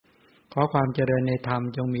ขอความเจริญในธรรม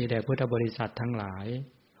จงมีแด่พุทธบริษัททั้งหลาย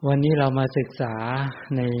วันนี้เรามาศึกษา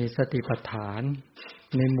ในสติปัฏฐาน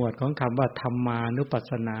ในหมวดของคำว่าธรรมานุปัส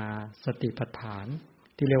สนาสติปัฏฐาน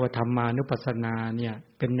ที่เรียกว่าธรรมานุปัสสนาเนี่ย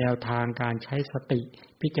เป็นแนวทางการใช้สติ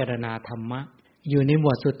พิจารณาธรรมะอยู่ในหม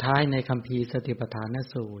วดสุดท้ายในคัมภีร์สติปัฏฐาน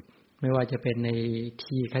สูตรไม่ว่าจะเป็นใน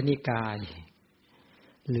ทีฆนิกาย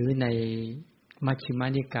หรือในมัชฌิมา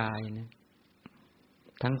นิกายนะ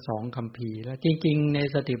ทั้งสองคัมภีร์แล้วจริงๆใน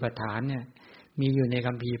สติปัฏฐานเนี่ยมีอยู่ใน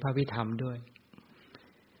คัมภีร์พระวิธรรมด้วย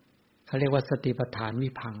เขาเรียกว่าสติปัฏฐานวิ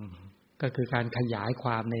พังค์ก็คือการขยายคว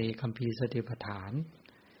ามในคัมภีร์สติปัฏฐาน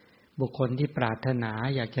บุคคลที่ปรารถนา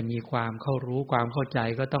อยากจะมีความเข้ารู้ความเข้าใจ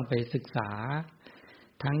ก็ต้องไปศึกษา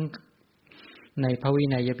ทั้งในพระวิ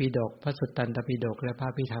นัยปิฎกพระสุตตันตปิฎกและพระ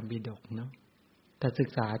อภิธรรมปิฎกเนาะแต่ศึก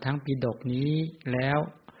ษาทั้งปิฎกนี้แล้ว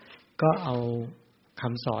ก็เอาค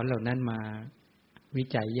ำสอนเหล่านั้นมาวิ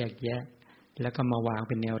จัยแยกแยะแล้วก็มาวางเ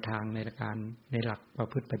ป็นแนวทางในการในหลักประ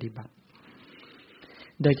พฤติปฏิบัติ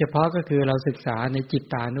โดยเฉพาะก็คือเราศึกษาในจิต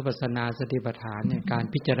ตานุปัสสนาสติปัฏฐานเนี่ยการ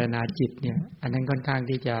พิจารณาจิตเนี่ยอันนั้นค่อนข้าง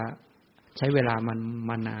ที่จะใช้เวลา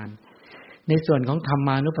มานานในส่วนของธรรม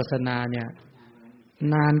านุปัสสนาเนี่ย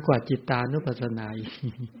นานกว่าจิตตานุปัสสนา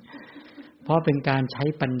เพราะเป็นการใช้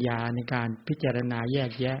ปัญญาในการพิจารณาแย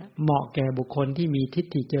กแยะเหมาะแก่บุคคลที่มีทิฏ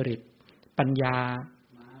ฐิจริตปัญญา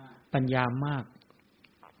มาก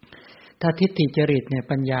ถ้าทิฏฐิจริตเนี่ย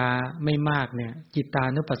ปัญญาไม่มากเนี่ยจิตตา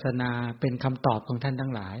นุปัสสนาเป็นคำตอบของท่านทั้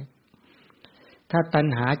งหลายถ้าตัณ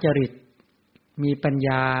หาจริตมีปัญญ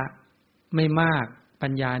าไม่มากปั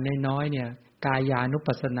ญญาน้อยๆเนี่ยกายานุ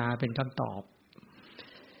ปัสสนาเป็นคำตอบ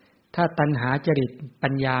ถ้าตัณหาจริตปั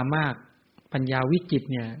ญญามากปัญญาวิจิตร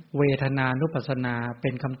เนี่ยเวทนานุปัสสนาเป็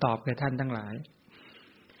นคำตอบแก่ท่านทั้งหลาย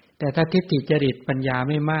แต่ถ้าทิฏฐิจริตปัญญา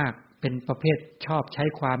ไม่มากเป็นประเภทชอบใช้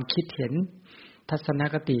ความคิดเห็นทัศน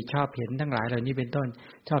คติชอบเห็นทั้งหลายเหล่านี้เป็นต้น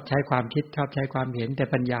ชอบใช้ความคิดชอบใช้ความเห็นแต่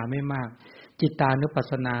ปัญญาไม่มากจิตตานุปัส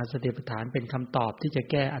สนาสติปัฏฐานเป็นคำตอบที่จะ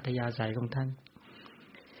แก้อัธยาศัยของท่าน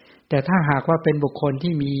แต่ถ้าหากว่าเป็นบุคคล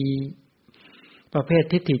ที่มีประเภท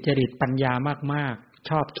ทิฏฐิจริตปัญญามากๆ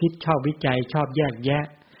ชอบคิดชอบวิจัยชอบแยกแยะ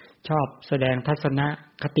ชอบแสดงทัศน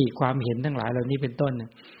คติความเห็นทั้งหลายเหล่านี้เป็นต้น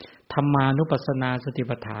ธรรมานุปัสสนาสติ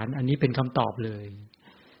ปัฏฐานอันนี้เป็นคำตอบเลย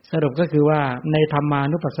สรุปก็คือว่าในธรรมา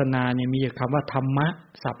นุปัสสนาเนี่ยมีคำว่าธรรมะ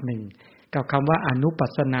ศัพท์หนึ่งกับคำว่าอนุปัส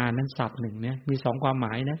สนานั้นศัพท์หนึ่งเนี่ยมีสองความหม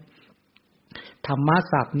ายนะธรรมะ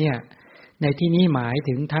ศัพท์เนี่ยในที่นี้หมาย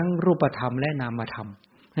ถึงทั้งรูปธรรมและนามธรรม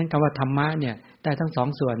นั้นคำว่าธรรมะเนี่ยได้ทั้งสอง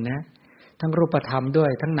ส่วนนะทั้งรูปธรรมด้ว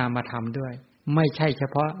ยทั้งนามธรรมด้วยไม่ใช่เฉ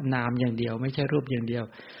พาะนามอย่างเดียวไม่ใช่รูปอย่างเดียว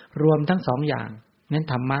รวมทั้งสองอย่างนั้น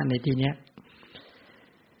ธรรมะในที่นี้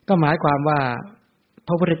ก็หมายความว่าพ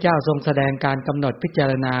ระพุทธเจ้าทรงแสดงการกำหนดพิจา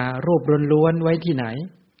รณารูปล้วนๆไว้ที่ไหน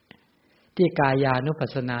ที่กายานุปัส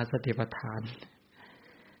สนาสติปัฏฐาน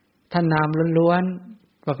ถ้านามล้วน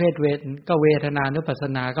ๆประเภทเวทนานุปัสส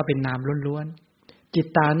นาก็เป็นนามล้วนๆจิต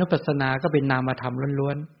ตานุปัสสนาก็เป็นนามธรรมล้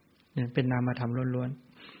วนๆเนี่ยเป็นนามธรรมล้วน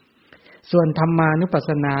ๆส่วนธรรมานุปัสส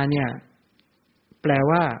นาเนี่ยแปล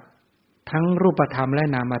ว่าทั้งรูปธรรมและ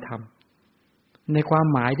นามธรรมในความ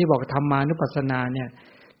หมายที่บอกธรรมานุปัสสนาเนี่ย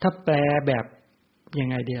ถ้าแปลแบบยัง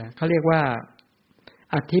ไงเดียวเขาเรียกว่า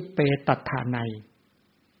อธิเปตัฏฐานัย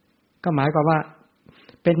ก็หมายความว่า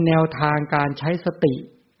เป็นแนวทางการใช้สติ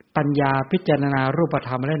ปัญญาพิจารณารูปธ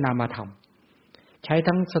รรมและนามธรรมใช้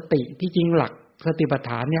ทั้งสติที่จริงหลักสติปัฏ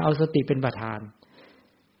ฐานเนี่ยเอาสติเป็นประธาน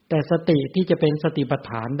แต่สติที่จะเป็นสติปัฏ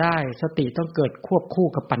ฐานได้สติต้องเกิดควบคู่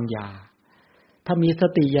กับปัญญาถ้ามีส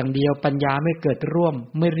ติอย่างเดียวปัญญาไม่เกิดร่วม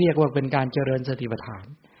ไม่เรียกว่าเป็นการเจริญสติปัฏฐาน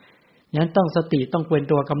งั้นต้องสติต้องเป็น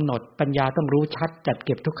ตัวกำหนดปัญญาต้องรู้ชัดจัดเ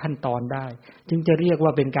ก็บทุกขั้นตอนได้จึงจะเรียกว่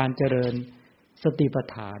าเป็นการเจริญสติปัฏ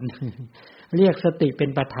ฐานเรียกสติเป็น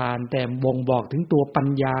ประธานแต่บ่งบอกถึงตัวปัญ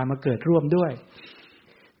ญามาเกิดร่วมด้วย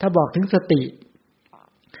ถ้าบอกถึงสติ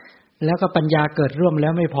แล้วก็ปัญญาเกิดร่วมแล้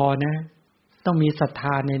วไม่พอนะต้องมีศรัทธ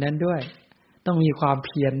าในนั้นด้วยต้องมีความเ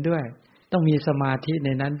พียรด้วยต้องมีสมาธิใน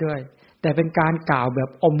นั้นด้วยแต่เป็นการกล่าวแบบ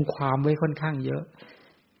อมความไว้ค่อนข้างเยอะ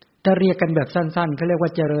ถ้าเรียกกันแบบสั้นๆเขาเรียกว่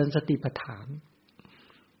าเจริญสติปัฏฐาน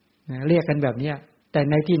เรียกกันแบบนี้แต่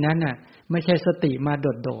ในที่นั้นน่ะไม่ใช่สติมา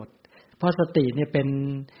โดดๆเพราะสติเนี่ยเป็น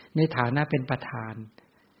ในฐานะเป็นประธาน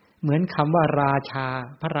เหมือนคำว่าราชา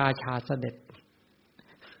พระราชาเสด็จ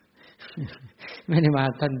ไม่ได้มา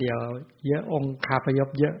ท่านเดียวเยอะองค์คาพยพ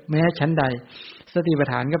เยอะแม้ชั้นใดสติปัฏ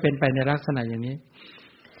ฐานก็เป็นไปในลักษณะอย่างนี้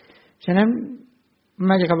ฉะนั้นไ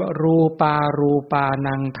ม่ใช่คำว่ารูปา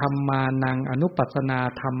นังธัมมานังอนุปัสสนา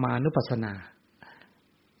ธัมมานุปัสสนา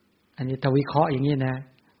อันนี้ทวิเคราะห์อย่างนี้นะ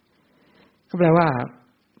ก็แปลว่า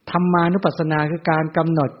ธัมมานุปัสสนาคือการก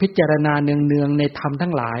ำหนดพิจารณาเนืองๆในธรรมทั้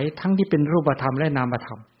งหลายทั้งที่เป็นรูปธรรมและนามธ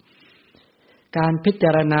รรม การพิจ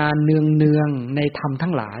ารณาเนืองๆในธรรมทั้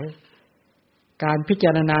งหลายการพิจ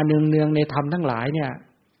ารณาเนืองๆในธรรมทั้งหลายเนี่ย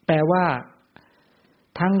แปลว่า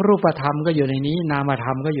ทั้งรูปธรรมก็อยู่ในนี้นามธร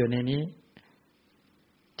รมก็อยู่ในนี้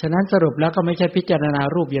ฉะนั้นสรุปแล้วก็ไม่ใช่พิจารณา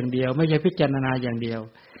รูปอย่างเดียวไม่ใช่พิจารณาอย่างเดียว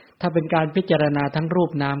ถ้าเป็นการพิจารณาทั้งรู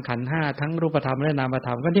ปนามขันธ์5ทั้งรูปธรรมและนามธร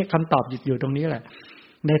รมก็เนี่ยคำตอบอยู่ตรงนี้แหละ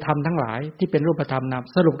ในธรรมทั้งหลายที่เป็นรูปธรรมนาม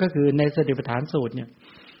สรุปก็คือในสติปัฏฐานสูตรเนี่ย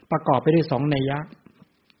ประกอบไปด้วย2นัยยะ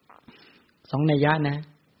นะ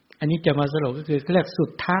อันนี้จะมาสรุปก็คือเรียกสุ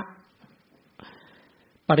ทธะ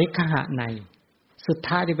ปริฆหะในสุทธ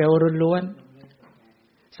ะที่แปลว่าล้วน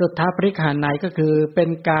ๆสุทธะปริฆหะในก็คือเป็น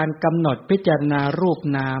การกำหนดพิจารณารูป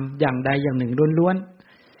นามอย่างใดอย่างหนึ่งล้วน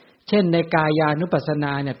ๆเช่นในกายานุปัสสน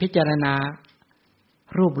าเนี่ยพิจารณา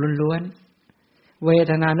รูปล้วนๆเว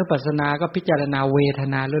ทนานุปัสสนาก็พิจารณาเวท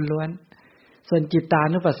นาล้วนๆส่วนจิตตา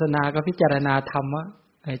นุปัสสนาก็พิจารณาธรรมะ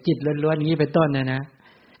จิตล้วนๆอย่างนี้เป็นต้นนะ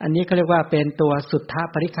อันนี้เขาเรียกว่าเป็นตัวสุทธะ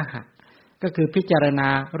ปริฆหะก็คือพิจารณา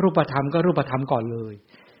รูปธรรมก็รูปธรรมก่อนเลย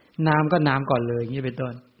นามก็นามก่อนเลยอย่างนี้เป็นต้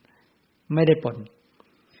นไม่ได้ปน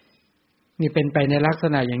นี่เป็นไปในลักษ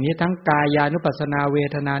ณะอย่างนี้ทั้งกายานุปัสสนาเว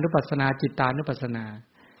ทนานุปัสสนาจิตตานุปัสสนา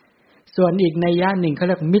ส่วนอีกนัยยะหนึ่งเขาเ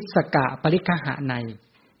รียกมิสกะปริฆหะใน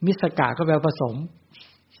มิสกะก็แปลผสม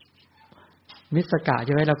มิสกะใ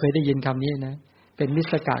ช่ไหมเราเคยได้ยินคำนี้นะเป็นมิ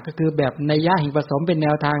สกะก็คือแบบนัยยะแห่งผสมเป็นแน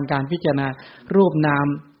วทางการพิจารณารูปนาม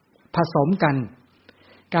ผสมกัน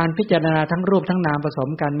การพิจารณาทั้งรูปทั้งนามผสม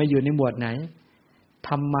กันมาอยู่ในหมวดไหนธ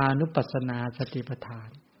รรมานุปัสสนาสติปัฏฐาน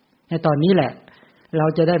ในตอนนี้แหละเรา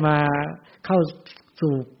จะได้มาเข้า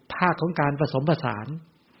สู่ภาคของการผสมผสาน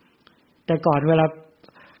แต่ก่อนเวลา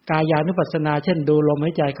กายานุปัสสนาเช่นดูลมห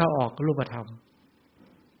ายใจเข้าออกรูปธรรม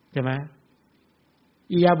ใช่ไหม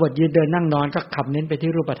อิริยาบถยืนเดินนั่งนอนก็ขับเน้นไป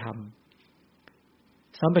ที่รูปธรรม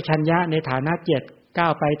สัมปชัญญะในฐานะ7ก้า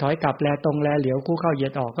วไปถอยกลับแลตรงแลเหลียวคู่เข้าเหยีย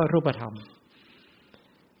ดออกก็รูปธรรม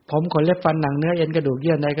ผมขนเล็บฟันหนังเนื้อเอ็นกระดูกเ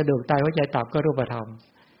ยื่อในกระดูกไตหัวใจตับก็รูปธรรม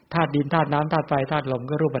ธาตุดินธาตุน้ำธาตุไฟธาตุลม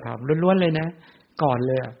ก็รูปธรรมล้วนๆเลยนะก่อนเ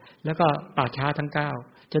ลยแล้วก็ป่าช้าทั้ง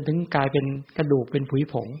9จนถึงกลายเป็นกระดูกเป็นผุย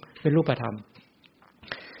ผงเป็นรูปธรรม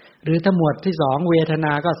หรือถ้าหมวดที่2เวทน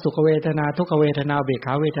าก็สุขเวทนาทุกขเวทนาเบกข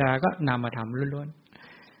าเวทนาก็นามธรรมล้วน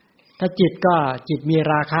ๆถ้าจิตก็จิตมี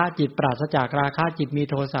ราคะจิตปราศจากราคะจิตมี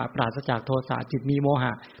โทสะปราศจากโทสะจิตมีโมห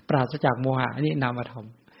ะปราศจากโมหะอันนี้นามธรรม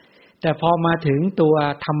แต่พอมาถึงตัว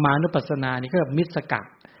ธรรมานุปัสสนานี่ก็มิสกะ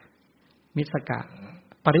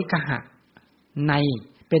ปริฆหะใน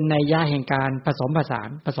เป็นนัยยะแห่งการผสมผสาน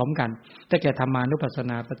ผสมกันแต่แก่ธรรมานุปัสส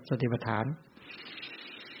นาสติปัฏฐาน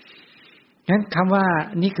งั้นคำว่า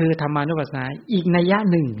นี่คือธรรมานุปัสสนาอีกนัยยะ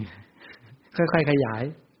หนึ่งค่อยๆขยาย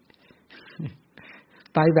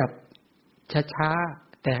ไปแบบช้า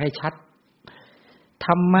ๆแต่ให้ชัดธ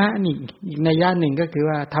รรมะนี่อีกนัยยะหนึ่งก็คือ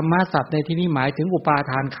ว่าธรรมะศัพท์ในที่นี้หมายถึงอุปา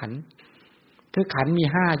ทานขันธ์คือขันธ์มี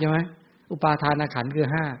5ใช่ไหมอุปาทานขันธ์คือ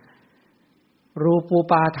5รูปู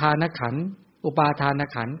ปาทานขันธ์อุปาทาน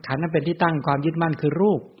ขันธ์ขันธ์นั้นเป็นที่ตั้งความยึดมั่นคือ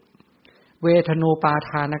รูปเวทนูปา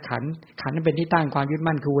ทานขันธ์ขันธ์นั้นเป็นที่ตั้งความยึด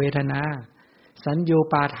มั่นคือเวทนาสัญญู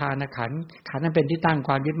ปาทานขันธ์ขันธ์นั้นเป็นที่ตั้งค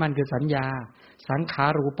วามยึดมั่นคือสัญญาสังขา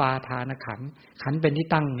รูปาทานขันธ์ขันธ์เป็นที่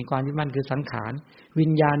ตั้งในความยึดมั่นคือสังขารวิ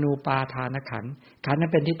ญญาณูปาทานขันธ์ขันธ์นั้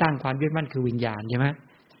นเป็นที่ตั้งความยึดมั่นคือวิญญาณใช่ไหม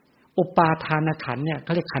อุปาทานขันธ์เนี่ยเข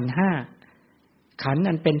าเรียกขันธ์5ขันธ์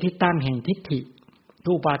อันเป็นที่ตั้งแห่งทิฏฐิ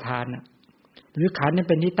รูปาทานหรือขันธ์นั้น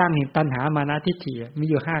เป็นที่ตั้งแห่งตัณหามานะทิฏฐิมี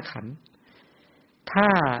อยู่5ขันธ์ถ้า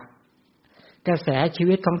กระแสชี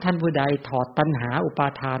วิตของท่านผู้ใดถอดตัณหาอุปา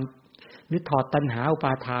ทานหรือถอดตัณหาอุป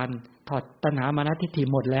าทานถอดตัณหามานะทิฏฐิ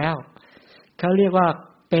หมดแล้วเขาเรียกว่า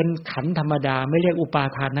เป็นขันธ์ธรรมดาไม่เรียกอุปา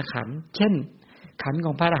ทานขันธ์เช่นขันธ์ข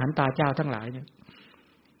องพระอรหันตเจ้าทั้งหลายเนี่ย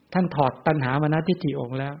ท่านถอดตัณหามานะทิฏฐิออ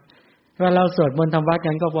กแล้วเวลาเราสวดมนต์ทำวัด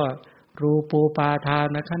กันก็ว่ารูปูปาทา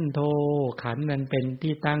นขันโธขันธ์นั้นเป็น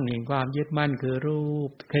ที่ตั้งแห่งความยึดมั่นคือรูป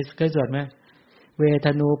เคยสวดไหมเวท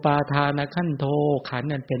นูปาทานขันโธขันธ์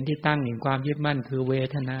นั้นเป็นที่ตั้งแห่งความยึดมั่นคือเว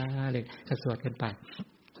ทนาเลยก็สวดกันไป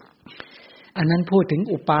อันนั้นพูดถึง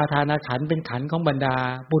อุปาทานขันธ์เป็นขันธ์ของบรรดา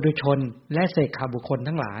ปุถุชนและเสกขบุคคล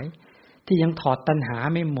ทั้งหลายที่ยังถอดตัณหา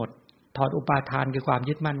ไม่หมดถอดอุปาทานคือความ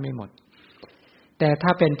ยึดมั่นไม่หมดแต่ถ้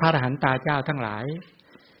าเป็นพระอรหันตเจ้าทั้งหลาย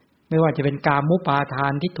ไม่ว่าจะเป็นกามุปาทา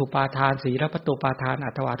นทิฏฐุปาทานสีรพัตตุปาทานอั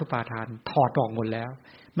ตวาทุปาทานถอดออกหมดแล้ว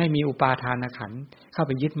ไม่มีอุปาทานขันธ์เข้าไ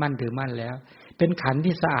ปยึดมั่นถือมั่นแล้วเป็นขันธ์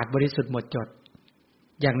ที่สะอาดบริสุทธิ์หมดจด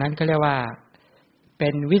อย่างนั้นก็เรียกว่าเป็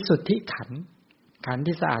นวิสุทธิขันธ์ขันธ์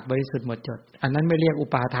ที่สะอาดบริสุทธิ์หมดจดอันนั้นไม่เรียกอุ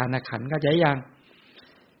ปาทานขันธ์ก็จะยัง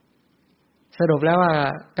สรุปแล้วว่า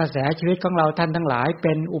กระแสชีวิตของเราท่านทั้งหลายเ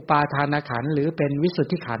ป็นอุปาทานขันธ์หรือเป็นวิสุท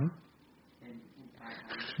ธิขันธ์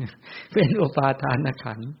เป็นอุปาทาน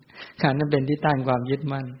ขันธ์ขันธ์นั้นเป็นที่ตั้งความยึด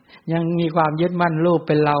มั่นยังมีความยึดมั่นรูปเ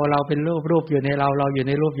ป็นเราเราเป็นรูปรูปอยู่ในเราเราอยู่ใ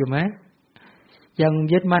นรูปอยู่ไหมยัง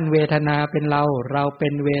ยึดมั่นเวทนาเป็นเราเราเป็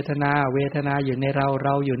นเวทนาเวทนาอยู่ในเราเร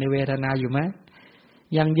าอยู่ในเวทนาอยู่ไหม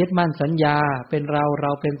ยังยึดมั่นสัญญาเป็นเราเร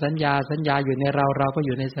าเป็นสัญญาสัญญาอยู่ในเราเราก็อ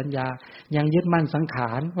ยู่ในสัญญายังยึดมั่นสังข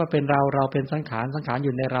ารว่าเป็นเราเราเป็นสังขารสังขารอ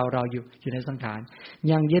ยู่ในเราเราอยู่ในสังขาร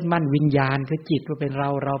ยังยึดมั่นวิญญาณคือจิตว่าเป็นเรา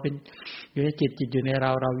เราเป็นอยู่ในจิตจิตอยู่ในเร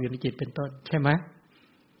าเราอยู่ในจิตเป็นต้นใช่ไหม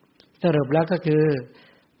สรุปแล้วก็คือ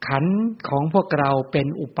ขันธ์ของพวกเราเป็น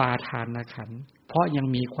อุปาทานขันธ์เพราะยัง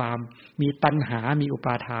มีตัณหามีอุป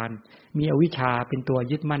าทานมีอวิชชาเป็นตัว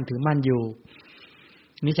ยึดมั่นถือมั่นอยู่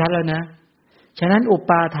นี่ชัดแล้วนะฉะนั้นอุ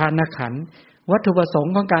ปาทานขันธ์วัตถุประสง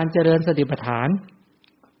ค์ของการเจริญสติปัฏฐาน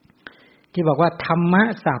ที่บอกว่าธรรมะ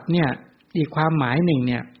ศัพท์เนี่ยอีกความหมายหนึ่ง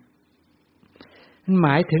เนี่ยมันหม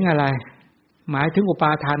ายถึงอะไรหมายถึงอุป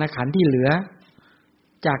าทานขันธ์ที่เหลือ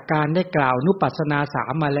จากการได้กล่าวนุปัสสนา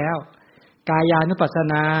3มาแล้วกายานุปัสส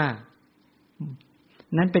นา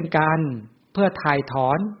นั้นเป็นการเพื่อถ่ายถอ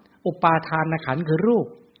นอุปาทานขันธ์คือรูป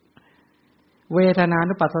เวทนา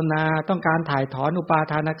นุปัสสนาต้องการถ่ายถอนอุปา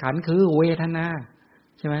ทานขันธ์คือเวทนา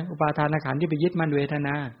ใช่ไหมอุปาทานขันธ์ที่ไปยึดมั่นเวทน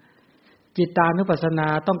าจิตานุปัสสนา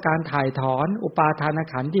ต้องการถ่ายถอนอุปาทาน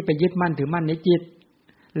ขันธ์ที่ไปยึดมั่นถือมั่นในจิต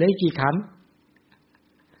เหลือกี่ขันธ์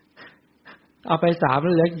เอาไป3แ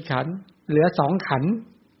ล้วเหลือกี่ขันธ์เหลือ2ขันธ์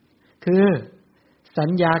คือสัญ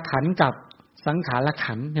ญาขันธ์กับสังขาร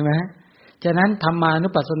ขันธ์ใช่ไหมฉะนั้นธรรมานุ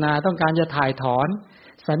ปัสสนาต้องการจะถ่ายถอน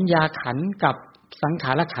สัญญาขันธ์กับสังข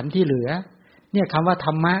ารขันธ์ที่เหลือเนี่ยคำว่าธ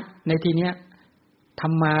รรมะในที่เนี้ยธร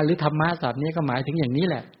รมาหรือธรรมะศัพท์นี้ก็หมายถึงอย่างนี้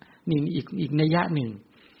แหละนี่อีกนัยยะหนึ่ง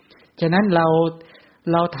ฉะนั้นเ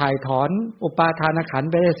ราถ่ายถอนอุปาทานขันธ์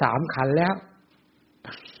ไปได้3ขันธ์แล้ว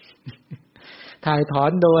ถ่ายถอ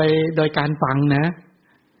นโดยการฟังนะ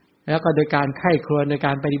แล้วก็โดยการไข้ควรโดยก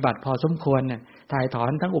ารปฏิบัติพอสมควรเนี่ยถ่ายถอ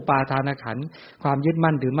นทั้งอุปาทานขันธ์ความยึด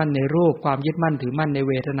มั่นถือมั่นในรูปความยึดมั่นถือมั่นใน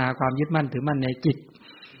เวทนาความยึดมั่นถือมั่นในจิต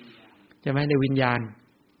ใช่ไหมในวิญญาณ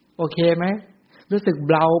โอเคไหมรู้สึก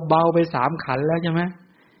เบาไป3ขันธ์แล้วใช่ไหม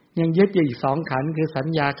ยังยึดอยู่อีก2ขันธ์คือสัญ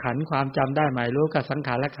ญาขันธ์ความจำได้หมายรู้กับสังข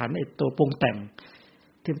ารขันธ์ไอ้ตัวปรุงแต่ง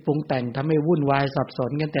ที่ปรุงแต่งทำให้วุ่นวายสับส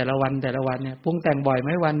นกันแต่ละวันเนี่ยปรุงแต่งบ่อยไหม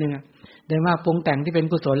วันนึงได้มากปรุงแต่งที่เป็น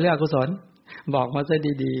กุศลหรืออกุศลบอกมาซะ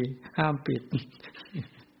ดีๆห้ามปิด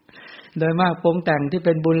โดยมากปรุงแต่งที่เ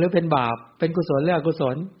ป็นบุญหรือเป็นบาปเป็นกุศลหรืออกุศ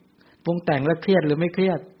ลปรุงแต่งแล้วเครียดหรือไม่เครี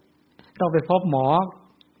ยดต้องไปพบหมอ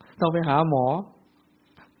ต้องไปหาหมอ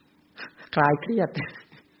คลายเครียด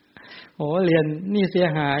โอ้เรียนนี่เสีย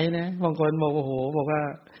หายนะบางคนบอกโอ้โหบอกว่า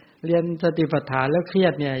เรียนสติปัฏฐานแล้วเครีย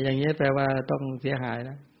ดเนี่ยอย่างนี้แปลว่าต้องเสียหาย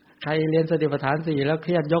นะใครเรียนสติปัฏฐาน4แล้วเค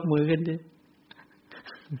รียดยกมือขึ้นดิ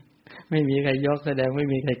ไม่มีใครยกแสดงไม่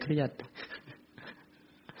มีใครเครียด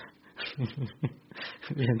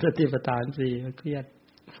เรียนสติปัฏฐาน4เครียด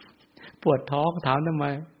ปวดท้องถามทำไม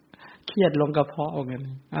เครียดลงกระเพาะเอาเงี้ย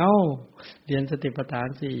เอ้าเรียนสติปัฏฐาน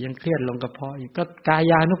4ยังเครียดลงกระเพาะอีกก็กา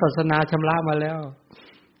ยานุปัสสนาชำระมาแล้ว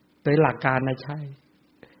โดยหลักการนะใช่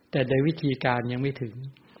แต่โดยวิธีการยังไม่ถึง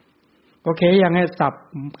โอเคยังให้ศัพท์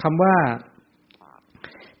คำว่า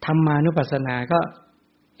ธรรมานุปัสสนาก็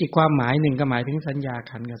อีกความหมายหนึ่งก็หมายถึงสัญญา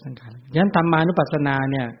ขันธ์กับสังขารฉะนั้นธรรมานุปัสสนา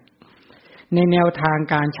เนี่ยในแนวทาง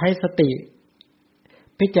การใช้สติ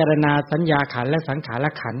พิจารณาสัญญาขันธ์และสังขาร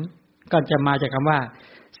ขันธ์ก็จะมาจากคำว่า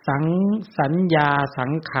สัญญาสั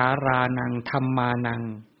งขารานังธรรมานัง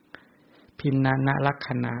พินนะลักข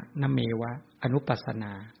ณะนเมวะอนุปัสสน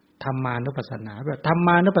าธรรมานุปัสสนาแบบธรรม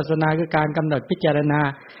านุปัสสนาคือการกำหนดพิจารณา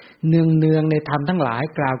เนืองๆในธรรมทั้งหลาย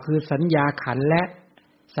กล่าวคือสัญญาขันธ์และ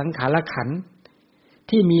สังขารขันธ์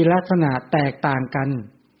ที่มีลักษณะแตกต่างกัน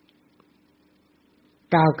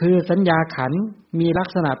กล่าวคือสัญญาขันธ์มีลัก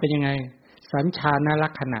ษณะเป็นยังไงสัญชานะลั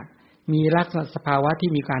กษณะมีลักษณะสภาวะ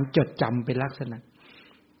ที่มีการจดจำเป็นลักษณะ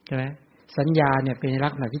ใช่ไหมสัญญาเนี่ยเป็นลั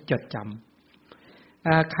กษณะที่จดจ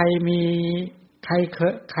ำใคร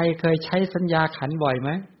เคยใช้สัญญาขันธ์บ่อยไหม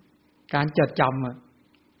การจดจ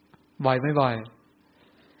ำบ่อยไม่บ่อย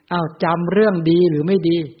จำเรื่องดีหรือไม่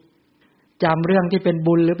ดีจำเรื่องที่เป็น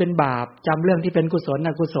บุญหรือเป็นบาปจำเรื่องที่เป็นกุศลอ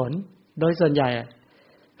กุศลโดยส่วนใหญ่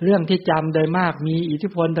เรื่องที่จำโดยมากมีอิทธิ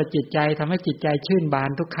พลต่อจิตใจทำให้จิตใจชื่นบาน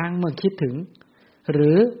ทุกครั้งเมื่อคิดถึงห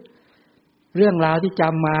รือเรื่องราวที่จ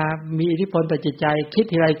ำมามีอิทธิพลต่อจิตใจคิด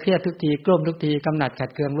ทีไรเครียดทุกทีกลุ้มทุกทีกำหนัดขัด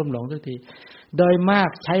เคืองรุ่มหลงทุกทีโดยมาก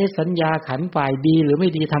ใช้สัญญาขันธ์ฝ่ายดีหรือไม่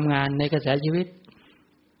ดีทำงานในกระแสชีวิต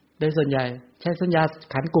โดยส่วนใหญ่ใช้สัญญา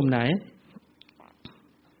ขันธ์กลุ่มไหน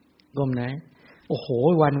โอ้โห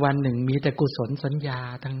วันๆหนึ่งมีแต่กุศลสัญญา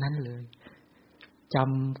ทั้งนั้นเลยจ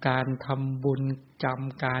ำการทำบุญจ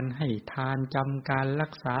ำการให้ทานจำการรั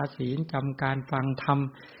กษาศีลจำการฟังธรรม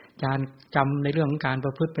จำในเรื่องของการป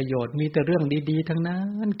ระพฤติประโยชน์มีแต่เรื่องดีๆทั้งนั้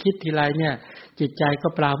นคิดทีไรเนี่ยจิตใจก็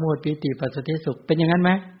ปราโมทย์ปีติปัสสติสุขเป็นอย่างนั้นไห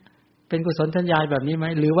มเป็นกุศลสัญญาแบบนี้ไหม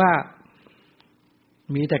หรือว่า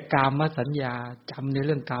มีแต่กามสัญญาจำในเ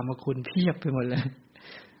รื่องกามคุณเพียบไปหมดเลย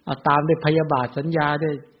เอาตามด้วยพยาบาทสัญญาด้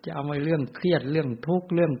วยจะเอาไว้เรื่องเครียดเรื่องทุกข์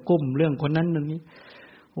เรื่องกุ้มเรื่องคนนั้นคนนี้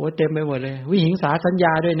โอ้เต็มไปหมดเลยวิหิงสาสัญญ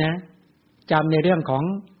าด้วยนะจำในเรื่องของ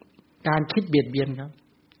การคิดเบียดเบียนครับ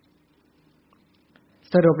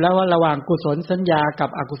สรุปแล้วว่าระหว่างกุศลสัญญากับ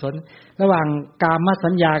อกุศลระหว่างกามสั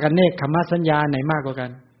ญญากับเนกขมสัญญาไหนมากกว่ากั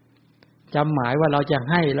นจำหมายว่าเราจะ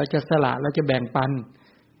ให้เราจะสละเราจะแบ่งปัน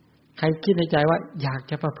ใครคิดในใจว่าอยาก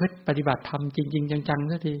จะประพฤติปฏิบัติธรรมจริงๆจัง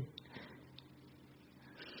ๆสักที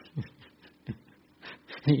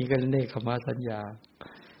นี่ก็เนกขมสัญญา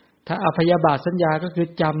ถ้าอภัยบาทสัญญาก็คือ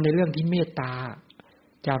จำในเรื่องที่เมตตา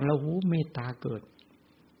จำแล้วเมตตาเกิด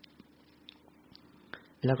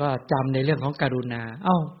แล้วก็จำในเรื่องของกรุณา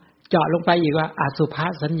เจาะลงไปอีกว่าอสุภ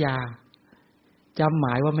สัญญาจำหม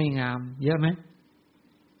ายว่าไม่งามเยอะไหม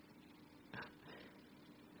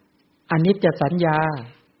อนิจจสัญญา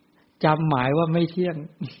จำหมายว่าไม่เที่ยง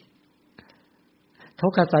ทุ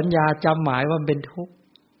กขสัญญาจำหมายว่าเป็นทุกข์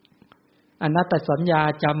อนัตตสัญญา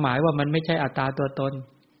จำหมายว่ามันไม่ใช่อัตตาตัวตน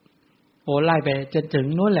ไล่ไปจนถึง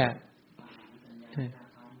นู้นแหละ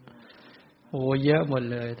เยอะหมด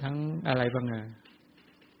เลยทั้งอะไรบ้าง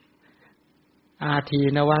อาที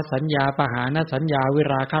นวสัญญาปหานสัญญาวิ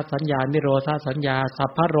ราคะสัญญานิโรธสัญญาสั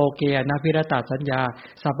พพโรเกนะพิรตสัญญา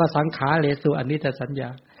สัพพสังขาเลสุอนิจจสัญญา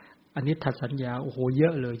อนิจจสัญญาเยอ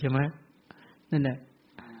ะเลยใช่ไหมนั่นแหละ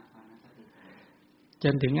จ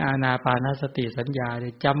นถึงอานาปานสติสัญญาเ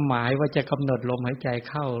นี่ยจำหมายว่าจะกำหนดลมหายใจ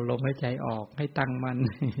เข้าลมหายใจออกให้ตั้งมั่น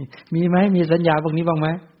มีไหมมีสัญญาพวกนี้บ้างไหม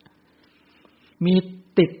มี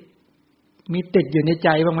ติดอยู่ในใจ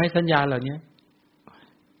บ้างไหมสัญญาเหล่านี้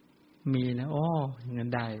มีนะเงิน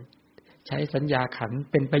ได้ใช้สัญญาขันธ์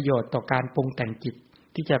เป็นประโยชน์ต่อการปรุงแต่งจิต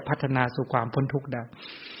ที่จะพัฒนาสู่ความพ้นทุกข์ได้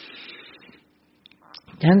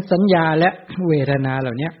ฉะนั้นสัญญาและเวทนาเห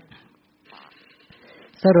ล่านี้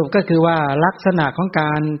สรุปก็คือว่าลักษณะของก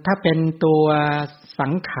ารถ้าเป็นตัวสั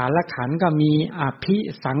งขารขันธ์ก็มีอภิ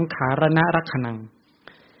สังขารณลักขณัง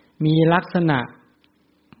มีลักษณะ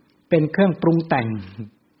เป็นเครื่องปรุงแต่ง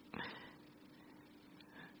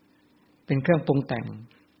เป็นเครื่องปรุงแต่ง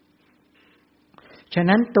ฉะ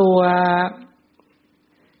นั้นตัว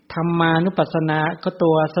ธรรมานุปัสสนาก็ตั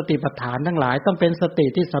วสติปัฏฐานทั้งหลายต้องเป็นสติ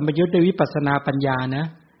ที่สัมปยุตด้วยวิปัสสนาปัญญานะ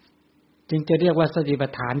จึงจะเรียกว่าสติปั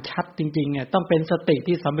ฏฐานชัดจริงๆเนี่ยต้องเป็นสติ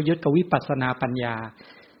ที่สัมปยุตกับวิปัสสนาปัญญา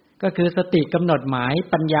ก็คือสติกำหนดหมาย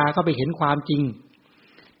ปัญญาก็ไปเห็นความจริง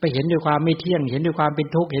ไปเห็นด้วยความไม่เที่ยงเห็นด้วยความเป็น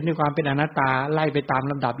ทุกข์เห็นด้วยความเป็นอนัตตาไล่ไปตาม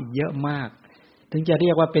ลำดับอีกเยอะมากถึงจะเรี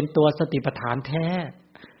ยกว่าเป็นตัวสติปัฏฐานแท้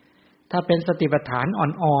ถ้าเป็นสติปัฏฐาน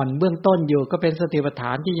อ่อนๆเบื้องต้นอยู่ก็เป็นสติปัฏฐ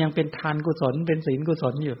านที่ยังเป็นทานกุศลเป็นศีลกุศ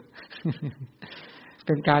ลอยู่ เ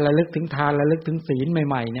ป็นการระลึกถึงทานระลึกถึงศีลใ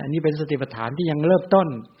หม่ๆเนี่ยอันนี้เป็นสติปัฏฐานที่ยังเริ่มต้น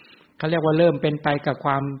เขาเรียกว่าเริ่มเป็นไปกับค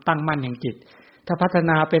วามตั้งมั่นแห่งจิตถ้าพัฒ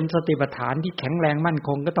นาเป็นสติปัฏฐานที่แข็งแรงมั่นค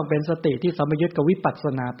งก็ต้องเป็นสติที่สัมปยุตกับวิปัสส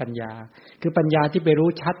นาปัญญาคือปัญญาที่ไปรู้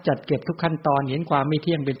ชัดจัดเก็บทุกขั้นตอนเห็นความไม่เ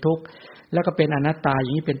ที่ยงเป็นทุกข์แล้วก็เป็นอนัตตาอย่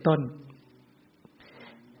างนี้เป็นต้น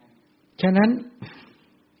ฉะนั้น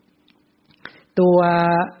ตัว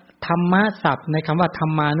ธรรมะศัพท์ในคำว่าธร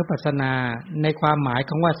รมานุปัสสนาในความหมายข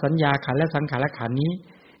องว่าสัญญาขันธ์และสังขารขันธ์นี้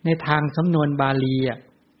ในทางสำนวนบาลี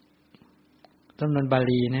สำนวนบา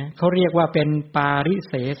ลีนะเขาเรียกว่าเป็นปาริ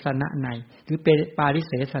เสสนนัยหรือเป็นปาริ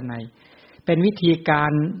เสสนัยเป็นวิธีกา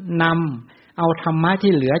รนำเอาธรรมะ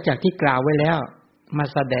ที่เหลือจากที่กล่าวไว้แล้วมา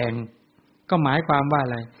แสดงก็หมายความว่าอ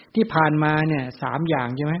ะไรที่ผ่านมาเนี่ย3อย่าง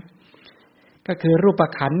ใช่ไหมก็คือรูป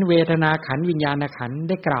ขันธ์เวทนาขันธ์วิญญาณขันธ์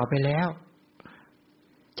ได้กล่าวไปแล้ว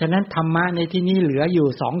ฉะนั้นธรรมะในที่นี้เหลืออยู่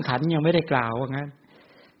2ขันธ์ยังไม่ได้กล่าวว่างั้น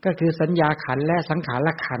ก็คือสัญญาขันธ์และสังขาร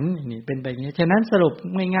ขันธ์นี่เป็นแบบนี้ฉะนั้นสรุป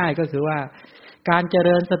ง่ายๆก็คือว่าการเจ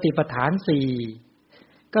ริญสติปัฏฐาน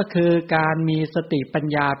4ก็คือการมีสติปัญ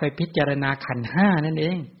ญาไปพิจารณาขันธ์5นั่นเอ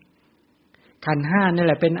งขันธ์5นี่แ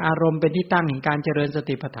หละเป็นอารมณ์เป็นที่ตั้งแห่งการเจริญส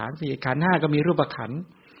ติปัฏฐาน4ขันธ์5ก็มีรูปขันธ์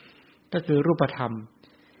ก็คือรูปธรรม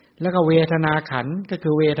แล้วก็เวทนาขันธ์ก็คื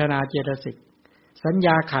อเวทนาเจตสิกสัญญ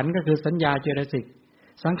าขันธ์ก็คือสัญญาเจตสิก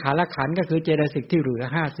สังขารขันธ์ก็คือเจตสิกที่เหลือ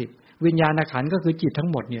50วิญญาณขันธ์ก็คือจิตทั้ง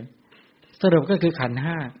หมดเนี่ยสรุปก็คือขันธ์5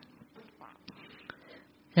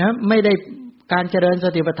นะไม่ได้การเจริญส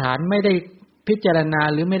ติปัฏฐานไม่ได้พิจารณา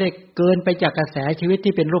หรือไม่ได้เกินไปจากกระแสชีวิต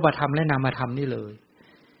ที่เป็นรูปธรรมและนามธรรมนี่เลย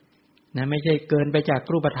นะไม่ใช่เกินไปจาก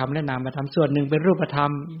รูปธรรมและนามธรรมส่วนหนึ่งเป็นรูปธรร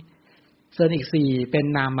มส่วนอีก4เป็น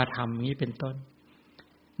นามธรรมนี้เป็นต้น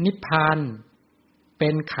นิพพานเป็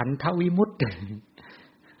นขันธวิมุตติ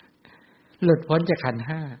หลุดพ้นจากขันธ์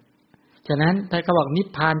5ฉ ฉะนั้นถ้าเขาบอกนิพ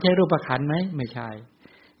พานใช่รูปขันธ์ไหมไม่ใช่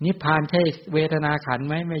นิพพานใช่เวทนาขันธ์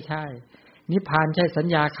ไหมไม่ใช่นิพพานใช่สัญ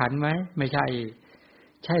ญาขันธ์ไหมไม่ใช่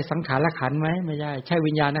ใช่สังขารขันธ์ไหมไม่ใช่ใช่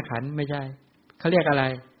วิญญาณขันธ์ไม่ใช่เขาเรียกอะไร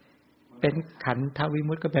เป็นขันธวิ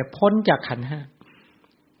มุตติก็แบบพ้นจากขันธ์ห้า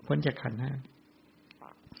พ้นจากขันธ์ห้า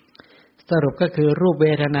สรุปก็คือรูปเว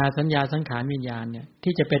ทนาสัญญาสังขารวิญญาณเนี่ย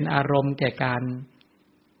ที่จะเป็นอารมณ์แก่การ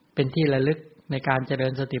เป็นที่ระลึกในการเจริ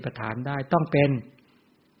ญสติปัฏฐานได้ต้องเป็น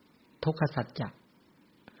ทุกขสัจจะ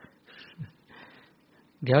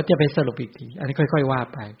เดี๋ยวจะไปสรุปอีกทีอันนี้ค่อยๆว่า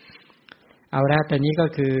ไปเอาละแต่นี้ก็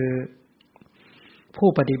คือผู้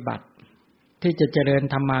ปฏิบัติที่จะเจริญ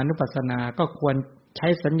ธรรมานุปัสสนาก็ควรใช้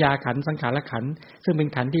สัญญาขันธ์สังขารขันธ์ซึ่งเป็น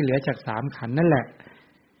ขันธ์ที่เหลือจาก3ขันธ์นั่นแหละ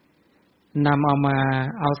นำ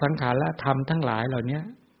เอาสังขารธรรมทั้งหลายเหล่านี้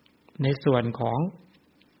ในส่วนของ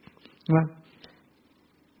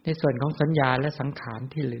สัญญาและสังขาร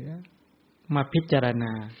ที่เหลือมาพิจารณ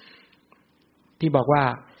าที่บอกว่า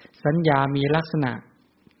สัญญามีลักษณะ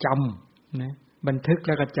จำนะบันทึกแ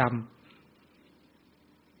ล้วก็จ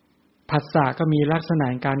ำผัสสะก็มีลักษณะ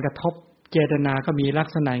การกระทบเจตนาก็มีลัก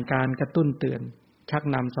ษณะการกระตุ้นเตือนชัก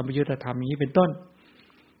นำสัมปยุตธรรมนี้เป็นต้น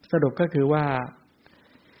สรุปก็คือว่า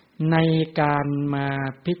ในการมา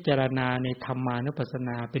พิจารณาในธรรมานุปัสสน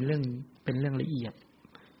าเป็นเรื่องละเอียด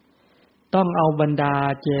ต้องเอาบรรดา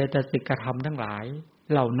เจตสิกธรรมทั้งหลาย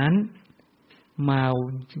เหล่านั้นมา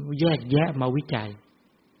แยกแยะมาวิจัย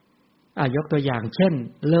ยกตัวอย่างเช่น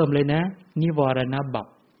เริ่มเลยนะนิวรณบัพ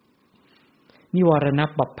นิวรณ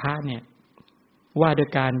บัพพะเนี่ยว่าโดย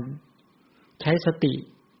การใช้สติ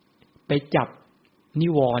ไปจับนิ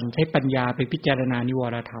วรณ์ใช้ปัญญาไปพิจารณานิว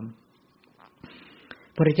รธรรมพ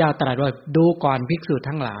ระพุทธเจ้าตรัสว่าดูก่อนภิกษุ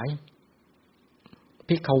ทั้งหลาย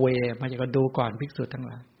ภิกขเวมาจากดูก่อนภิกษุทั้งห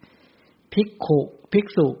ลายภิก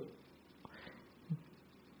ษุ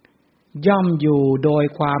ย่อมอยู่โดย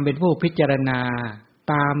ความเป็นผู้พิจารณา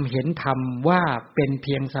ตามเห็นธรรมว่าเป็นเ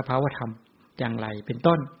พียงสภาวธรรมอย่างไรเป็น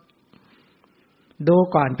ต้นดู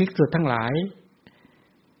ก่อนภิกษุทั้งหลาย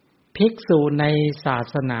ภิกษุในศา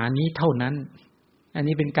สนานี้เท่านั้นอัน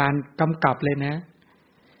นี้เป็นการกำกับเลยนะ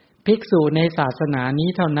ภิกษุในศาสนานี้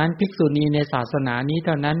เท่านั้นภิกษุณีในศาสนานี้เ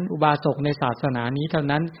ท่านั้นอุบาสกในศาสนานี้เท่า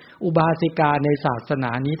นั้นอุบาสิกาในศาสน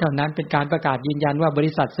านี้เท่านั้นเป็นการประกาศยืนยันว่าบ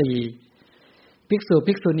ริษัท4ภิกษุ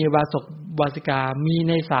ภิกษุณีอุบาสกอุบาสิกามี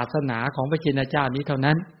ในศาสนาของพระชินเจ้านี้เท่า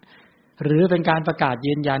นั้นหรือเป็นการประกาศ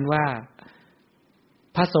ยืนยันว่า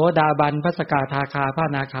พระโสดาบันพระสกทาคาพระอ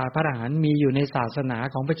นาคาพระอรหันต์มีอยู่ในศาสนา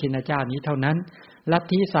ของพระชินเจ้านี้เท่านั้นลัท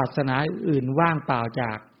ธิศาสนาอื่นว่างเปล่าจ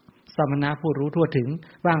ากสมณะผู้รู้ทั่วถึง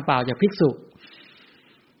ว่างเปล่าจากภิก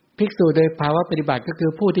ษุโดยภาวะปฏิบัติก็คื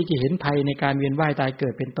อผู้ที่จะเห็นภัยในการเวียนว่ายตายเกิ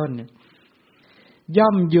ดเป็นต้นเนี่ยย่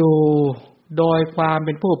อมอยู่โดยความเ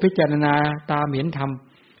ป็นผู้พิจารณาตามเห็นธรรม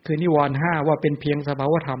คือนิวรณ์5ว่าเป็นเพียงสภา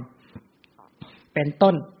วธรรมเป็น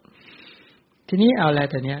ต้นทีนี้เอาอะไร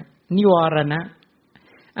แต่เนี้ยนิวรณะ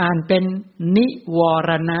อ่านเป็นนิว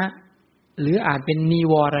รณะหรืออ่านเป็นนิ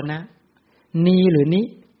วรณะนีหรือนิ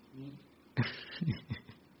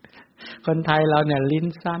คนไทยเราเนี่ยลิ้น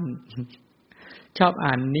สั้นชอบ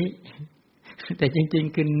อ่านนิแต่จริง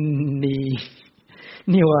ๆคือ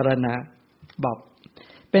นิวรณะบอก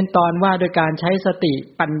เป็นตอนว่าโดยการใช้สติ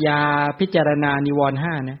ปัญญาพิจารณานิวรณ์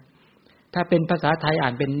5นะถ้าเป็นภาษาไทยอ่า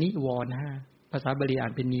นเป็นนิวรณ์5ภาษาบาลีอ่า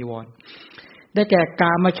นเป็นนิวรณ์ได้แก่ก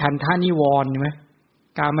ามฉันทะนิวรณ์ใช่มั้ย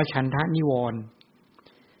กามฉันทะนิวรณ์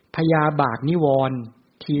พยาบาทนิวรณ์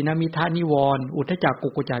ทีนมิทะนิวรณ์อุทธัจจกุ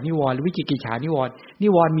กุจจานิวรณ์วิจิกิจฉานิวรณ์นิ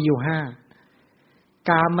วรณ์มีอยู่5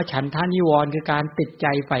กามฉันทะนิวรณ์คือการติดใจ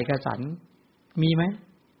ใฝ่กสันมีมั้ย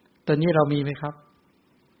ตัวนี้เรามีมั้ยครับ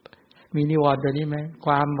มีนิวรณ์ตัวนี้มั้ยค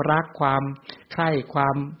วามรักความใคร่ควา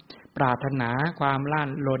มปรารถนาความล่าน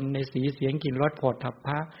ลนในสีเสียงกลิ่นรสโผฏฐัพพ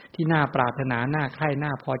ะที่น่าปรารถนาน่าใคร่น่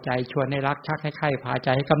าพอใจชวนให้รักชักให้ใคร่พาใจ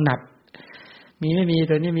ให้กำหนัดมีไม่มี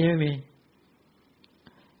ตัวนี้มีไม่มี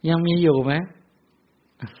ยังมีอยู่ไหม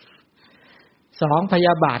2พย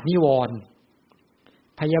าบาทนิวรณ์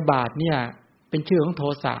พยาบาทเนี่ยเป็นชื่อของโท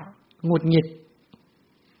สะหงุดหงิด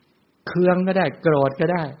เคืองก็ได้โกรธก็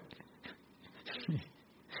ได้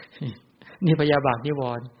นี่พยาบาทนิว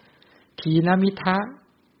รณ์ทีนมิทะ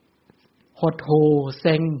หดหู่เ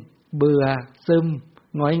ซ็งเบื่อซึม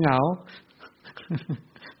หงอยเหงา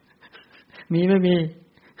มีไม่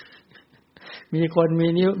มีคนมี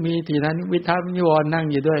นิ้วมีทีนั้นวิทะนิวรณ์นั่ง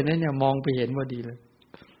อยู่ด้วยเนี่ยมองไปเห็นพอดีเลย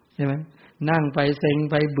ใช่ไหมนั่งไปเซ็ง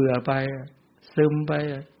ไปเบื่อไปซึมไป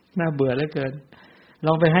น่าเบื่อเหลือเกินล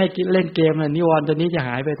องไปให้เล่นเกมน่ะนิวรณ์ตัวนี้จะห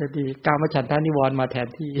ายไปทันทีกามฉันทะนิวรณ์มาแทน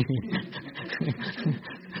ที่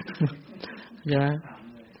ใช่ไหม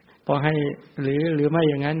พอให้หรือไม่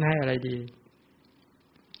อย่างนั้นให้อะไรดี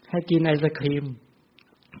ให้กินไอศครีม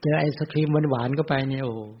เจอไอศครีมหวานๆก็ไปเนี่ยโ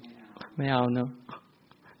อ้ไม่เอาเนาะ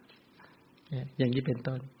อย่างนี้เป็น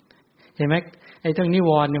ต้นเห็นไหมไอ้ทั้งนิว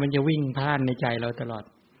รณ์เนี่ยมันจะวิ่งพล่านในใจเราตลอด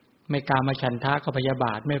ไม่กามฉันทะก็พยาบ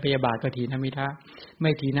าทไม่พยาบาทก็ถีนมิทะไ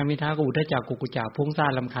ม่ถีนมิทะก็อุทธัจจะกุกุจจะฟุ้งซ่า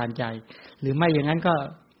นรำคาญใจหรือไม่อย่างนั้นก็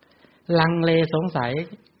ลังเลสงสัย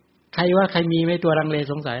ใครว่าใครมีไหมตัวลังเล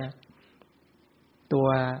สงสัย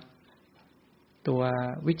ตัว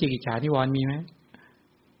วิจิกิจฉานิวรณ์มีไหม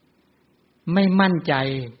ไม่มั่นใจ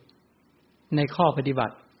ในข้อปฏิบั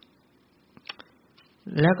ติ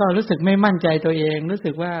แล้วก็รู้สึกไม่มั่นใจตัวเองรู้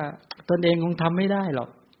สึกว่าตนเองคงทำไม่ได้หรอก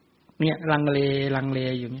เนี่ยลังเล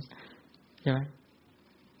อยู่นี่ใช่ไหม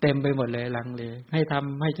เต็มไปหมดเลยลังเลให้ท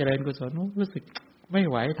ำให้เจริญกุศลรู้สึกไม่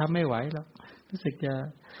ไหวทำไม่ไหวหรอกรู้สึกจะ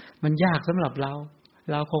มันยากสำหรับเร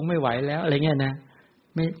าคงไม่ไหวแล้วอะไรเงี้ยนะ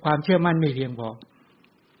ไม่ความเชื่อมั่นไม่เพียงพอ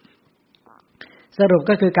สรุป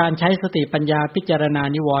ก็คือการใช้สติปัญญาพิจารณา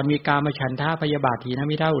นิวรณ์มีกามฉันทะพยาบาทถีน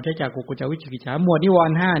มิทะอุทธัจจะกุกุจจะวิจิกิจฉาหมวดนิว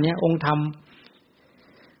รณ์5เนี่ยองค์ธรรม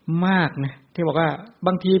มากนะที่บอกว่าบ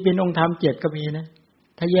างทีเป็นองค์ธรรม7ก็มีนะ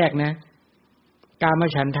ถ้าแยกนะกาม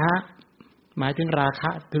ฉันทะหมายถึงราคะ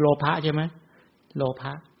คือโลภะใช่ไหมโลภ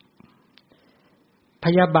ะพ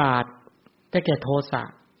ยาบาทได้แก่โทสะ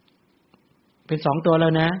เป็น2ตัวแล้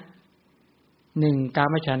วนะ1กา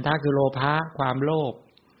มฉันทะคือโลภะความโลภ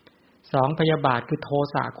2พยาบาทคือโท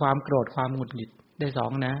สะความโกรธความหงุดหงิดได้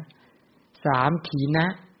2นะ3ถีนะ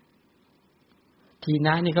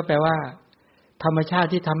นี่ก็แปลว่าธรรมชาติ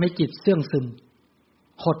ที่ทำให้จิตเสื่องซึม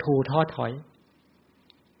หดหู่ท้อถอย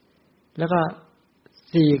แล้วก็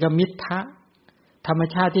4ก็มิทธะธรรม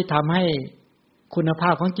ชาติที่ทำให้คุณภา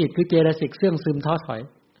พของจิตคือเจตสิกเสื่องซึมท้อถอย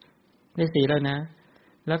ได้4แล้วนะ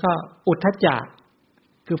แล้วก็อุทธัจจะ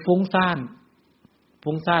คือฟุ้งซ่าน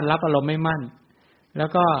รับอารมณ์ไม่มั่นแล้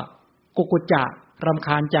วก็กุกุจจะรำค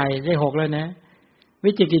าญใจได้6แล้วนะ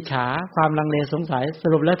วิจิกิจฉาความลังเลสงสัยส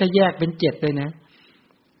รุปแล้วถ้าแยกเป็น7เลยนะ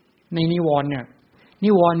ในนิวรณ์เนี่ยนิ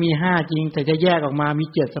วรณ์มี5จริงแต่จะแยกออกมามี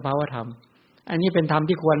7สภาวธรรมอันนี้เป็นธรรม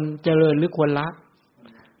ที่ควรเจริญหรือควรละ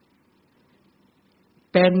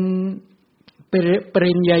เป็นป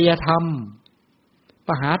ริญญาธรรมป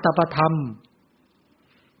หาตปธรรม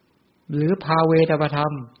หรือภาเวตปธรร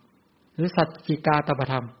มหรือสัจจิกาตป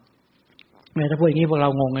ธรรมเนี่ยถ้าพูดอย่างนี้พวกเรา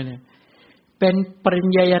งงเลยเนี่ยเป็นปริญ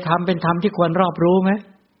ญาธรรมเป็นธรรมที่ควรรอบรู้ไหม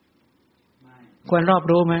ควรรอบ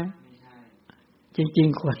รู้ไหมจริง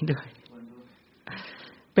ๆควรด้วย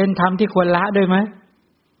เป็นธรรมที่ควรละด้วยไหม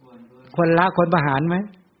ควรละควรประหารไหม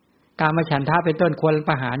กามฉันทะเป็นต้นควร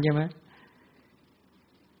ประหารใช่ไหม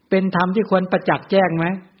เป็นธรรมที่ควรประจักษ์แจ้งไหม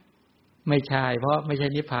ไม่ใช่เพราะไม่ใช่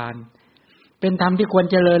นิพพานเป็นธรรมที่ควร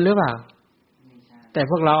เจริญหรือเปล่าแต่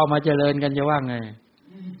พวกเราเอามาเจริญกันจะว่าไง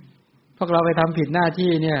พวกเราไปทำผิดหน้า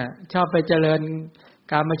ที่เนี่ยชอบไปเจริญ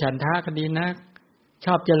กามฉันทะกันดีนะช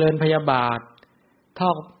อบเจริญพยาบาทช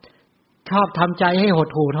อบทำใจให้หด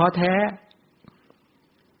หู่ท้อแท้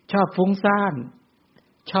ชอบฟุ้งซ่าน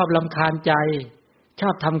ชอบรำคาญใจชอ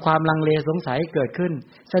บทำความลังเลสงสัยเกิดขึ้น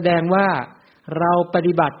แสดงว่าเราป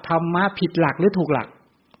ฏิบัติธรรมะผิดหลักหรือถูกหลัก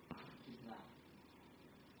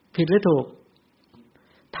ผิดหรือถูก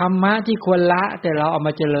ธรรมะที่ควรละแต่เราเอาม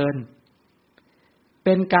าเจริญเ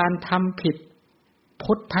ป็นการทำผิด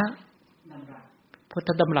พุทธ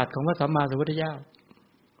ดำรัสของพระสัมมาสัมพุทธเจ้า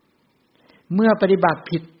เมื่อปฏิบัติ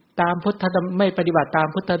ผิดตามไม่ปฏิบัติตาม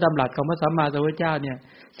พุทธดำรัสของพระสัมมาสัมพุทธเจ้าเนี่ย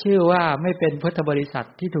ชื่อว่าไม่เป็นพุทธบริษัท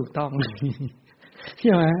ที่ถูกต้องใ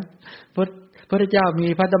ช่ไหมพระพุทธเจ้ามี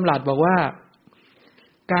พระดำรัสบอกว่า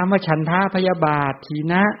กามฉันทะพยาบาทถี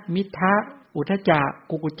นะมิทธะอุทธัจจะ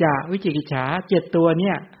กุกุจจะวิจิกิจฉา7ตัวเ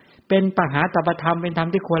นี่ยเป็นปหาตปธรรมเป็นธรรม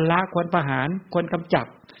ที่ควรละควรประหารควรกำจัด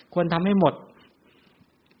ควรทำให้หมด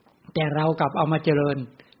แต่เรากลับเอามาเจริญ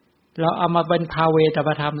เราเอามาเป็นภาเวตป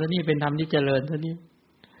ธรรมซะนี่เป็นธรรมที่เจริญซะนี่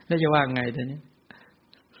แล้วจะว่าไงตัวนี้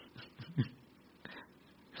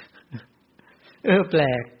แปล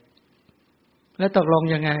กแล้วตกลง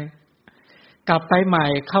ยังไงกลับไปใหม่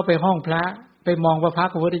เข้าไปห้องพระไปมองพระพักต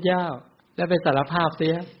ร์พระพุทธเจ้าแล้วไปสารภาพเสี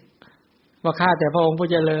ยว่าข้าแต่พระองค์ผู้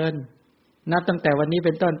เจริญนับตั้งแต่วันนี้เ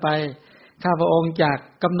ป็นต้นไปข้าพระองค์จาก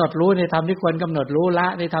กำหนดรู้ในธรรมที่ควรกำหนดรู้ละ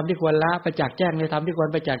ในธรรมที่ควรละประจักษ์แจ้งในธรรมที่ควร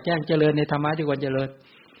ประจักษ์แจ้งเจริญในธรรมะที่ควรเจริญ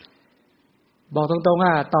บอกตรงๆว่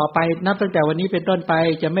าต่อไปนับตั้งแต่วันนี้เป็นต้นไป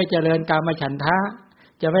จะไม่เจริญกามฉันทะ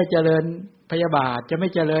จะไม่เจริญพยาบาทจะไม่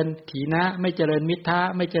เจริญถีนะไม่เจริญมิทธะ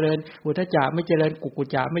ไม่เจริญอุทธัจจะไม่เจริญกุกุจ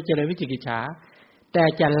จะไม่เจริญวิจิกิจฉาแต่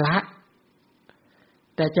จ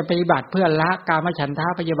ะปฏิบัติเพื่อละกามฉันทะ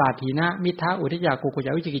พยาบาทถีนะมิทธะอุทธัจจะกุกุจจ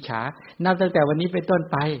ะวิจิกิจฉานับตั้งแต่วันนี้เป็นต้น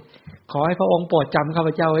ไปขอให้พระองค์โปรดจำข้าพ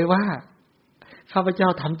เจ้าไว้ว่าข้าพเจ้า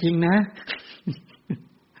ทำจริงนะ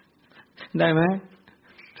ได้ไหม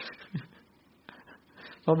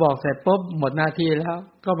พอบอกเสร็จปุ๊บหมดหน้าที่แล้ว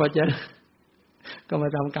ก็มา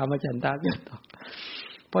ทำกรรมฉันทะต่อ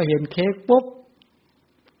พอเห็นเค้กปุ๊บ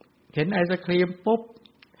เห็นไอศครีมปุ๊บ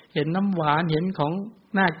เห็นน้ำหวานเห็นของ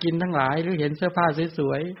น่ากินทั้งหลายหรือเห็นเสื้อผ้าส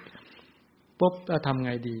วยๆปุ๊บจะทำไ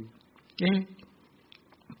งดี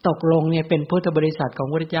ตกลงเนี่ยเป็นพุทธบริษัทของพ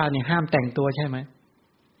ระพุทธเจ้าเนี่ยห้ามแต่งตัวใช่ไหม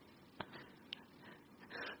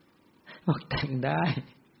บอกแต่งได้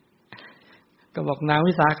ก็บอกนาง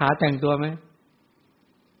วิสาขาแต่งตัวไหม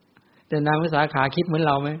แต่นางวิสาขาคิดเหมือนเ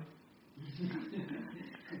ราไหม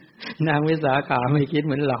นางวิสาขาไม่คิดเ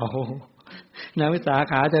หมือนเรานางวิสา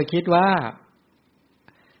ขาเธอคิดว่า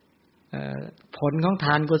ผลของท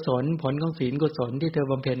านกุศลผลของศีลกุศลที่เธอ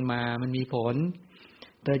บำเพ็ญมามันมีผล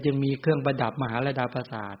เธอจึงมีเครื่องประดับมหาราดาปรา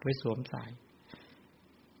สาทไว้สวมใส่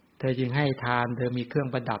เธอจึงให้ทานเธอมีเครื่อง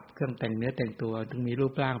ประดับเครื่องแต่งเนื้อแต่งตัวจึงมีรู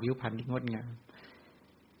ปร่างผิวพรรณที่งดงาม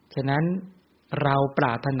ฉะนั้นเราปร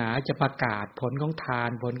ารถนาจะประกาศผลของทาน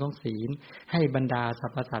ผลของศีลให้บรรดาสร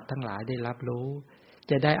รพสัตว์ทั้งหลายได้รับรู้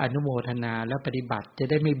จะได้อนุโมทนาและปฏิบัติจะ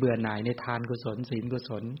ได้ไม่เบื่อหน่ายในทานกุศลศีลกุศ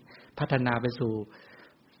ลพัฒนาไปสู่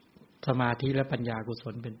สมาธิและปัญญากุศ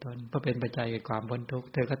ลเป็นต้นเพื่อเป็นปัจจัยแก่ความพ้นทุกข์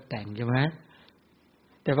เธอก็แต่งใช่ไหม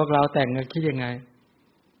แต่พวกเราแต่งคิดยังไง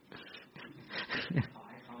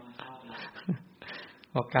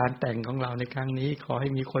บอกการแต่งของเราในครั้งนี้ขอให้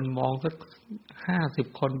มีคนมองสัก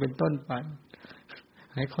50 คนเป็นต้นไป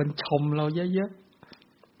ให้คนชมเราเยอะ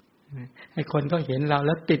ๆให้คนก็เห็นเราแ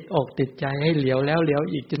ล้วติดอกติดใจให้เหลียวแล้วเหลียว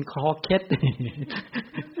อีกจนคอเคล็ด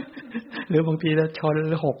หรือบางทีจะชนห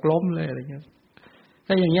รือหกล้มเลยอะไรเงี้ย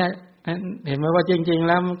ถ้าอย่างเงี้ยเห็นไหมว่าจริงๆแ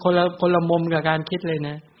ล้วคนละมุมกับการคิดเลยน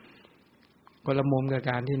ะคนละมุมกับ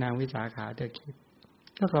การที่นางวิสาขาเธอคิด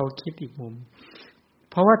ถ้าเราคิดอีกมุม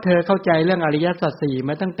เพราะว่าเธอเข้าใจเรื่องอริยสัจสี่ม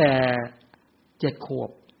าตั้งแต่7 ขวบ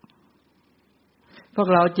พวก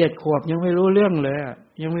เรา7 ขวบยังไม่รู้เรื่องเลย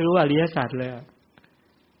ยังไม่รู้อริยสัจเลย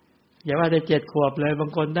อย่าว่าแต่7 ขวบเลยบา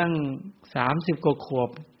งคนตั้ง30 กว่าขวบ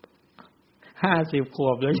50 ขว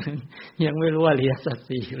บแล้วยังไม่รู้อริยสัจ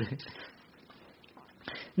สี่เลย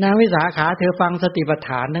นางวิสาขาเธอฟังสติปัฏฐ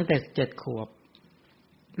านตั้งแต่7 ขวบ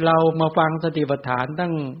เรามาฟังสติปัฏฐานตั้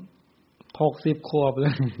ง60 ขวบเล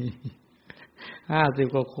ย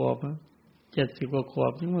50 กว่าขวบ70 กว่าขว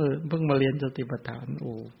บเพิ่งมาเรียนสติปัฏฐานโ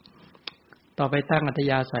อ้ต่อไปตั้งอัธ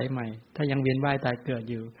ยาศัยใหม่ถ้ายังเวียนว่ายตายเกิด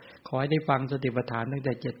อยู่ขอให้ได้ฟังสติปัฏฐานตั้งแ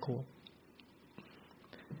ต่7 ขวบ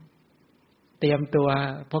เตรียมตัว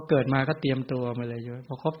พอเกิดมาก็เตรียมตัวมาเลยใช่ไหมพ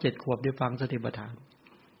อครบ7 ขวบได้ฟังสติปัฏฐาน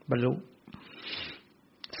บรรลุ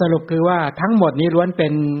สรุปคือว่าทั้งหมดนี้ล้วนเป็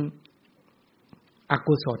นอ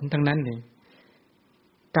กุศลทั้งนั้นเลย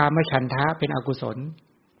กามฉันทะเป็นอกุศล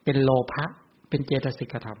เป็นโลภะเป็นเจตสิ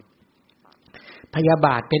กธรรมพยาบ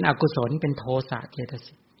าทเป็นอกุศลเป็นโทสะเจต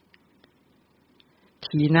สิก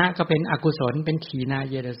ถีนะก็เป็นอกุศลเป็นถีนา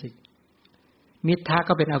เจตสิกมิทธะ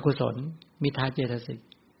ก็เป็นอกุศลมิทธาเจตสิก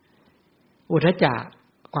อุทธัจจะ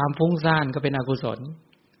ความฟุ้งซ่านก็เป็นอกุศล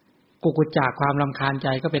กุกุจจะความรำคาญใจ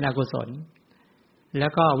ก็เป็นอกุศลแล้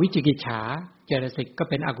วก็วิจิกิจฉาเจตสิกก็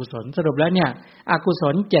เป็นอกุศลสรุปแล้วเนี่ยอกุศ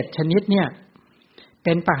ล7 ชนิดเนี่ยเ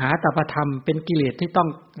ป็นปหาตปธรรมเป็นกิเลสที่ต้อง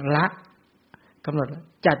ละกำหนด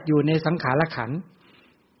จัดอยู่ในสังขารขันธ์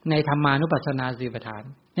ในธรรมานุปัสสนาสติปัฏฐาน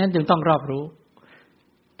นั้นจึงต้องรอบรู้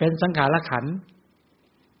เป็นสังขารขันธ์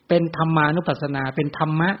เป็นธรรมานุปัสสนาเป็นธร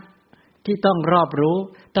รมะที่ต้องรอบรู้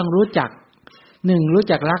ต้องรู้จัก1รู้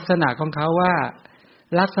จักลักษณะของเขาว่า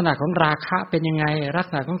ลักษณะของราคะเป็นยังไงลัก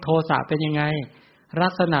ษณะของโทสะเป็นยังไงลั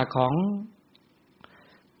กษณะของ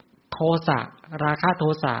โทสะราคะโท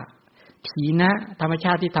สะถีนะธรรมช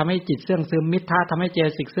าติที่ทำให้จิตเสื่องซึมมิทธะทำให้เจต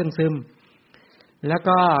สิกเสื่องซึมแล้ว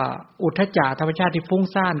ก็อุทธัจจะธรรมชาติที่ฟุ้ง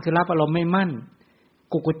ซ่านคือรับอารมณ์ไม่มั่น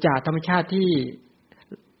กุกุจจะธรรมชาติที่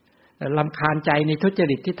รำคาญใจในทุจ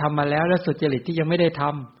ริตที่ทำมาแล้วและสุจริตที่ยังไม่ได้ท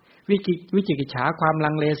ำวิจิกิจฉาความลั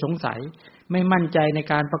งเลสงสัยไม่มั่นใจใน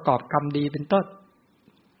การประกอบกรรมดีเป็นต้น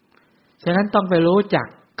ฉะนั้นต้องไปรู้จัก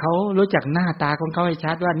เขารู้จักหน้าตาของเขาให้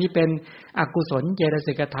ชัดว่านี่เป็นอกุศลเจต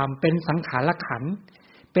สิกธรรมเป็นสังขารขันธ์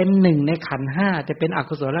เป็น1ในขันธ์5แต่เป็นอ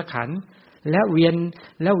กุศลขันธ์และเวี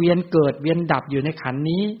ยนเกิดเวียนดับอยู่ในขันธ์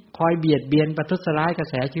นี้คอยเบียดเบียนประทุษร้ายกระ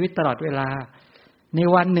แสชีวิตตลอดเวลาใน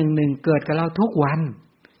วันหนึ่งเกิดกับเราทุกวัน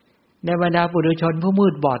ในบรรดาปุถุชนผู้มื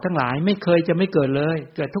ดบอดทั้งหลายไม่เคยจะไม่เกิดเลย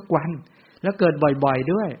เกิดทุกวันแล้วเกิดบ่อย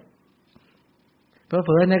ๆด้วยเผ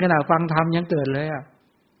ลอๆในขณะฟังธรรมยังเกิดเลย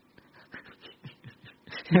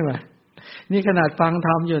ใช่ไหมนี่ขนาดฟังธ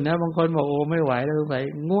รรมอยู่นะบางคนบอกโอ้ไม่ไหวแล้วไป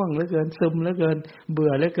ง่วงเหลือเกินซึมเหลือเกินเบื่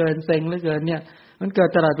อเหลือเกินเซ็งเหลือเกินเนี่ยมันเกิด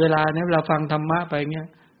ตลอดเวลาเนี่ยเราฟังธรรมะไปเงี้ย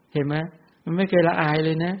เห็นไหมมันไม่เคยละอายเล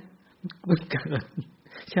ยนะมันเกิด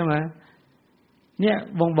ใช่ไหมเนี่ย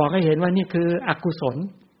บ่งบอกให้เห็นว่านี่คืออกุศล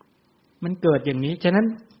มันเกิดอย่างนี้ฉะนั้น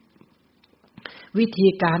วิธี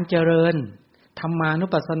การเจริญธรรมานุ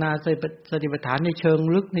ปัสสนาสติปัฏฐานในเชิง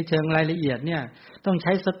ลึกในเชิงรายละเอียดเนี่ยต้องใ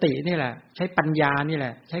ช้สตินี่แหละใช้ปัญญานี่แหล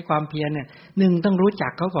ะใช้ความเพียรเนี่ยหนึ่งต้องรู้จั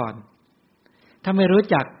กเขาก่อนถ้าไม่รู้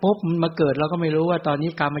จักปุ๊บมันมาเกิดเราก็ไม่รู้ว่าตอนนี้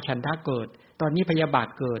กามฉันทะเกิดตอนนี้พยาบาท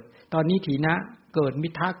เกิดตอนนี้ถีนะเกิดมิ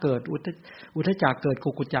ทธะเกิดอุทธัจจะเกิดกุ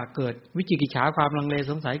กุจจะเกิดวิจิกิจฉาความลังเล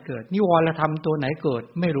สงสัยเกิดนิวรธรรมตัวไหนเกิด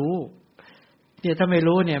ไม่รู้เนี่ยถ้าไม่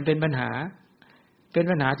รู้เนี่ยเป็นปัญห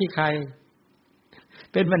าที่ใคร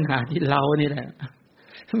เป็นปัญหาที่เรานี่แหละ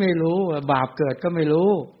ไม่รู้ว่าบาปเกิดก็ไม่รู้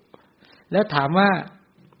แล้วถามว่า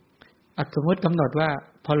สมมติกำหนดว่า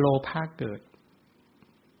พอโลภะเกิด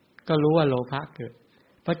ก็รู้ว่าโลภะเกิด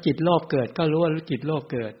พอจิตโลภเกิดก็รู้ว่าจิตโลภ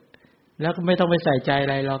เกิดแล้วก็ไม่ต้องไปใส่ใจอะ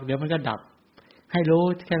ไรหรอกเดี๋ยวมันก็ดับให้รู้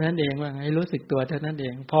แค่นั้นเองว่าให้รู้สึกตัวเท่านั้นเอ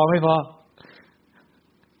งพอไม่พอ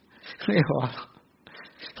ไม่พอ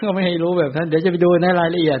ก็ไม่ให้รู้แบบนั้นเดี๋ยวจะไปดูในราย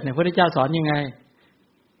ละเอียดเนี่ยพระพุทธเจ้าสอนยังไง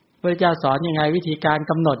พระเจ้าสอนยังไงวิธีการ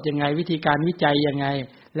กำหนดยังไงวิธีการวิจัยยังไง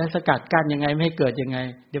และสกัดกั้นยังไงไม่ให้เกิดยังไง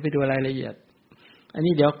เดี๋ยวไปดูรายละเอียดอัน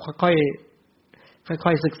นี้เดี๋ยวค่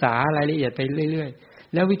อยศึกษารายละเอียดไปเรื่อย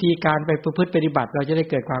ๆแล้ววิธีการไปประพฤติปฏิบัติเราจะได้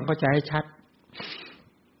เกิดความเข้าใจให้ชัด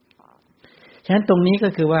ฉะนั้นตรงนี้ก็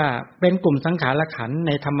คือว่าเป็นกลุ่มสังขารขันธ์ใ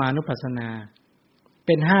นธรรมานุปัสสนาเ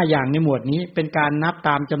ป็น5อย่างในหมวดนี้เป็นการนับต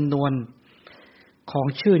ามจำนวนของ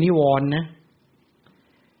ชื่อนิวรณ์นะ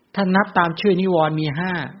ถ้านับตามชื่อนิวรณ์มี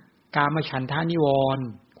5กามฉันทะนิวรณ์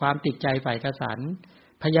ความติดใจใฝ่กสัน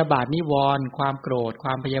พยาบาทนิวรณ์ความโกรธคว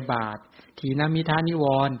ามพยาบาทถีนมิทานิว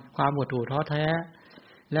รณ์ความหดหู่ท้อแท้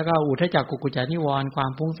แล้วก็อุทธัจจะกุกุจจะนิวรณ์ควา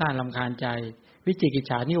มฟุ้งซ่านรำคาญใจวิจิกิจ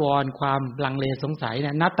ฉานิวรณ์ความลังเลสงสัยเ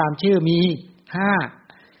นี่ยนับตามชื่อมี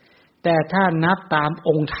5แต่ถ้านับตามอ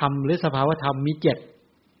งค์ธรรมหรือสภาวธรรมมี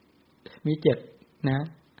7นะ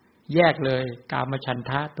แยกเลยกามฉัน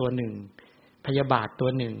ทะตัวหนึ่งพยาบาทตัว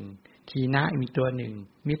หนึ่งทีนะมีตัวหนึ่ง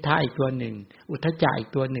มิทธะอีกตัวหนึ่งอุทธัจจะอีก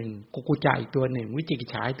ตัวหนึ่งกุกุจจะอีกตัวหนึ่งวิจิกิจ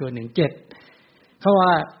ฉาอีกตัวหนึ่ง7เพราะ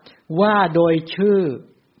ว่าโดยชื่อ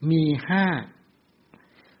มี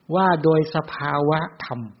5ว่าโดยสภาวะธ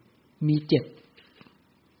รรมมี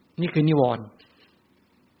7นี่คือนิวรณ์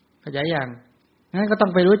เข้าใจยังงั้นก็ต้อ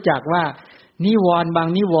งไปรู้จักว่านิวรณ์บาง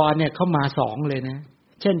นิวรณ์เนี่ยเขามา2เลยนะ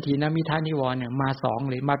เช่นถีนมิทานิวรณ์เนี่ยมา2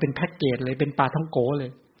เลยมาเป็นแพ็คเกจเลยเป็นปลาท่องโกเล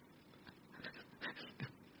ย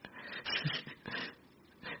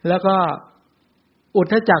แล้วก็อุท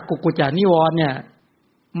ธัจจะกุกุจจะนิวรณ์เนี่ย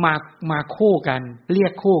มาคู่กันเรีย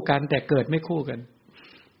กคู่กันแต่เกิดไม่คู่กัน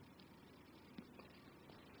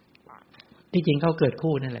ที่จริงเขาเกิด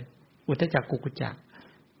คู่นั่นแหละอุทธัจจะกุกุจจะ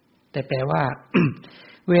แต่แปลว่า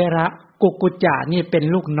เวลากุกุจจะนี่เป็น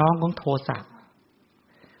ลูกน้องของโทสะ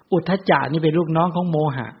อุทธัจจะนี่เป็นลูกน้องของโม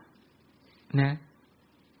หะนะ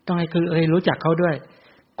ต้องให้รู้จักเขาด้วย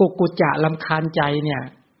กุกุจจะรำคาญใจเนี่ย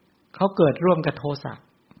เขาเกิดร่วมกับโทสะ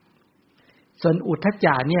ส่วนอุทธัจจ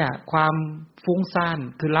ะเนี่ยความฟุ้งซ่าน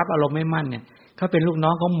คือรับอารมณ์ไม่มั่นเนี่ยเขาเป็นลูกน้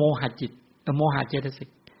องของโมหะจิตโมหะเจตสิก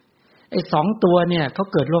ไอ้2ตัวเนี่ยเขา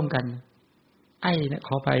เกิดร่วมกันเนี่ยข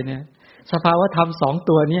อไปเนี่ยสภาวธรรม2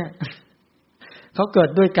ตัวเนี่ยเขาเกิด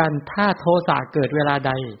ด้วยกันถ้าโทสะเกิดเวลาใ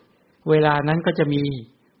ดเวลานั้นก็จะมี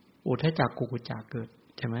อุทธัจจะกุกุจจะเกิด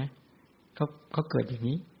ใช่ไหมเขาเกิดอย่าง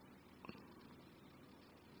นี้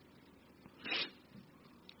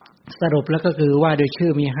สรุปแล้วก็คือว่าโดยชื่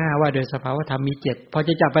อมี5ว่าโดยสภาวธรรมมี7พอจ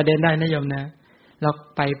ะจับประเด็นได้นะโยมนะเรา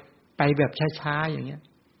ไปแบบช้าๆอย่างเงี้ย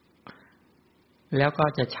แล้วก็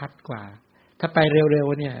จะชัดกว่าถ้าไปเร็ว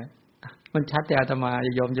ๆเนี่ยมันชัดแต่อาตมา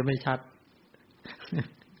โยมจะไม่ชัด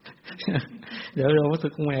เดี๋ยวเรารู้สึ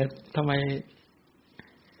กแหมทำไม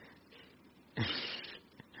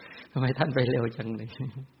ท่านไปเร็วจังเลย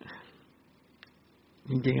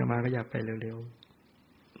จริงๆอาตมาก็อยากไปเร็ว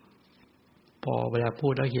ๆพอเวลาพู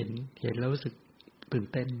ดแล้วเห็นแล้วรู้สึกตื่น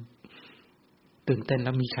เต้นแ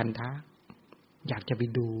ล้วมีฉันทะอยากจะไป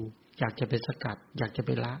ดูอยากจะไปสกัดอยากจะไป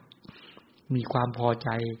ละมีความพอใจ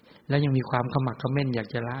แล้วยังมีความขมักเขม้นอยาก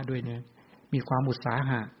จะละด้วยนะมีความอุตสา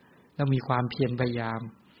หะแล้วมีความเพียรพยายาม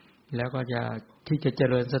แล้วก็ที่จะเจ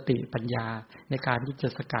ริญสติปัญญาในการที่จะ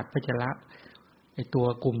สกัดเพื่อจะละไอ้ตัว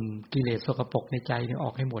กลุ่มกิเลสสกปรกในใจเนี่ยอ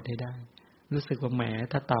อกให้หมดให้ได้รู้สึกว่าแหม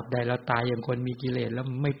ถ้าตอบได้แล้วตายอย่างคนมีกิเลสแล้ว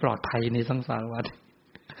ไม่ปลอดภัยในสังสารวัฏ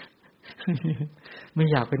ไม่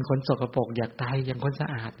อยากเป็นคนสกปรกอยากตายอย่างคนสะ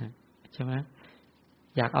อาดนะใช่ไหม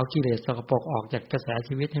อยากเอากิเลสสกปรกออกจากกระแส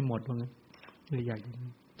ชีวิตให้หมดว่างั้นเลยอยาก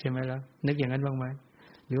ใช่ไหมล่ะนึกอย่างนั้นบ้างไหม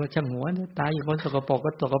หรือว่าช่างหัวเนี่ยตายอย่างคนสกปรก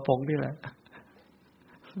ก็สกปรกนี่แหละ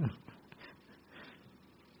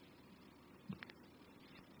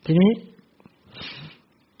ทีนี้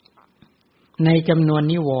ในจำนวน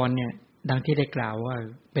นิวรณ์เนี่ยดังที่ได้กล่าวว่า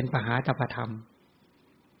เป็นปหาตัปธรรม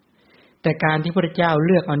แต่การที่พระเจ้าเ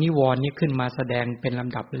ลือกเอานิวรณ์นี้ขึ้นมาแสดงเป็นล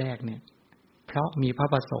ำดับแรกเนี่ย เพราะมีพระ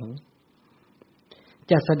ประสงค์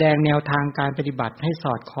จะแสดงแนวทางการปฏิบัติให้ส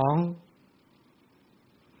อดคล้อง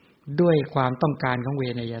ด้วยความต้องการของเว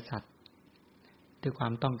นยสัตว์ด้วยควา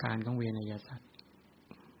มต้องการของเวนยสัตว์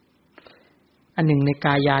อันหนึ่งในก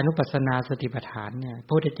ายานุปัสสนาสติปัฏฐานเนี่ยพ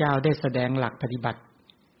ระพุทธเจ้าได้แสดงหลักปฏิบัติ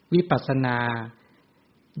วิปัสสนา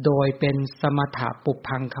โดยเป็นสมถะปุพ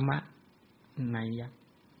พังคมะนัยยะ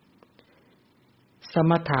ส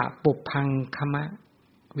มถะปุพพังคมะ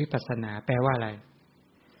วิปัสสนาแปลว่าอะไร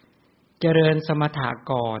เจริญสมถะ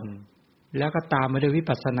ก่อนแล้วก็ตามมาด้วยวิ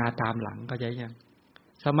ปัสสนาตามหลังเข้าใจยัง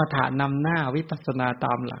สมถะนำหน้าวิปัสสนาต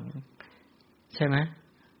ามหลังใช่ไหม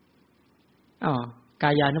กา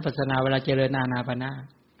ยานุปัสสนาเวลาเจริญอานาปาน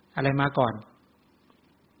อะไรมาก่อน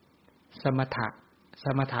สม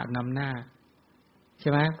ถะนำหน้าใช่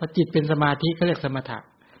ไหมพอจิตเป็นสมาธิเขาเรียกสมถะ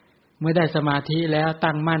เมื่อได้สมาธิแล้ว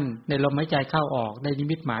ตั้งมั่นในลมหายใจเข้าออกในนิ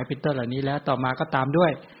มิตหมายเป็นต้นเหล่านี้แล้วต่อมาก็ตามด้ว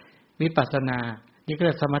ยวิปัสสนานี่ก็เ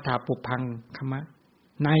รียกสมถะปุพพังคมะ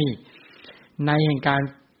ในแห่งการ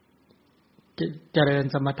เจริญ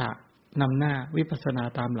สมถะนำหน้าวิปัสสนา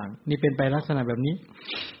ตามหลังนี่เป็นไปลักษณะแบบนี้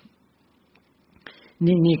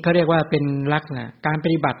นี่เขาเรียกว่าเป็นลักษณะการป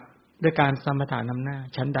ฏิบัติด้วยการสมถะนำหน้า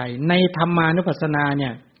ชั้นใดในธรรมานุปัสสนาเนี่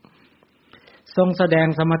ยทรงแสดง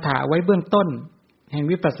สมถะไว้เบื้องต้นแห่ง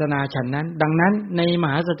วิปัสสนาชั้นนั้นดังนั้นในม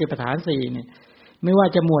หาสติปัฏฐาน4เนี่ยไม่ว่า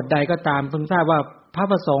จะหมวดใดก็ตามพึงทราบว่าพระ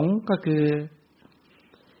ประสงค์ก็คือ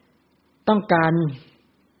ต้องการ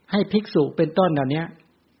ให้ภิกษุเป็นต้นเหล่านี้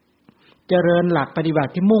เจริญหลักปฏิบั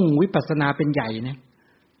ติที่มุ่งวิปัสสนาเป็นใหญ่นะ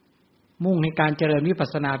มุ่งในการเจริญวิปัส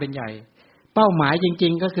สนาเป็นใหญ่เป้าหมายจริ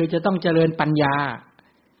งๆก็คือจะต้องเจริญปัญญา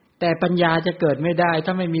แต่ปัญญาจะเกิดไม่ได้ถ้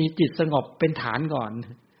าไม่มีจิตสงบเป็นฐานก่อน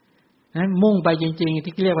นั้นมุ่งไปจริงๆ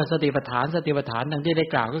ที่เรียกว่าสติปัฏฐานดังที่ได้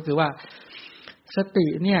กล่าวก็คือว่าสติ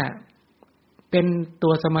เนี่ยเป็นตั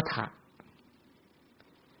วสมถะ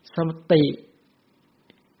สติ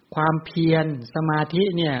ความเพียรสมาธิ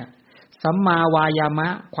เนี่ยสัมมาวายามะ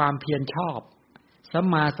ความเพียรชอบสัม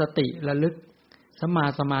มาสติระลึกสัมมา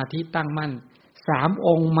สมาธิตั้งมั่น3อ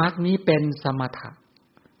งค์มรรคนี้เป็นสมถะ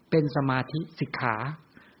เป็นสมาธิสิกขา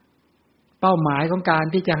เป้าหมายของการ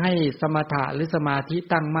ที่จะให้สมถะหรือสมาธิ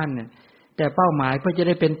ตั้งมั่นเนี่ยแต่เป้าหมายเพื่อจะไ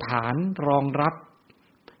ด้เป็นฐานรองรับ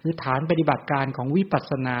หรือฐานปฏิบัติการของวิปัส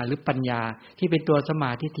สนาหรือปัญญาที่เป็นตัวสม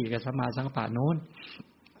าธิฏฐิกับสัมมาสังกัปปะโน้น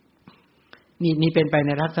นี่เป็นไปใ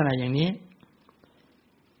นลักษณะอย่างนี้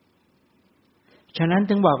ฉะนั้น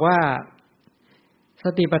จึงบอกว่าส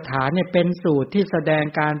ติปัฏฐานเนี่ยเป็นสูตรที่แสดง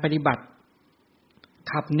การปฏิบัติ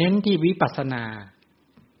ขับเน้นที่วิปัสสนา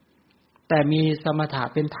แต่มีสมถะ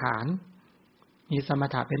เป็นฐาน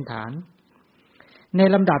ใน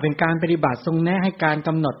ลำดับเป็นการปฏิบัติทรงแนะให้การก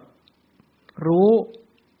ำหนดรู้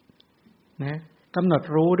นะกำหนด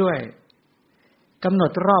รู้ด้วยกำหน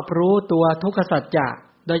ดรอบรู้ตัวทุกขสัจจะ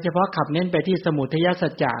โดยเฉพาะขับเน้นไปที่สมุทัยสั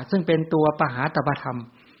จจะซึ่งเป็นตัวปหาตปธรรม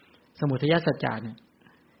สมุทัยสัจจะเนี่ย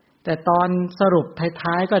แต่ตอนสรุป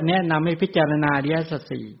ท้ายๆก็แนะนำให้พิจารณาอริยสัจ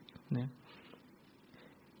สี่นะ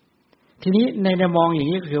ทีนี้ในมองอย่า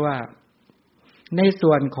งนี้คือว่าใน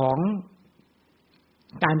ส่วนของ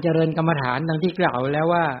การเจริญกรรมฐานดังที่กล่าวแล้ว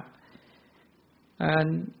ว่า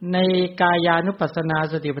ในกายานุปัสสนา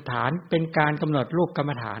สติปัฏฐานเป็นการกำหนดรูปกรร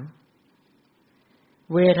มฐาน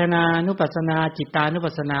เวทนานุปัสสนาจิตานุ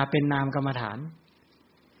ปัสสนาเป็นนามกรรมฐาน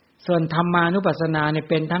ส่วนธรรมานุปัสสนาเนี่ย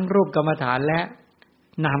เป็นทั้งรูปกรรมฐานและ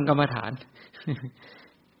นามกรรมฐาน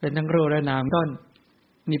เป็นทั้งรูปและนามต้น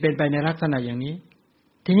นี่เป็นไปในลักษณะอย่างนี้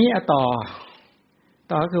ทีนี้ต่อ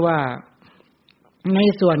ก็คือว่าใน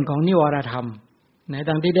ส่วนของนิวรธรรมนะ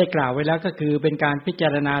ดังที่ได้กล่าวไว้แล้วก็คือเป็นการพิจา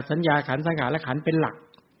รณาสัญญาขันธ์สังขารและขันธ์เป็นหลัก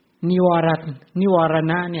นิวร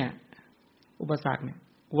ณะเนี่ยอุปสรรคเนี่ย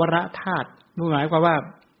วรธาตุหมายความว่า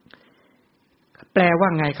แปลว่า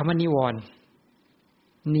ไงคำว่านิวรณ์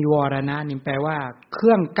นิวรณะนี่แปลว่าเค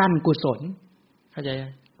รื่องกั้นกุศลเข้าใจมั้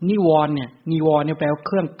ยนิวรณ์เนี่ยแปลว่าเ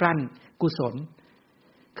ครื่องกั้นกุศล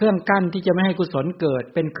เครื่องกั้นที่จะไม่ให้กุศลเกิด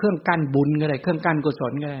เป็นเครื่องกั้นบุญก็ได้เครื่องกั้นกุศ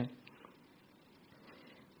ลก็ได้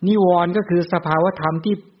นิวรณ์ก็คือสภาวธรรม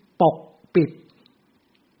ที่ปก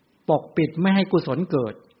ปิดไม่ให้กุศลเกิ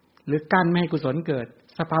ดหรือกั้นไม่ให้กุศลเกิด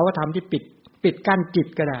สภาวธรรมที่ปิดกั้นจิต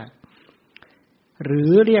ก็ได้หรื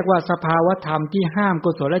อเรียกว่าสภาวธรรมที่ห้าม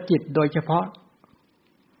กุศลจิตโดยเฉพาะ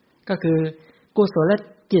ก็คือกุศล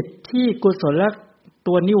จิตที่กุศล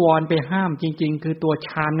ตัวนิวรณ์ไปห้ามจริงๆคือตัวฌ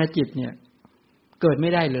านจิตเนี่ยเกิดไม่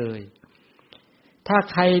ได้เลยถ้า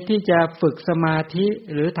ใครที่จะฝึกสมาธิ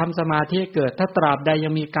หรือทำสมาธิเกิดถ้าตราบใดยั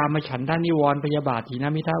งมีกามฉันทะนิวรณ์พยาบาทถีน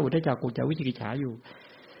มิทธะอุทธัจจะกุจจะวิจิกิจฉาอยู่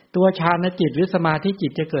ตัวฌานจิตหรือสมาธิจิ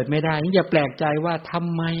ตจะเกิดไม่ได้นี่อย่าแปลกใจว่าท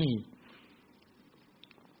ำไม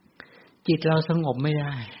จิตเราสงบไม่ไ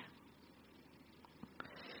ด้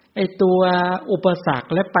ไอ้ตัวอุปสรรค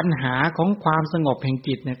และปัญหาของความสงบแห่ง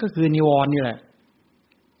จิตเนี่ยก็คือนิวรณ์นี่แหละ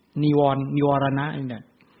นิวรณะนี่แหละ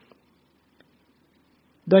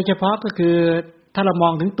โดยเฉพาะก็คือถ้าเราม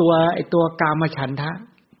องถึงตัวกามฉันทะ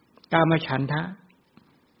กา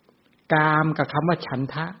มกับคำว่าฉัน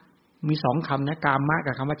ทะมีสองคำนะกามะ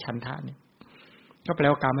กับคำว่าฉันทะเนี่ยก็แปล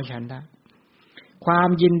ว่ากามฉันทะความ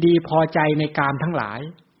ยินดีพอใจในกามทั้งหลาย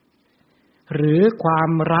หรือความ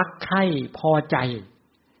รักใคร่พอใจ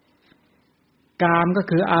กามก็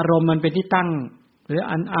คืออารมณ์มันเป็นที่ตั้งหรือ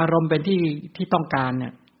อารมณ์เป็นที่ต้องการเนี่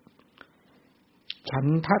ยฉัน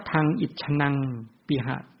ทะทังอิจฉนังปิห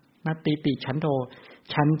ะนัตติติฉันโท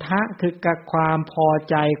ฉันทะคือความพอ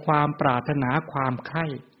ใจความปรารถนาความใคร่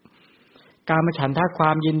กามฉันทะคว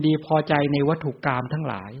ามยินดีพอใจในวัตถุกามทั้ง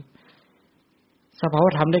หลายสภาว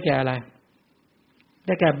ธรรมได้แก่อะไรไ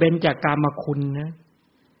ด้แก่เบญจกามคุณนะ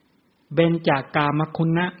เบญจกามคุณ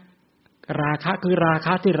นะราคะคือราค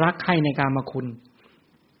ะที่รักใคร่ในกามคุณ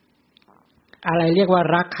อะไรเรียกว่า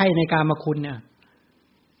รักใคร่ในกามคุณเนี่ย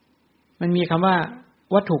มันมีคำว่า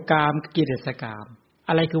วัตถุกามกิเลสกาม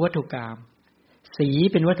อะไรคือวัตถุกามสี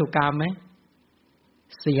เป็นวัตถุกามไหม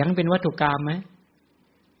เสียงเป็นวัตถุกามไหม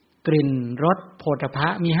กลิ่นรสโผฏฐัพพะ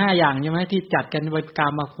มี5อย่างใช่ไหมที่จัดกันไว้กา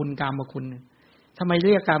มคุณทำไมเ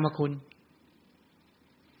รียกกามคุณ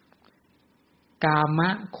กาม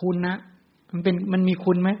คุณนะมันมี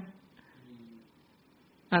คุณไหม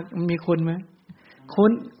มีคุณไหม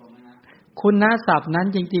คุณนะศัพท์นั้น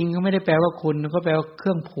จริงๆก็ไม่ได้แปลว่าคุณก็แปลว่าเค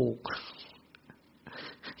รื่องผูก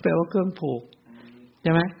แปลว่าเครื่องผูกใ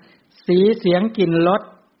ช่ไหมสีเสียงกลิ่นรส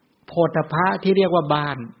โผฏฐัพพะที่เรียกว่าบ้า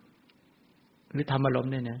นหรือธรรมารม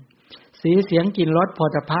ณ์เนี่ยนะสีเสียงกลิ่นรสโผฏ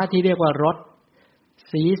ฐัพพะที่เรียกว่ารส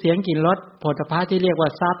สีเสียงกลิ่นรสโผฏฐัพพะที่เรียกว่า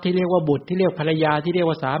ทรัพย์ที่เรียกว่าบุตรที่เรียกภรรยาที่เรียก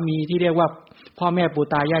ว่าสามีที่เรียกว่าพ่อแม่ปู่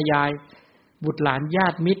ตายายายบุตรหลานญา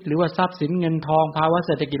ติมิตรหรือว่าทรัพย์สินเงินทองภาวะเ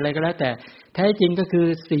ศรษฐกิจอะไรก็แล้วแต่แท้จริงก็คือ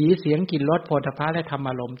สีเสียงกลิ่นรสโผฏฐัพพะและธรรม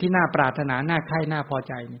ารมณ์ที่น่าปรารถนาน่าใคร่น่าพอใ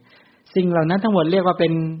จเนี่ยสิ่งเหล่านั้นทั้งหมดเรียกว่าเป็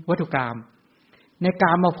นวัตถุกรรมในก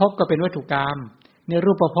ามภพก็เป็นวัตถุกรรมใน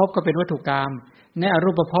รูปภพก็เป็นวัตถุกรรมในอ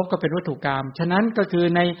รูปภพก็เป็นวัตถุกรรมฉะนั้นก็คือ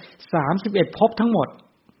ใน31ภพทั้งหมด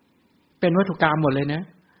เป็นวัตถุกรรมหมดเลยนะ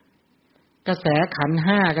กระแสขันธ์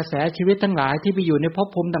5กระแสชีวิตทั้งหลายที่ไปอยู่ในภพ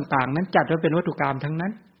ภูมิต่างๆนั้นจัดว่าเป็นวัตถุกรรมทั้งนั้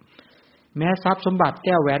นแม้ทรัพย์สมบัติแ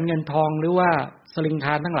ก้วแหวนเงินทองหรือว่าสลิงค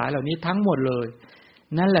ารทั้งหลายเหล่านี้ทั้งหมดเลย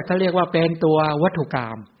นั่นแหละเขาเรียกว่าเป็นตัววัตถุกรร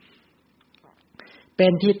มเป็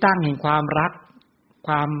นที่ตั้งแห่งความรักค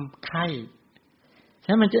วามใคร่ฉะ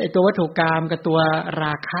นั้นมันจะไอตัววัตถุกรรมกับตัวร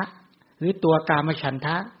าคะหรือตัวกามฉันท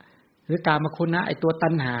ะหรือกามคุณนะไอตัวตั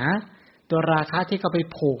ณหาตัวราคะที่เขาไป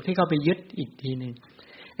ผูกที่เขาไปยึดอีกทีนึง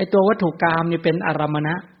ไอตัววัตถุกรรมนี่เป็นอารมณ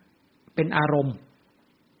ะเป็นอารมณ์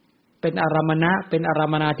เป็นอารมณะเป็นอาร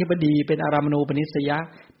มณาธิบดีเป็นอารมณูปนิสยะ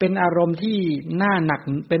เป็นอารมณ์ที่น่าหนัก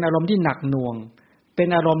เป็นอารมณ์ที่หนักหน่วงเป็น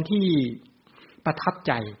อารมณ์ที่ประทับใ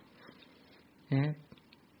จนะ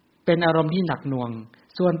เป็นอารมณ์ที่หนักหน่วง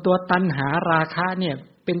ส่วนตัวตัณหาราคะเนี่ย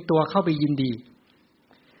เป็นตัวเข้าไปยินดี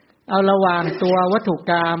เอาระหว่างตัววัตถุ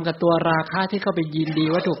กรรมกับตัวราคะที่เข้าไปยินดี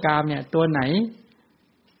วัตถุกรรมเนี่ยตัวไหน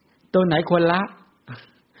ควรละ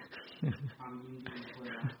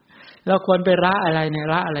เราควรไปละอะไรเนี่ย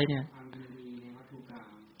ละอะไรเนี่ย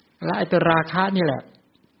ละไอ้ตัวราคะนี่แหละ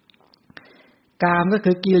กามก็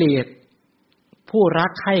คือกิเลสผู้รั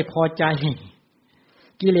กใคร่พอใจ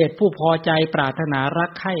กิเลสผู้พอใจปรารถนารั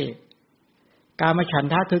กใคร่กามฉัน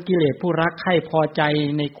ทะคือกิเลสผู้รักใคร่พอใจ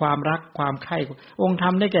ในความรักความใคร่องค์ธรร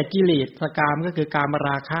มได้แก่กิเลสกามก็คือกามร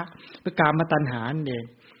าคะหรือกามตัณหานั่นเอง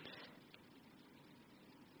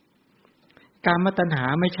กามตัณหา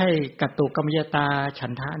ไม่ใช่กัตตุกรรมยตาฉั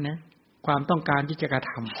นทะนะความต้องการที่จะกระ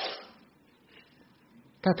ท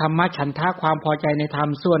ำถ้าธรรมะฉันทะความพอใจในธรรม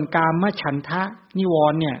ส่วนกามฉันทะนิว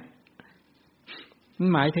รณ์เนี่ยมัน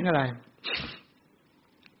หมายถึงอะไร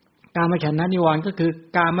กามฉันทะนิวรณ์ก็คือ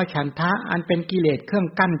กามฉันทะอันเป็นกิเลสเครื่อง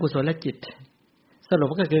กั้นกุศลจิตสรุป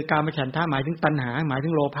ก็คือกามฉันทะหมายถึงตัณหาหมายถึ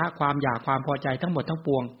งโลภะความอยากความพอใจทั้งหมดทั้งป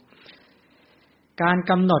วงการ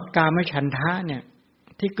กำหนดกามฉันทะเนี่ย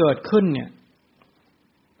ที่เกิดขึ้นเนี่ย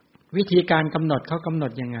วิธีการกำหนดเขากำหน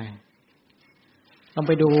ดยังไงลองไ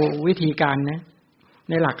ปดูวิธีการนะ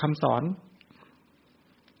ในหลักคำสอน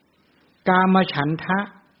กามฉันทะ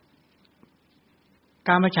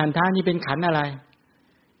นี่เป็นขันธ์อะไร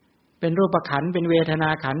เป็นรูปขันธ์เป็นเวทนา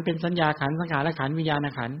ขันธ์เป็นสัญญาขันธ์สังขารขันธ์วิญญาณ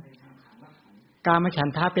ขันธ์กามฉัน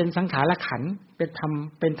ทะเป็นสังขารขันธ์เป็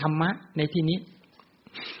นธรรมะในที่นี้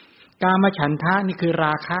กามฉันทะนี่คือร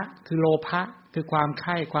าคะคือโลภะคือความใค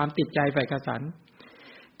ร่ความติดใจใฝ่กสัน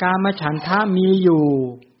กามฉันทะมีอยู่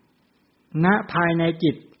ณภายใน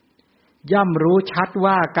จิตย่อมรู้ชัด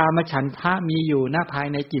ว่ากามฉันทะมีอยู่ณภาย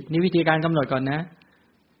ในจิตนี่วิธีการกำหนดก่อนนะ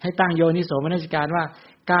ให้ตั้งโยนิโสมนสิการว่า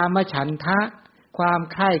กามฉันทะความ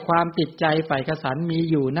ใคร่ความติดใจใฝ่กสันมี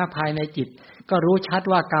อยู่ณภายในจิตก็รู้ชัด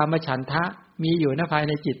ว่ากามฉันทะมีอยู่ณภายใ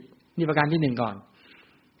นจิตนี่ประการที่1ก่อน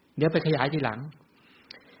เดี๋ยวไปขยายทีหลัง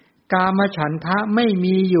กามฉันทะไม่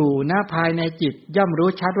มีอยู่ณภายในจิตย่อมรู้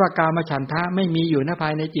ชัดว่ากามฉันทะไม่มีอยู่ณภา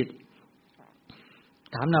ยในจิต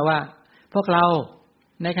ถามหน่อยว่าพวกเรา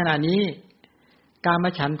ในขณะนี้กาม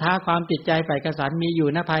ฉันทะความติดใจใฝ่กสันมีอยู่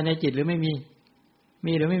ณภายในจิตหรือไม่มี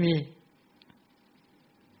มีหรือไม่มี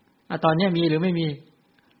ตอนนี้มีหรือไม่มี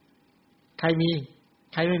ใครมี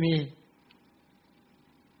ใครไม่มี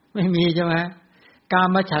ไม่มีใช่ไหมกา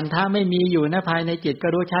มฉันทะไม่มีอยู่ณภายในจิตก็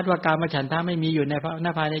รู้ชัดว่ากามฉันทะไม่มีอยู่ในณ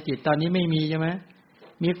ภายในจิตตอนนี้ไม่มีใช่ไหม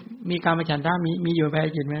มีกามฉันทะมีอยู่ภายใน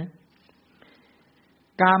จิตไหม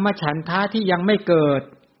กามฉันทะที่ยังไม่เกิด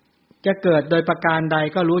จะเกิดโดยประการใด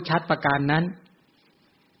ก็รู้ชัดประการนั้น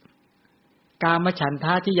กามฉันท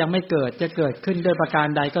ะที่ยังไม่เกิดจะเกิดขึ้นด้วยประการ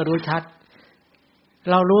ใดก็รู้ชัด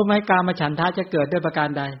เรารู้ไหมกามฉันทะจะเกิดด้วยประการ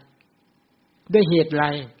ใดด้วยเหตุไร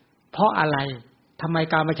เพราะอะไรทำไม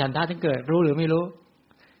กามฉันทะถึงเกิดรู้หรือไม่รู้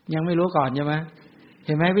ยังไม่รู้ก่อนใช่ไหมเ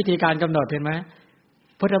ห็นไหมวิธีการกำหนดเห็นไหม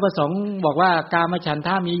พุทธประสงค์บอกว่ากามฉันท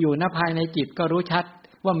ะมีอยู่ณภายในจิตก็รู้ชัด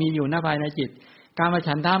ว่ามีอยู่ณภายในจิตกาม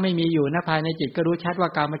ฉันทะไม่มีอยู่ณภายในจิตก็รู้ชัดว่า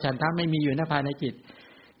กามฉันทะไม่มีอยู่ณภายในจิต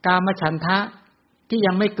กามฉันทะที่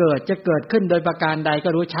ยังไม่เกิดจะเกิดขึ้นโดยประการใดก็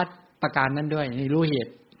รู้ชัดประการนั้นด้วยนี่รู้เห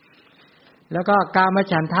ตุแล้วก็กาม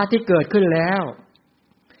ฉันทะที่เกิดขึ้นแล้ว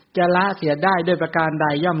จะละเสียได้ด้วยประการใด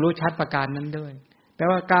ย่อมรู้ชัดประการนั้นด้วยแปล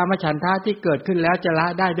ว่ากามฉันทะที่เกิดขึ้นแล้วจะละ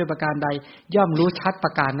ได้ด้วยประการใดย่อมรู้ชัดป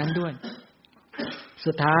ระการนั้นด้วย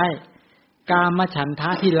สุดท้ายกามฉันทะ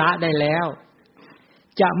ที่ละได้แล้ว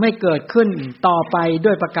จะไม่เกิดขึ้นต่อไป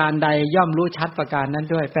ด้วยประการใดย่อมรู้ชัดประการนั้น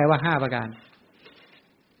ด้วยแปลว่า5ประการ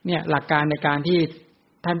เนี่ยหลักการในการที่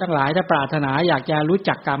ท่านทั้งหลายถ้าปรารถนาอยากจะรู้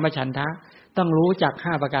จักกามฉันทะต้องรู้จัก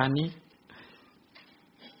5ประการนี้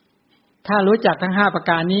ถ้ารู้จักทั้ง5ประ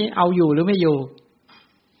การนี้เอาอยู่หรือไม่อยู่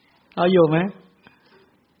เอาอยู่ไหม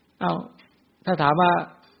เอาถ้าถามว่า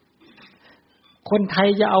คนไทย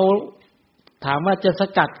จะเอาถามว่าจะส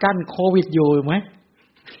กัดกั้นโควิดอยู่ไหม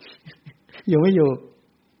อยู่ไม่อยู่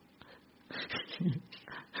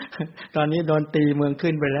ตอนนี้โดนตีเมือง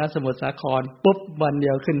ขึ้นไปแล้วสมุทรสาครปุ๊บวันเดี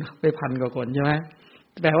ยวขึ้นไป1,000 กว่าคนใช่ไหม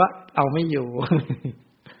แปลว่าเอาไม่อยู่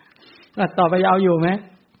ต่อไปเอาอยู่ไหม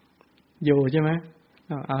อยู่ใช่ไหม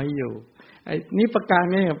เอาให้อยู่ไอ้นี่ประการ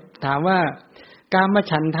นี้ถามว่ากาม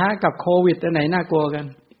ฉันทะกับโควิดอันไหนน่ากลัวกัน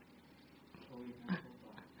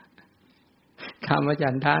กามฉั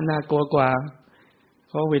นทะน่ากลัวกว่า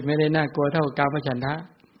โควิดไม่ได้น่ากลัวเท่ากามฉันทะ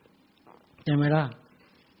ใช่ไหมล่ะ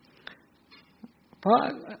เพราะ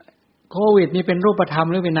โควิดนี่เป็นรูปธรรม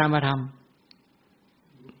หรือเป็นนามธรรม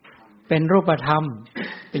เป็นรูปธรรม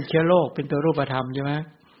เป็นเชื้อโรคเป็นตัวรูปธรรมใช่ไหม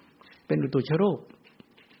เป็นอุตุเชื้อโรค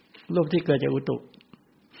รูปที่เกิดจากอุ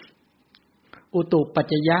ตุปัจ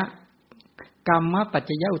จยะกรรมปัจ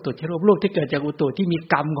จยะอุตุเชื้อโรครูปที่เกิดจากอุตุที่มี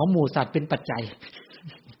กรรมของหมู่สัตว์เป็นปัจจัย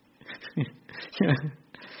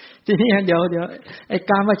ทีนี้เดี๋ยวไอ้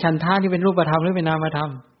กามฉันทะนี่เป็นรูปธรรมหรือเป็นนามธรรม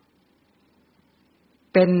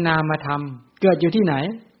เป็นนามธรรมเกิดอยู่ที่ไหน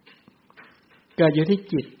เกิดอยู่ที่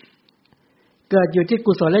จิตเกิดอยู่ที่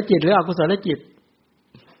กุศลจิตหรืออกุศลจิต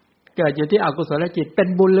เกิดอยู่ที่อกุศลจิตเป็น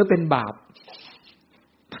บุญหรือเป็นบาป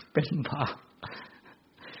เป็นบาป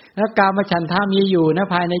แล้วกามฉันทะมีอยู่ณ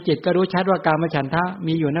ภายในจิตก็รู้ชัดว่ากามฉันทะ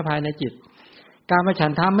มีอยู่ณภายในจิตกามฉั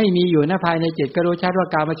นทะไม่มีอยู่ณภายในจิตก็รู้ชัดว่า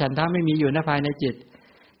กามฉันทะไม่มีอยู่ณภายในจิต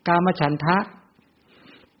กามฉันทะ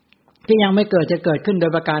ที่ยังไม่เกิดจะเกิดขึ้นโด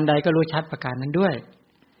ยประการใดก็รู้ชัดประการนั้นด้วย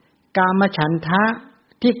กามฉันทะ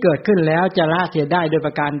ที่เกิดขึ้นแล้วจะละเสียได้โดยป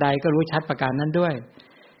ระการใดก็รู้ชัดประการนั้นด้วย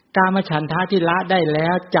กามฉันทะที่ละได้แล้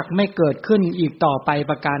วจักไม่เกิดขึ้นอีกต่อไป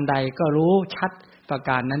ประการใดก็รู้ชัดประก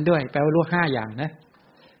ารนั้นด้วยแปลว่ารู้5อย่างนะ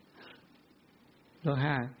รู้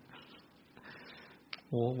5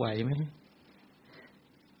โอ้ไหวไหม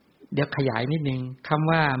เดี๋ยวขยายนิดนึงคำ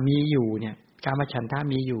ว่ามีอยู่เนี่ยกามฉันทะ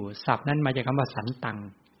มีอยู่ศัพท์นั้นมาจากคำว่าสันตัง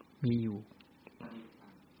มีอยู่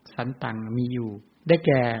สันตังมีอยู่ได้แ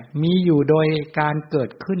ก่มีอยู่โดยการเกิด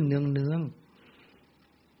ขึ้นเนือง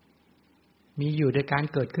ๆมีอยู่โดยการ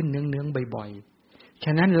เกิดขึ้นเนืองๆบ่อยๆฉ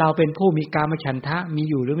ะนั้นเราเป็นผู้มีกามฉันทะมี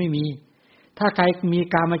อยู่หรือไม่มีถ้าใครมี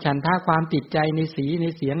กามฉันทะความติดใจในสีใน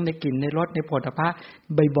เสียงในกลิ่นในรสในโผฏฐัพพะ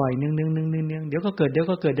บ่อยๆเนืองๆเดี๋ยวก็เกิด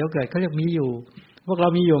เขาเรียกมีอยู่พวกเรา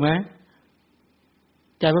มีอยู่ไหม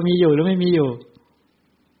ใจว่ามีอยู่หรือไม่มีอยู่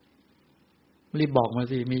รีบบอกมา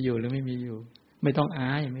สิมีอยู่หรือไม่มีอยู่ไม่ต้องอ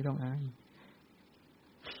าย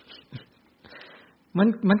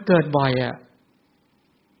มันเกิดบ่อยอ่ะ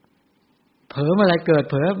เผลอเมื่อไรเกิด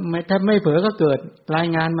เผลอถ้าไม่เผลอก็เกิดราย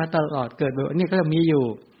งานมาตลอดเกิดแบบนี้ก็มีอยู่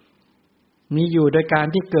มีอยู่โดยการ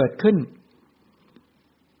ที่เกิดขึ้น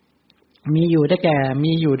มีอยู่ได้แก่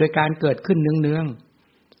มีอยู่โดยการเกิดขึ้นเนือง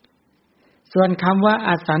ๆส่วนคำว่าอ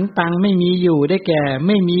สันตังไม่มีอยู่ได้แก่ไ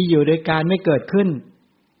ม่มีอยู่โดยการไม่เกิดขึ้น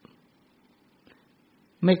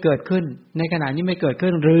ไม่เกิดขึ้นในขณะนี้ไม่เกิด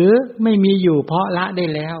ขึ้นหรือไม่มีอยู่เพราะละได้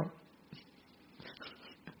แล้ว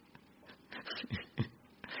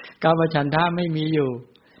กามฉันทะไม่มีอยู่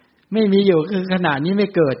ไม่มีอยู่คือขณะนี้ไม่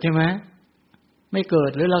เกิดใช่ไหมไม่เกิด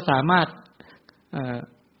หรือเราสามารถ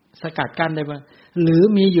สกัดกั้นได้บ้างหรือ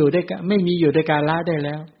มีอยู่ได้ไม่มีอยู่ในการละได้แ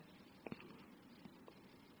ล้ว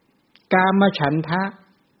กามฉันทะ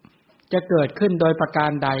จะเกิดขึ้นโดยประกา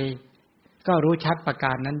รใดก็รู้ชัดประก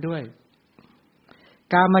ารนั้นด้วย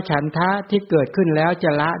กามฉันทะที่เกิดขึ้นแล้วจะ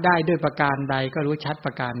ละได้ด้วยประการใดก็รู้ชัดป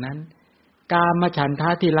ระการนั้นกามฉันทะ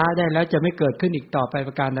ที่ละได้แล้วจะไม่เกิดขึ้นอีกต่อไปป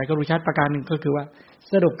ระการใดก็รู้ชัดประการหนึ่งก็คือว่า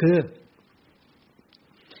สรุปคือ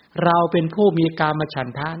เราเป็นผู้มีกามฉัน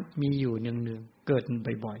ทะมีอยู่เนืองๆเกิด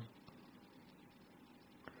บ่อย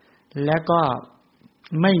ๆแล้วก็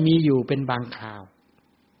ไม่มีอยู่เป็นบางคราว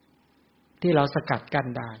ที่เราสกัดกั้น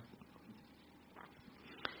ได้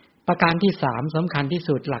ประการที่3สำคัญที่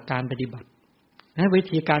สุดหลักการปฏิบัติวิ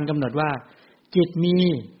ธีการกำหนดว่าจิตมี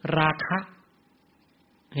ราคะ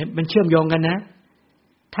เห็นมันเชื่อมโยงกันนะ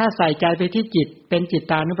ถ้าใส่ใจไปที่จิตเป็นจิต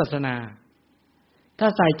ตานุปัสสนาถ้า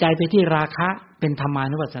ใส่ใจไปที่ราคะเป็นธรรมา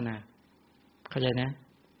นุปัสสนาเข้าใจนะ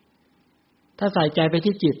ถ้าใส่ใจไป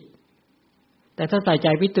ที่จิตแต่ถ้าใส่ใจ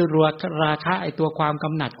ไปที่ตัวราคะไอตัวความก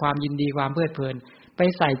ำหนัดความยินดีความเพลิดเพลินไป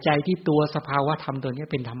ใส่ใจที่ตัวสภาวะธรรมตัวนี้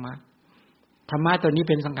เป็นธรรมะธรรมะตัวนี้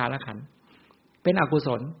เป็นสังขารขันธ์เป็นอกุศ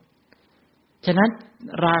ลฉะนั้น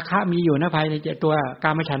ราคะมีอยู่ในภายในตัวก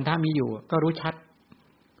ามฉันทะมีอยู่ก็รู้ชั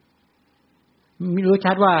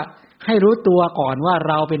ดว่าให้รู้ตัวก่อนว่า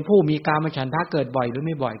เราเป็นผู้มีกามฉันทะเกิดบ่อยหรือไ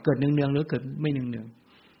ม่บ่อยเกิดเนืองๆหรือเกิดไม่เนือง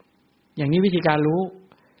ๆอย่างนี้วิธีการรู้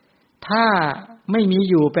ถ้าไม่มี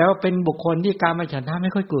อยู่แปลว่าเป็นบุคคลที่กามฉันทะไ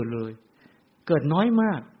ม่ค่อยเกิดเลยเกิดน้อยม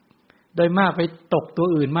ากโดยมากไปตกตัว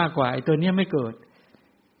อื่นมากกว่าไอ้ตัวนี้ไม่เกิด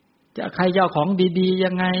จะใครจะเอาของดีๆ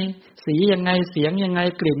ยังไงสียังไงเสียงยังไง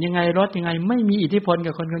กลิ่นยังไงรสยังไงไม่มีอิทธิพล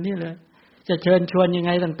กับคนคนนี้เลยจะเชิญชวนยังไ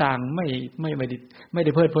งต่างๆไม่ไ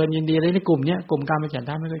ด้เพลิดเพลินยินดีเลยในกลุ่มเนี้ยกลุ่มกามฉัน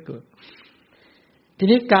ทะไม่ค่อยเกิดที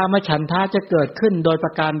นี้กามฉันทะจะเกิดขึ้นโดยป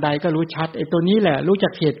ระการใดก็รู้ชัดไอ้ตัวนี้แหละรู้จั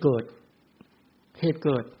กเหตุเกิ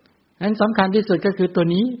ดนั้นสำคัญที่สุดก็คือตัว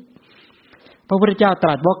นี้พระพุทธเจ้าต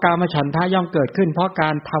รัสว่ากามฉันทะย่อมเกิดขึ้นเพราะกา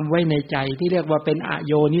รทำไว้ในใจที่เรียกว่าเป็นอ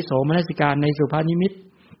โยนิโสมนสิการในสุภานิมิต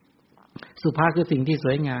สุภาคือสิ่งที่ส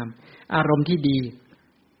วยงามอารมณ์ที่ดี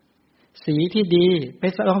สีที่ดีไป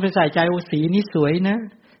ลองไปใส่ใจว่าสีนี้สวยนะ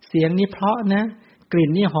เสียงนี้เพราะนะกลิ่น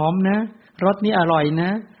นี้หอมนะรสนี้อร่อยนะ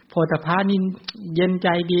โผฏฐัพพะนี่เย็นใจ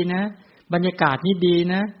ดีนะบรรยากาศนี้ดี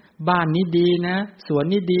นะบ้านนี้ดีนะสวน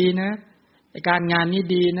นี้ดีนะการงานนี้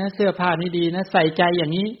ดีนะเสื้อผ้านี้ดีนะใส่ใจอย่า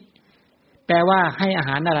งนี้แปลว่าให้อาห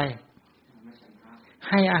ารอะไร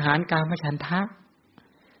ให้อาหารกามฉันทะ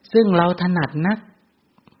ซึ่งเราถนัดนัก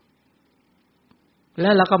แล้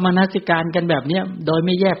วเราก็มนสิการกันแบบนี้โดยไ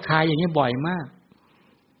ม่แยบคายอย่างนี้บ่อยมาก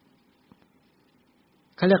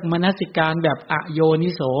เขาเรียกมนสิการแบบอโยนิ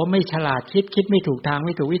โสไม่ฉลาดคิดไม่ถูกทางไ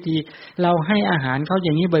ม่ถูกวิธีเราให้อาหารเขาอ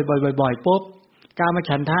ย่างนี้บ่อยๆปุ๊บกาม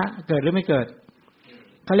ฉันทะเกิดหรือไม่เกิด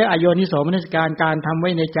เขาเรียกอโยนิโสมนสิการการทำไว้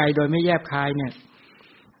ในใจโดยไม่แยบคายเนี่ย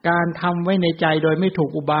การทำไว้ในใจโดยไม่ถูก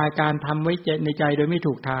อุบายการทำไว้ในใจโดยไม่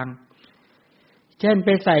ถูกทางเช่นไป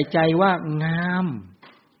ใส่ใจว่างาม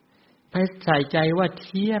ไปใส่ใจว่าเ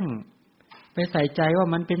ที่ยงไปใส่ใจว่า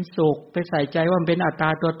มันเป็นสุขไปใส่ใจว่ามันเป็นอัตตา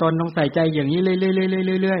ตัวตนต้องใส่ใจอย่างนี้เ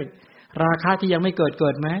รื่อยๆราคะที่ยังไม่เกิ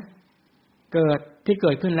ดไหมเกิดที่เ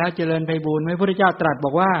กิดขึ้นแล้วเจริญไพบูลย์ไหมพระพุทธเจ้าตรัสบ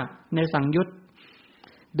อกว่าในสังยุต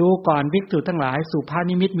ดูก่อนภิกษุทั้งหลายสุภา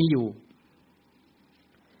นิมิตมีอยู่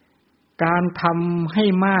การทำให้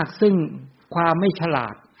มากซึ่งความไม่ฉลา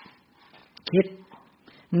ดคิด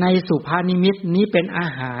ในสุภานิมิตนี้เป็นอา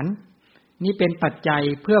หารนี่เป็นปัจจัย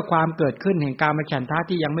เพื่อความเกิดขึ้นแห่งกามฉันทะ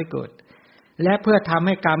ที่ยังไม่เกิดและเพื่อทำใ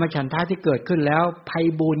ห้กามฉันทะที่เกิดขึ้นแล้วไพ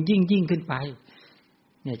บูลย์ยิ่งขึ้นไป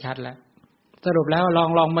เนี่ยชัดแล้วสรุปแล้ว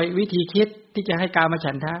ลองไปวิธีคิดที่จะให้กาม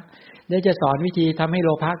ฉันทะเดี๋ยวจะสอนวิธีทำให้โล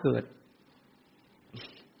ภะเกิด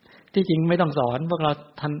ที่จริงไม่ต้องสอนพวกเรา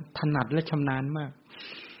ถนัดและชำนาญมาก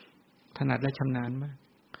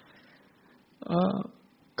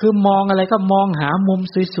คือมองอะไรก็มองหามุม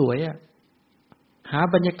สวยๆอ่ะหา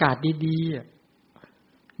บรรยากาศดี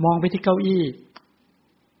ๆมองไปที่เก้าอี้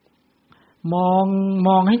ม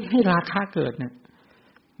องให้ราคะเกิดเนี่ย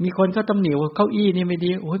มีคนก็ตำหนิว่าเก้าอี้นี่ไม่ดี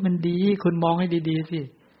โอ้ยมันดีคุณมองให้ดีๆสิ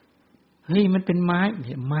เฮ้ยมันเป็นไม้เ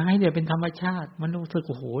นี่ยเป็นธรรมชาติมันรู้สึก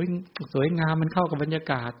โอ้โหสวยงามมันเข้ากับบรรยา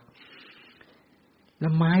กาศแล้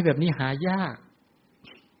วไม้แบบนี้หายาก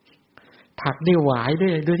ถักได้หวายด้ว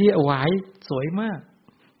ยดูที่หวายสวยมาก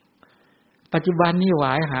ปัจจุบันนี่หว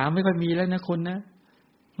ายหาไม่ค่อยมีแล้วนะคนนะ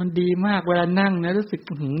มันดีมากเวลานั่งนะรู้สึก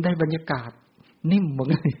ได้บรรยากาศนิ่มหมด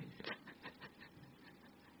เลย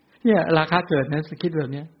เนี่ยราคาเกิดนะคิดแบบ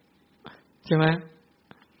นี้ใช่ไหม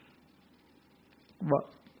บอก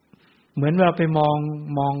เหมือนเราไปม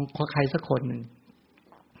องใครสักคนหนึ่ง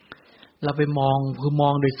เราไปมองคือมอ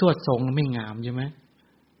งโดยสวดทรงไม่งามใช่ไหม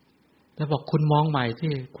แล้วบอกคุณมองใหม่สิ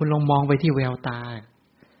คุณลองมองไปที่แววตา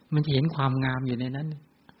มันจะเห็นความงามอยู่ในนั้น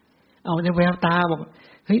เอาในแววตาบอก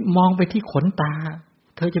เฮ้ยมองไปที่ขนตา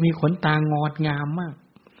เธอจะมีขนตางดงามมาก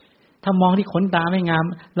ถ้ามองที่ขนตาไม่งาม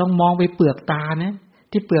ลองมองไปเปลือกตานะ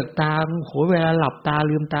ที่เปลือกตาโหเวลาหลับตา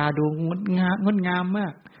ลืมตาดูงดงามมา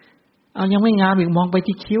กเอายังไม่งามอีกมองไป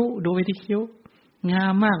ที่คิ้วดูไปที่คิ้วงา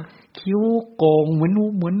มมากคิ้วโก่งเหมือ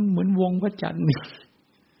นวงพระจันทร์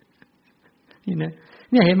นี่นะ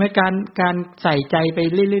เนี่ยเห็นไหมการใส่ใจไป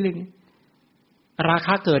เรื่อยๆราค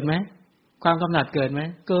ะเกิดไหมความกำหนัดเกิดไหม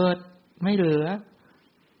เกิดไม่เหลือ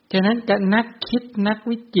ฉะนั้นนักคิดนัก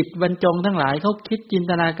วิจิตรบรรจงทั้งหลายเขาคิดจิน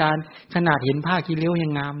ตนาการขนาดเห็นผ้าคีริ้วยั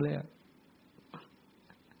งงามเลย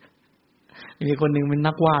มีคนหนึ่งเป็น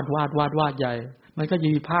นักวาดใหญ่มันก็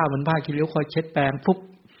มีผ้าเหมือนผ้าคีริ้วคอยเช็ดแปรงฟุบ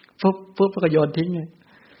แล้วก็โยนทิ้งไง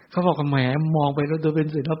เขาบอกว่าแหมมองไปแล้วดูเป็น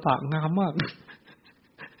ศิลปะงามมาก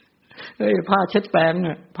เฮ้ยผ้าเช็ดแปรง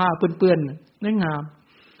อ่ะผ้าเปื้อนๆนี่งาม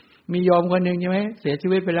มีโยมคนหนึ่งใช่ไหมเสียชี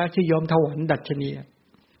วิตไปแล้วชื่อโยมถวันดัชนี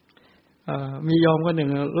มีโยมคนหนึ่ง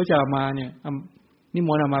รู้จักมาเนี่ยนิม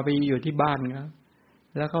นต์มาไปอยู่ที่บ้านนะ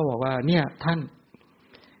แล้วก็บอกว่าเนี่ยท่าน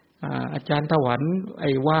อาจารย์ถวันไ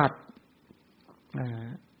อ้วาด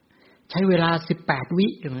ใช้เวลา18วิ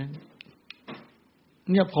ใช่ไหม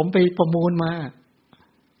เนี่ยผมไปประมูลมา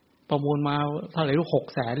เท่าไหร่รู้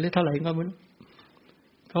600,000หรือเท่าไหร่ก็ไม่รู้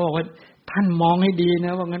เขาบอกว่าท่านมองให้ดีน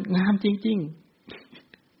ะว่างั้นงามจริง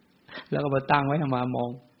ๆแล้วก็มาตั้งไว้มามอง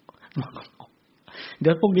เดี๋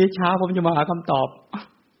ยวพรุ่งนี้เช้าผมจะมาหาคำตอบ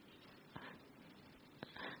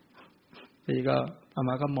ทีก็อา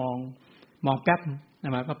มาก็มองแป๊บอ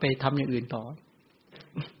ามาก็ไปทำอย่างอื่นต่อ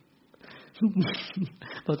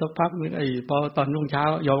พอสักพักนึงพอตอนรุ่งเช้า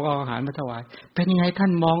โยมก็เอาอาหารมาถวายเป็นยังไงท่า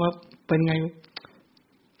นมองว่าเป็นไง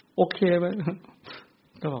โอเคไหม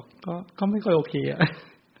ก็บอกก็ไม่ค่อยโอเคอ่ะ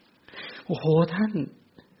โอ้โหท่าน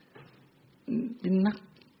เป็นนัก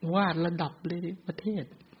วาดระดับเลยประเทศ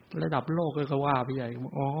ระดับโลกเลยก็ว่าไปใหญ่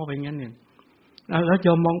อ๋อเป็นงั้นเนี่ยแล้วโย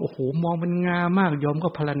มมองโอ้โหมองมันงามมากโยมก็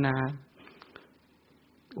พรรณนา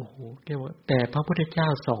โอ้โหแกว่าแต่พระพุทธเจ้า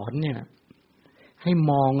สอนเนี่ยให้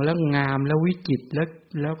มองแล้วงามแล้ววิจิตร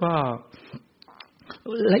แล้วก็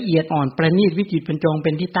ละเอียดอ่อนประณีตวิจิตรบรรจงเป็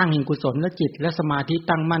นที่ตั้งแห่งกุศลและจิตและสมาธิ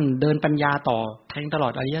ตั้งมั่นเดินปัญญาต่อแทงตลอ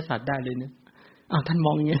ดอริยสัจได้เลยเนี่ยท่านม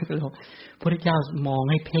องอย่างนี้ก็เลยพระพุทธเจ้ามอง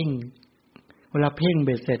ให้เพ่งเวลาเพ่งเ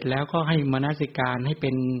บ็ดเสร็จแล้วก็ให้มนสิการให้เ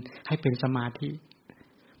ป็นสมาธิ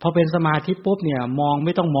พอเป็นสมาธิปุ๊บเนี่ยมองไ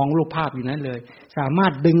ม่ต้องมองรูปภาพอยู่นั้นเลยสามาร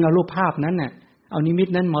ถดึงเอารูปภาพนั้นน่ะเอานิมิต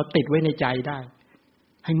นั้นมาติดไว้ในใจได้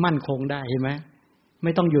ให้มั่นคงได้เห็นไหมไ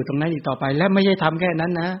ม่ต้องอยู่ตรงนั้นอีกต่อไปและไม่ใช่ทำแค่นั้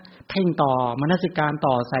นนะเพ่งต่อมนสิการ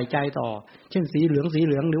ต่อใส่ใจต่อเช่นสีเหลื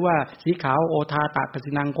องหรือว่าสีขาวโอทาตะก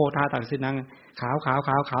สินังโกทาตะกสินังขาว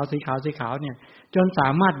สีขาวเนี่ยจนสา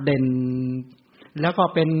มารถเด่นแล้วก็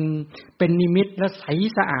เป็นนิมิตและใส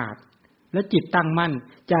สะอาดและจิตตั้งมั่น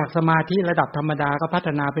จากสมาธิระดับธรรมดาก็พัฒ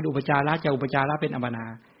นาเป็นอุปจาระจากอุปจาระเป็นอัปปนา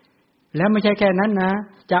แล้วไม่ใช่แค่นั้นนะ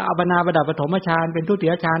จากอัปปนาระดับปฐมฌานเป็นทุติ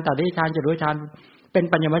ยฌานตติยฌานจตุตฌานเป็น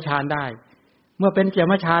ปัญญมฌานได้เมื่อเป็นปัญญ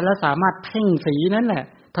มฌานแล้วสามารถเพ่งสีนั่นแหละ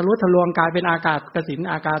ทะลุทะลวงกายเป็นอากาศกสิณ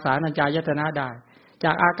อากาสานัญจายตนะได้จ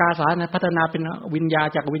ากอากาสานะพัฒนาเป็นวิญญา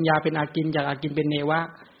จากวิญญาเป็นอากินจากอากินเป็นเนวะ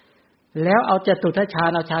แล้วเอาจตุทัชฌาน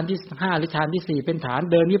เอาฌานที่5หรือฌานที่4เป็นฐาน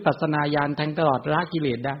เดินวิปัสสนาญาณแทงตลอดละกิเล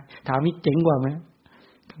สได้ถามนี่เจ๋งกว่ามั้ย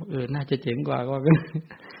น่าจะเจ๋งกว่าก็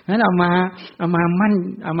งั้นเอามามั่น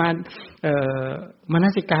เอามามน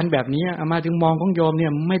สิการแบบนี้เอามาถึงมองของโยมเนี่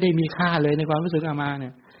ยไม่ได้มีค่าเลยในความรู้สึกเอามาเนี่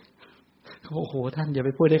ยโอ้โหท่านอย่าไป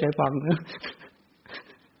พูดให้ใครฟังนะ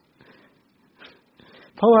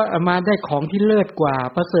เพราะว่าเอามาได้ของที่เลิศกว่า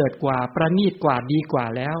ประเสริฐกว่าประณีตกว่าดีกว่า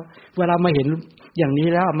แล้วเวลามาเห็นอย่างนี้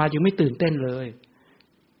แล้วเอามาจึงไม่ตื่นเต้นเลย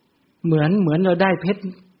เหมือนเราได้เ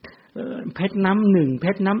พชรน้ำหนึ่งเพ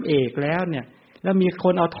ชรน้ำเอกแล้วเนี่ยแล้วมีค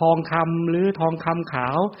นเอาทองคำหรือทองคำขา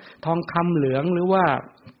วทองคำเหลืองหรือว่า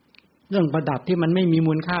เรื่องประดับที่มันไม่มี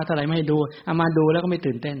มูลค่าเท่าไหร่ไม่ให้ดูเอามาดูแล้วก็ไม่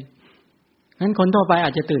ตื่นเต้นงั้นคนทั่วไปอ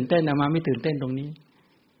าจจะตื่นเต้นเอามาไม่ตื่นเต้นตรงนี้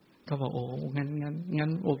ก็บอกโอ้งั้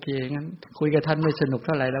นโอเคงั้นคุยกับท่านไม่สนุกเ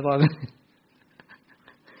ท่าไหร่แล้วก็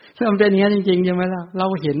ถ้ามันเป็นอย่างนี้จริงๆใช่ไหมล่ะเรา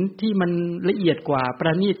เห็นที่มันละเอียดกว่าปร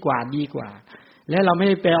ะณีตกว่าดีกว่าและเราไม่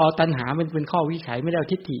ไปเอาตัณหาเป็นข้อวิจัยไม่ได้เอา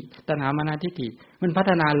ทิฏฐิตัณหามานะทิฏฐิ มันพั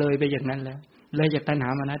ฒนาเลยไปอย่างนั้นแล้วเลยจากตัณหา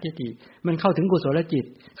มานะทิฏฐิมันเข้าถึงกุศลจิต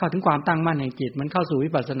เข้าถึงความตั้งมั่นแห่งจิตมันเข้าสู่วิ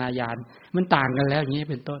ปัสสนาญาณมันต่างกันแล้วอย่างนี้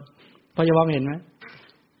เป็นต้นพอจะมองเห็นไหม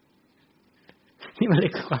นี่มันเล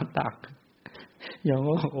ยคือความต่างอย่าง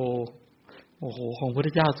ว่าโอ้โหของพระพุทธ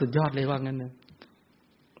เจ้าสุดยอดเลยว่างั้นนะ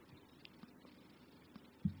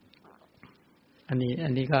อัน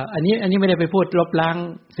นี้ก็อันนี้ไม่ได้ไปพูดลบล้าง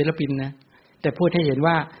ศิลปินนะแต่พูดให้เห็น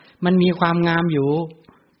ว่ามันมีความงามอยู่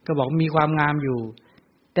ก็บอกมีความงามอยู่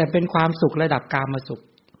แต่เป็นความสุขระดับกามสุข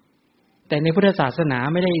แต่ในพุทธศาสนา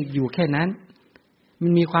ไม่ได้อยู่แค่นั้นมั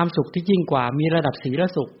นมีความสุขที่ยิ่งกว่ามีระดับศีล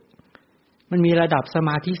สุขมันมีระดับสม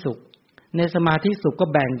าธิสุขในสมาธิสุขก็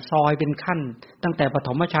แบ่งซอยเป็นขั้นตั้งแต่ปฐ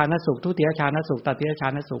มฌานสุขทุติยฌานสุขตติยฌา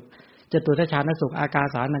นสุขจตุตฌานสุขอากา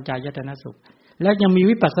สานัญจายตนะสุขแล้วยังมี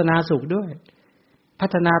วิปัสสนาสุขด้วยพั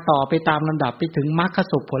ฒนาต่อไปตามลำดับไปถึงมรรค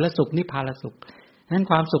สุขผลสุขนิพพานสุขนั้น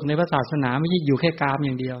ความสุขในพระศาสนาไม่ใช่อยู่แค่กามอ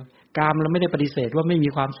ย่างเดียวกามเราไม่ได้ปฏิเสธว่าไม่มี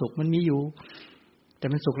ความสุขมันมีอยู่แต่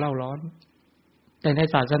มันสุขเล่าร้อนแต่ใน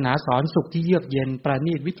ศาสนาสอนสุขที่เยือกเย็นประ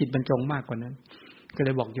ณีตวิจิตรบรรจงมากกว่านั้นก็เล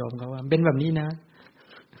ยบอกโยมเขาว่าเป็นแบบนี้นะ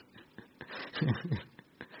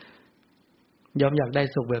ยอมอยากได้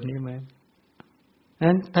สุขแบบนี้ไหม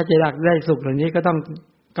นั้นถ้าจะอยากได้สุขแบบนี้ก็ต้อง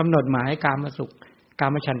กำหนดหมายกามสุขกา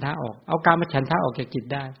มฉันทะออกเอากามฉันทะออกจากจิต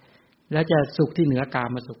ได้แล้วจะสุขที่เหนือกา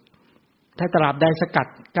มสุขถ้าตราบใดสกัด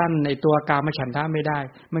กั้นในตัวกามฉันทะไม่ได้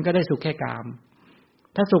มันก็ได้สุขแค่กาม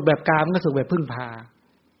ถ้าสุขแบบกามก็สุขแบบพึ่งพา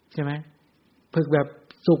ใช่ไหมฝึกแบบ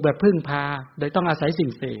สุขแบบพึ่งพาโดยต้องอาศัยสิ่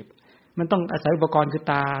งเสพมันต้องอาศัยอุปกรณ์คือ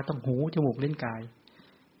ตาต้องหูจมูกลิ้นกาย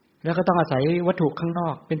แล้วก็ต้องอาศัยวัตถุข้างนอ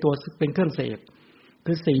กเป็นตัวเป็นเครื่องเสพ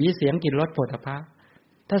คือสีเสียงกลิ่นรสโผฏฐัพพะ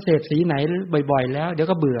ถ้าเสพสีไหนบ่อยๆแล้วเดี๋ยว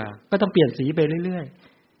ก็เบื่อก็ต้องเปลี่ยนสีไปเรื่อย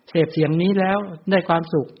ๆเสพเสียงนี้แล้วได้ความ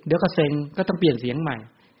สุขเดี๋ยวก็เซ็งก็ต้องเปลี่ยนเสียงใหม่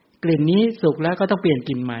กลิ่นนี้สุขแล้วก็ต้องเปลี่ยน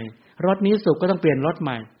กลิ่นใหม่รสนี้สุขก็ต้องเปลี่ยนรสให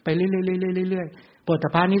ม่ไปเรื่อยๆๆๆๆโผฏฐั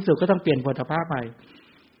พพะนี้สุขก็ต้องเปลี่ยนโผฏฐัพพะใหม่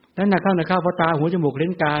แล้วหนักเข้าพอตาหูจมูกลิ้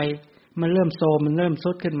นกายมันเริ่มโทรมมันเริ่มท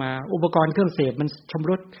รุดขึ้นมาอุปกรณ์เครื่องเสพมันชำ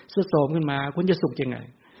รุดทรุดโทรมขึ้นมาคุณจะสุขยังไง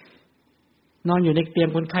นอนอยู่ในเตียง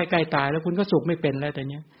คนไข้ใกล้ตายแล้วคุณก็สุขไม่เป็นแล้วแต่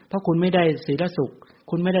เนี้ยเพราะคุณไม่ได้ศีลสุข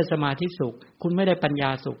คุณไม่ได้สมาธิสุขคุณไม่ได้ปัญญา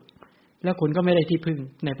สุขแล้วคุณก็ไม่ได้ที่พึ่ง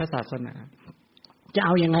ในพระศาสนาจะเอ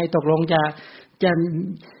ายังไงตกลง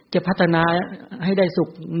จะพัฒนาให้ได้สุข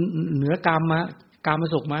เหนือกาม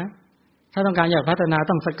สุขมั้ยถ้าต้องการอยากพัฒนา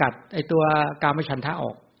ต้องสกัดไอ้ตัวกามฉันทะอ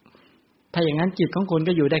อกถ้าอย่างนั้นจิตของคุณ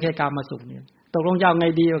ก็อยู่ได้แค่กามสุขเนี่ยตกลงจะเอาไง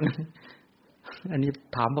ดีวะอันนี้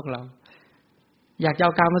ถามพวกเราอยากจะเอ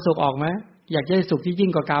ากามสุขออกมั้ยอยากจะได้สุขที่ยิ่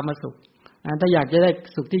งกว่ากามสุขถ้าอยากจะได้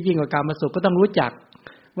สุขที่ยิ่งกว่ากามสุขก็ต้องรู้จัก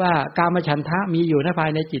ว่ากามฉันทะมีอยู่ในภาย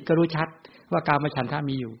ในจิตก็รู้ชัดว่ากามฉันทะ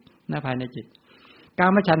มีอยู่ในภายในจิตกา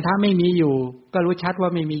มฉันทะไม่มีอยู่ก็รู้ชัดว่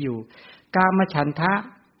าไม่มีอยู่กามฉันทะ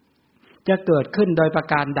จะเกิดขึ้นโดยประ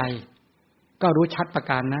การใดก็รู้ชัดประ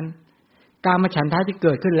การนั้นกามฉันทะที่เ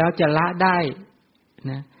กิดขึ้นแล้วจะละได้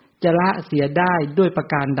นะจะละเสียได้ด้วยประ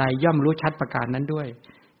การใดย่อมรู้ชัดประการนั้นด้วย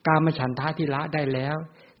กามฉันทะที่ละได้แล้ว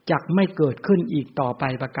จักไม่เกิดขึ้นอีกต่อไป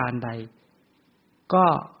ประการใดก็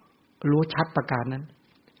รู้ชัดประการนั้น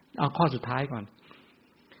เอาข้อสุดท้ายก่อน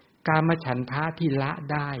กามฉันทะที่ละ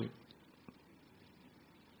ได้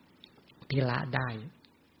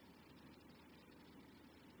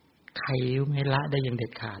ใครไม่ละได้อย่างเด็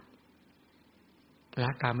ดขาดละ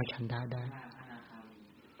กามฉันทะได้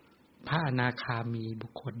พระอนาคามีบุ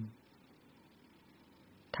คคล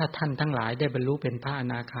ถ้าท่านทั้งหลายได้บรรลุเป็นพระอ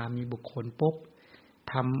นาคามีบุคคลปุ๊บ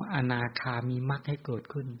ทำอนาคามีมรรคให้เกิด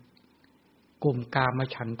ขึ้นกลุ่มกาม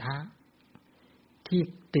ฉันทะที่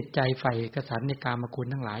ติดใจใฝ่กสันในกามคุณ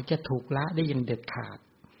ทั้งหลายจะถูกละได้อย่างเด็ดขาด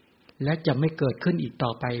และจะไม่เกิดขึ้นอีกต่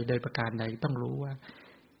อไปโดยประการใดต้องรู้ว่า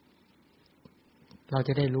เราจ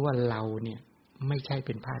ะได้รู้ว่าเราเนี่ยไม่ใช่เ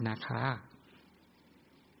ป็นพระอนาคา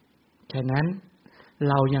ฉะนั้น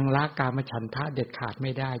เรายังละกามฉันทะเด็ดขาดไ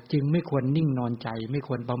ม่ได้จึงไม่ควรนิ่งนอนใจไม่ค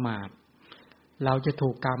วรประมาทเราจะถู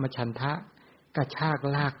กกามฉันทะกระชาก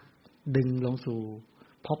ลากดึงลงสู่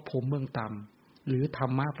ภพภูมิเบื้องต่ำหรือธร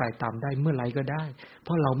รมะฝ่ายต่ำได้เมื่อไหร่ก็ได้เพ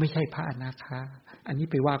ราะเราไม่ใช่พระอนาคาอันนี้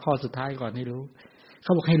ไปว่าข้อสุดท้ายก่อนให้รู้เข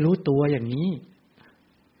าบอกให้รู้ตัวอย่างนี้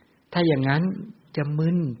ถ้าอย่างนั้นจะมึ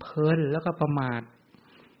นเพลินแล้วก็ประมาท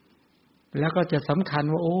แล้วก็จะสำคัญ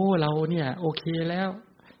ว่าโอ้เราเนี่ยโอเคแล้ว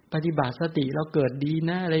ปฏิบัติสติเราเกิดดี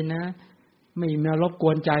นะอะไรนะไม่มารบก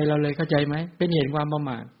วนใจเราเลยเข้าใจไหมเป็นเหตุความประ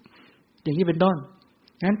มาทอย่างนี้เป็นต้น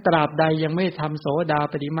งั้นตราบใดยังไม่ทำโสดา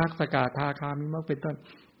ปฏิมรรคสกทาคามิมรรคเป็นต้น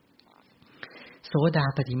โสดา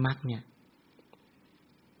ปฏิมรรคเนี่ย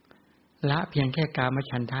ละเพียงแค่กาม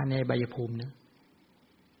ฉันทะในไบยภูมินะ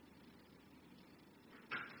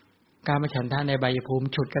กามฉันทะในไบยภูมิ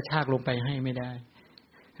ฉุดกระชากลงไปให้ไม่ได้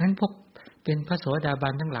งั้น เป็นพระโสดาบั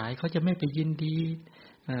นทั้งหลายเขาจะไม่ไปยินดี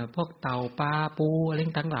พวกเต่าปลาปูอะไร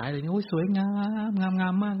ทั้งหลายอะไรนี่โอ้ยสวยงามงามงา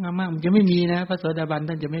มมากงามมากมันจะไม่มีนะพระโสดาบัน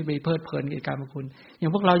ท่านจะไม่ไปเพลิดเพลินกับการมคุณอย่า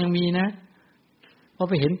งพวกเรายังมีนะพอ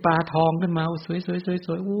ไปเห็นปลาทองขึ้นมาสวยสวยสวยส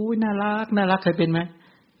วยโอ้ยน่ารักน่ารักเคยเป็นไหม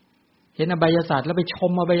เห็นอบายศาสตร์แล้วไปช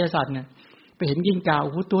มอบายศาสตร์เนี่ยไปเห็นกิ้งก่าโ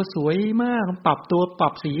อ้โหตัวสวยมากปรั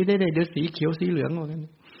บสีได้เดี๋ยวสีเขียวสีเหลืองอะไรกั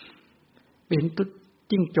นไปเห็นตุ๊ก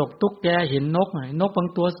จิ้งจกตุ๊กแกเห็นนกนกบาง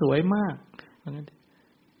ตัวสวยมาก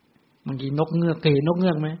บางทีนกเงือกเคยเห็นนกเงื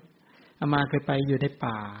อกไหมอามาเคยไปอยู่ใน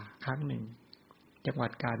ป่าครั้งหนึ่งจังหวั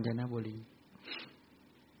ดกาญจนบุรี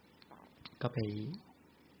ก็ไป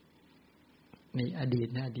ในอดีต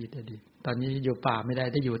นะอดีตตอนนี้อยู่ป่าไม่ได้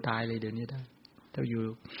ถ้าอยู่ตายเลยเดี๋ยวนี้ถ้าอยู่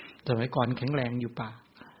สมัยก่อนแข็งแรงอยู่ป่า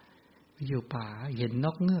เห็นน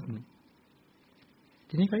กเงือก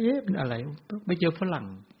ทีนี้ก็เป็นอะไรไปเจอฝรั่ง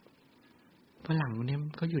เนี่ย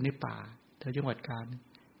เขาอยู่ในป่าแถวจังหวัดกาญ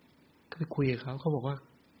ก็ไปคุยกับเขาบอกว่า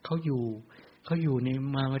เขาอยู่ใน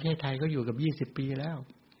มาประเทศไทยเขาอยู่กับ20 ปีแล้ว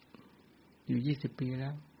อยู่20 ปีแล้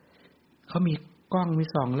วเขามีกล้องมี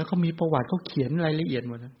ส่องแล้วเขามีประวัติเขาเขียนรายละเอียด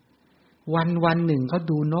หมดนะวันหนึ่งเขา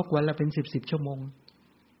ดูนกวันละเป็น10ชั่วโมง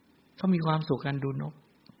เขามีความสุขการดูนก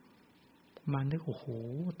มันนึกโอ้โห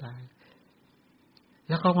ตายแ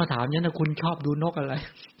ล้วเขามาถามเนี่ยนะคุณชอบดูนกอะไร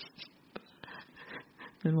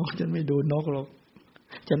ฉันบอกฉันไม่ดูนกหรอก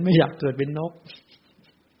ฉันไม่อยากเกิดเป็นนก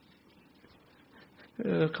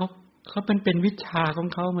เขาเป็นวิชาของ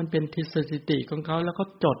เขามันเป็นทิศสติของเขาแล้วเขา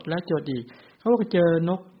จดแล้วจดอีกเขาก็เจอ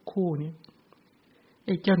นกคู่นี้ไ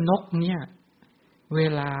อ้เจ้านกเนี่ยเว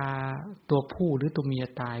ลาตัวผู้หรือตัวเมีย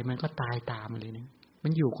ตายมันก็ตายตามเลยเนี่ยมั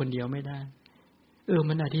นอยู่คนเดียวไม่ได้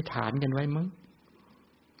มันอธิษฐานกันไว้มั้ง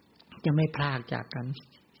จะไม่พลากจากกัน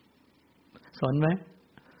สนไหม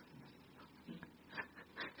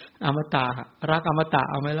อมตะรักอมตะ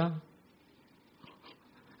เอาไหมล่ะ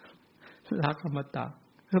รักอมตะ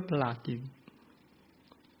ประหลาดจริง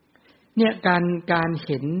เนี่ยการเ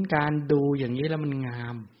ห็นการดูอย่างนี้แล้วมันงา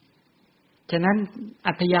มฉะนั้น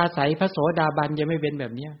อัธยาศัยพระโสดาบันจะไม่เป็นแบ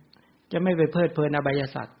บนี้จะไม่ไปเพลิดเพลินอบาย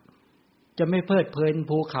สัตว์จะไม่เพลิดเพลิน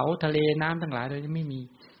ภูเขาทะเลน้ำทั้งหลายเลยไม่มี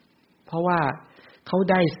เพราะว่าเขา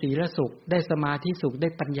ได้ศีลสุขได้สมาธิสุขได้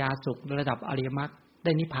ปัญญาสุขระดับอริยมรรคไ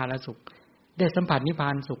ด้นิพพานสุขได้สัมผัสนิพพา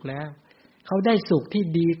นสุขแล้วเขาได้สุขที่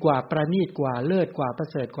ดีกว่าประณีตกว่าเลิศกว่าประ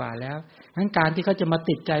เสริฐกว่าแล้วงั้นการที่เขาจะมา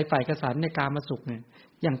ติดใจฝ่ายกสันในกามสุขเนี่ย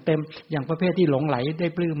อย่างเต็มอย่างประเภทที่หลงไหลได้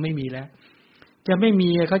ปลื้มไม่มีแล้วจะไม่มี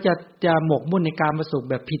เขาจะหมกมุ่นในกามสุข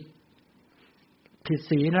แบบผิด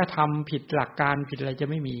ศีลธรรมผิดหลักการผิดอะไรจะ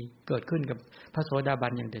ไม่มีเกิดขึ้นกับพระโสดาบั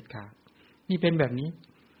นอย่างเด็ดขาดนี่เป็นแบบนี้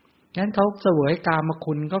งั้นเขาเสวยกาม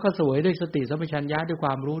คุณเขาก็เสวยด้วยสติสัมปชัญญะด้วยคว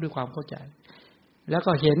ามรู้ด้วยความเข้าใจแล้ว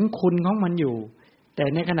ก็เห็นคุณของมันอยู่แต่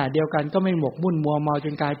ในขณะเดียวกันก็ไม่หมกมุ่นมัวเมาจ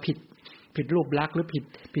นกลายผิดรูปลักษณ์หรือ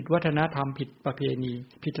ผิดวัฒนธรรมผิดประเพณี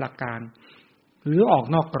ผิดหลักการหรือออก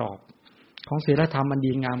นอกกรอบของศีลธรรมอัน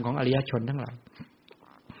ดีงามของอริยชนทั้งหลาย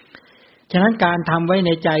ฉะนั้นการทำไว้ใน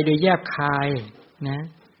ใจโดยแยบคายนะ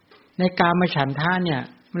ในกามฉันทะเนี่ย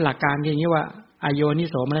มันหลักการอย่างนี้ว่าอโยนิ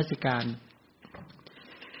โสมนสิการ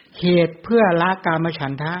เหตุเพื่อละกามฉั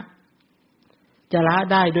นทะจะละ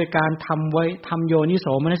ได้โดยการทำโยนิโส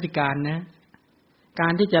มนสิการนะกา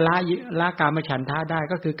รที่จะละกามฉันทะได้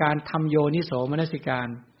ก็คือการทำโยนิโสมนสิการ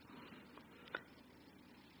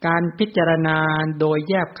การพิจารณาโดย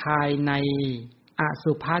แยบคายในอ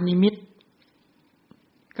สุภานิมิต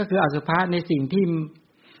ก็คืออสุภะในสิ่ง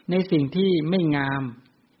ที่ไม่งาม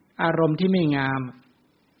อารมณ์ที่ไม่งาม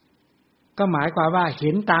ก็หมายความว่าเ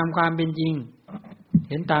ห็นตามความเป็นจริง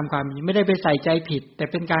เห็นตามความไม่ได้ไปใส่ใจผิดแต่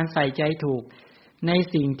เป็นการใส่ใจถูกใน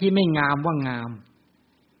สิ่งที่ไม่งามว่างาม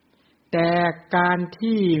แต่การ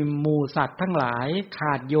ที่หมู่สัตว์ทั้งหลายข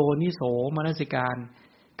าดโยนิโสมนสิการ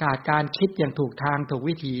ขาดการคิดอย่างถูกทางถูก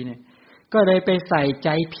วิธีเนี่ยก็เลยไปใส่ใจ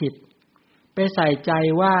ผิดไปใส่ใจ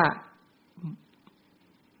ว่า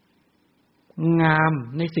งาม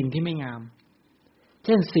ในสิ่งที่ไม่งามเ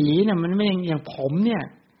ช่นสีเนี่ยมันไม่อย่างผมเนี่ย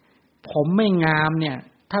ผมไม่งามเนี่ย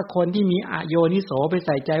ถ้าคนที่มีอโยนิโสไปใ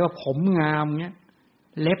ส่ใจว่าผมงามเนี่ย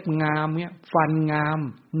เล็บงามเนี่ยฟันงาม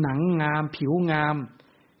หนังงามผิวงาม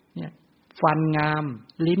เนี่ยฟันงาม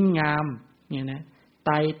ลิ้นงามเนี่ยนะไต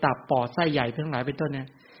ตับปอดไส้ใหญ่ทั้งหลายเป็นต้นเนี่ย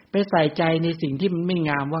ไปใส่ใจในสิ่งที่มันไม่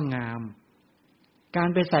งามว่างามการ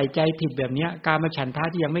ไปใส่ใจผิดแบบนี้กามฉันทะ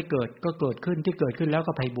ที่ยังไม่เกิดก็เกิดขึ้นที่เกิดขึ้นแล้ว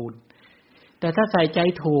ก็ไพบูลย์แต่ถ้าใส่ใจ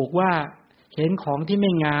ถูกว่าเห็นของที่ไ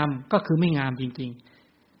ม่งามก็คือไม่งามจริง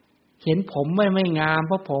ๆเห็นผมไม่งามเ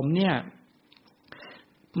พราะผมเนี่ย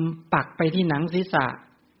ปักไปที่หนังศีรษะ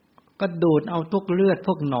ก็ดูดเอาทุกเลือดพ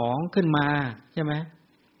วกหนองขึ้นมาใช่ไหม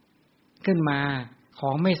ขึ้นมาขอ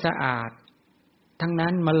งไม่สะอาดทั้ง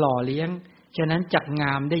นั้นมาหล่อเลี้ยงฉะนั้นจักง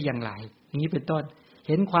ามได้อย่างไร อย่างนี้เป็นต้นเ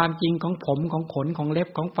ห็นความจริงของผมของขนของเล็บ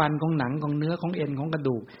ของฟันของหนังของเนื้อของเอ็นของกระ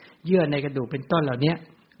ดูกเยื่อในกระดูกเป็นต้นเหล่านี้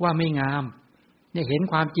ว่าไม่งามเนี่ยเห็น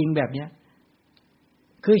ความจริงแบบเนี้ย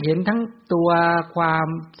คือเห็นทั้งตัวความ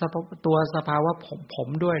ตัวสภาวะผม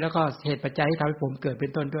ด้วยแล้วก็เหตุปัจจัยที่ทำให้ผมเกิดเป็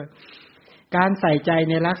นต้นด้วยการใส่ใจ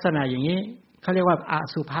ในลักษณะอย่างนี้เขาเรียกว่าอ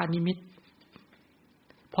สุภนิมิต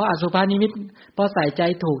เพราะอสุภนิมิตพอใส่ใจ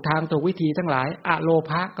ถูกทางถูกวิธีทั้งหลายอโล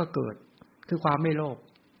ภะก็เกิดคือความไม่โลภ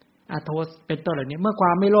อโทสเป็นต้นเหล่านี้เมื่อคว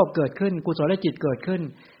ามไม่โลภเกิดขึ้นกุศลจิตเกิดขึ้น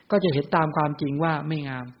ก็จะเห็นตามความจริงว่าไม่ง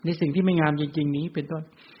ามในสิ่งที่ไม่งามจริงๆนี้เป็นต้น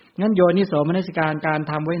งั้นโยนิโสมนสิการการ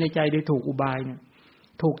ทำไว้ในใจโดยถูกอุบายเนี่ย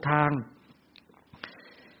ถูกทาง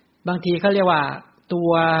บางทีเขาเรียกว่าตั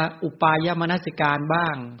วอุปายมนสิการบ้า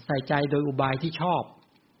งใส่ใจโดยอุบายที่ชอบ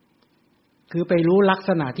คือไปรู้ลักษ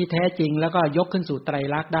ณะที่แท้จริงแล้วก็ยกขึ้นสู่ไตร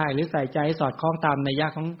ลักษณ์ได้หรือใส่ใจสอดคล้องตามนัยยะ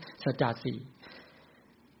ของสัจจะสี่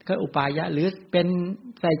ก็อุปายะหรือเป็น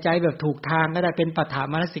ใส่ใจแบบถูกทางก็ได้เป็นปัฏฐาน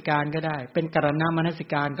มนสิการก็ได้เป็นกรณมนสิ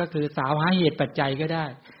การก็คือสาวหาเหตุปัจจัยก็ได้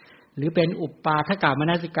หรือเป็นอุปาทกาม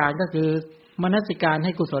นสิการก็คือมนสิการใ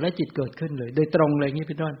ห้กุศลจิตเกิดขึ้นเลยโดยตรงเลยอย่างนี้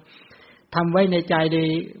เป็นต้นทำไว้ในใจโดย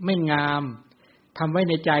ไม่งามทำไว้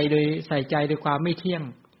ในใจโดยใส่ใจโดยความไม่เที่ยง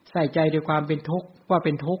ใส่ใจโดยความเป็นทุกข์ว่าเ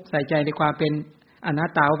ป็นทุกข์ใส่ใจในความเป็นอนัต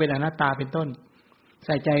ตาว่าเป็นอนัตตาเป็นต้นใ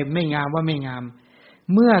ส่ใจไม่งามว่าไม่งาม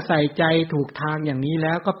เมื่อใส่ใจถูกทางอย่างนี้แ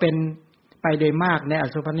ล้วก็เป็นไปโดยมากในอ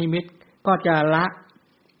สุภนิมิตก็จะละ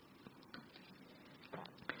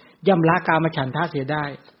ย่ำละกามฉันทะเสียได้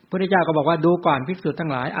พระพุทธเจ้าก็บอกว่าดูก่อนภิกษุทั้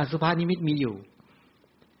งหลายอสุภนิมิตมีอยู่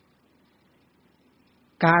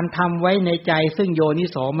การทำไว้ในใจซึ่งโยนิ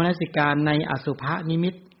โสมนสิการในอสุภนิมิ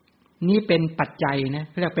ตนี้เป็นปัจจัยนะ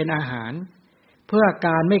เรียกเป็นอาหารเพื่อก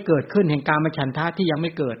ารไม่เกิดขึ้นแห่งกามฉันทะที่ยังไ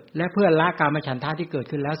ม่เกิดและเพื่อละกามฉันทะที่เกิด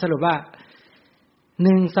ขึ้นแล้วสรุปว่า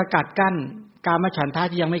1สกัดกั้นกามฉันทะ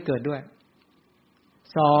ที่ยังไม่เกิดด้วย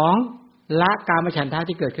2ละกามฉันทะ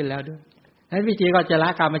ที่เกิดขึ้นแล้วด้วยและวิธีก็จะละ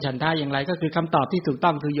กามฉันทะอย่างไรก็คือคำตอบที่ถูกต้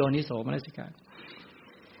องคือโยนิโสมนสิการ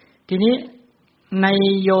ทีนี้ใน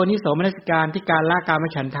โยนิโสมนสิการที่การละกาม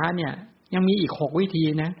ฉันทะเนี่ยยังมีอีก6วิธี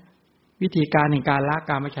นะวิธีการในการละ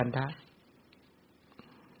กามฉันทะ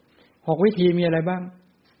6วิธีมีอะไรบ้าง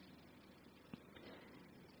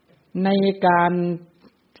ในการ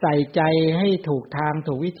ใส่ใจให้ถูกทาง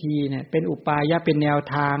ถูกวิธีเนี่ยเป็นอุปายะเป็นแนว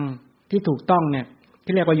ทางที่ถูกต้องเนี่ย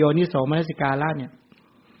ที่เรียกว่าโยนิโสมนสิการละเนี่ย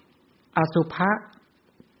อสุภะ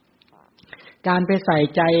การไปใส่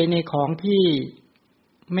ใจในของที่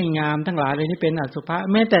ไม่งามทั้งหลายเลยที่เป็นอสุภะ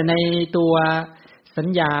แม้แต่ในตัวสัญ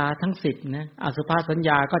ญาทั้ง10นะอสุภะสัญญ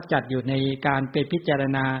าก็จัดอยู่ในการไปพิจาร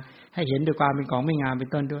ณาให้เห็นด้วยความเป็นของไม่งามเป็น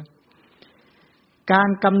ต้นด้วยการ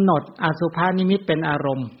กำหนดอสุภานิมิตเป็นอาร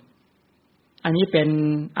มณ์อันนี้เป็น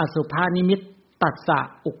อสุภานิมิตตัสสะ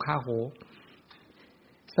อุคคาโห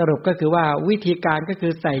สรุปก็คือว่าวิธีการก็คื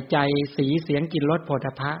อใส่ใจสีเสียงกลิ่นรสโผฏ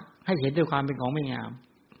ฐัพพะให้เห็นด้วยความเป็นของไม่งาม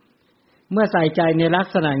เมื่อใส่ใจในลัก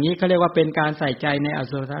ษณะนี้เขาเรียกว่าเป็นการใส่ใจในอ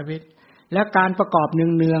สุภานิมิตและการประกอบเ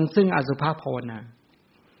นืองๆซึ่งอสุภภาวนา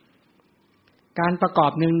การประกอ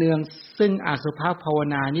บเนืองๆซึ่งอสุภภาว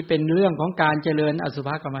นานี้เป็นเรื่องของการเจริญอสุภ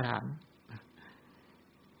กรรมฐาน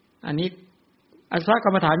อันนี้อสุภกร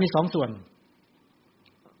รมฐานมี2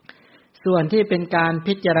ส่วนที่เป็นการ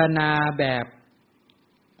พิจารณาแบบ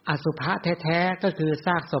อสุภะแท้ๆก็คือซ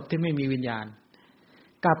ากศพที่ไม่มีวิญญาณ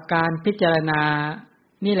กับการพิจารณา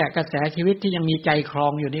นี่แหละกระแสชีวิตที่ยังมีใจคลอ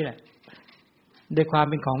งอยู่นี่แหละด้วยความ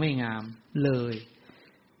เป็นของไม่งามเลย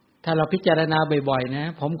ถ้าเราพิจารณาบ่อยๆนะ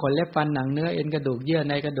ผมขนเล็บฟันหนังเนื้อเอ็นกระดูกเยื่อ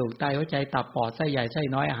ในกระดูกไตหัวใจตับปอดไส้ใหญ่ไส้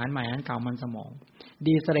น้อยอาหารใหม่อาหารเก่ามันสมอง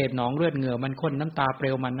ดีเสลดหนองเลือดเหงื่อมันข้นน้ำตาเปล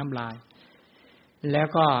วมันน้ำลายแล้ว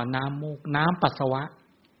ก็น้ำมูกน้ำปัสสาวะ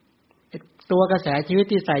ตัวกระแสชีวิต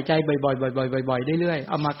ที่ใส่ใจบ่อยๆบ่อยๆเรื่อยๆ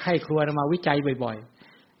เอามาไข้ครวญเอามาวิจัยบ่อย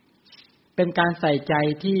ๆเป็นการใส่ใจ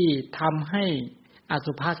ที่ทำให้อ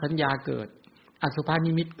สุภสัญญาเกิดอสุภ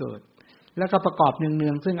นิมิตเกิดแล้วก็ประกอบเนื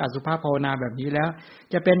องๆซึ่งอสุภภาวนาแบบนี้แล้ว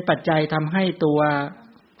จะเป็นปัจจัยทำให้ตัว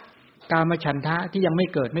กามฉันทะที่ยังไม่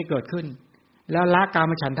เกิดขึ้นแล้วละกา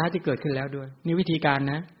มฉันทะที่เกิดขึ้นแล้วด้วยนี่วิธีการ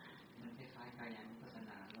นะ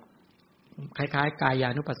คล้ายๆกายา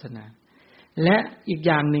นุปัสสนาและอีกอ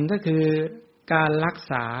ย่างหนึ่งก็คือการรัก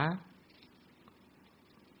ษา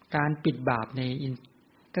การปิดบาปใน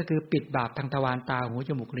ก็คือปิดบาปทางทวารตาหูจ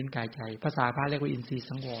มูกลิ้นกายใจภาษาพระเรียกว่าอินทรีย์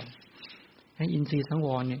สังวรให้อินทรีย์สังว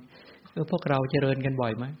รเนี่ยพวกเราเจริญกันบ่อ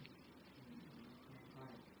ยไหม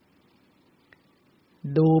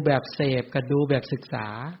ดูแบบเสพกับดูแบบศึกษา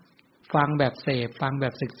ฟังแบบเสพฟังแบ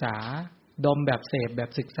บศึกษาดมแบบเสพแบบ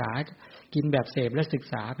ศึกษากินแบบเสพและศึก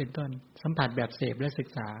ษาเป็นต้นสัมผัสแบบเสพและศึก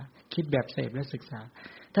ษาคิดแบบเสพและศึกษา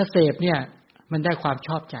ถ้าเสพเนี่ยมันได้ความช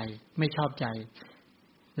อบใจไม่ชอบใจ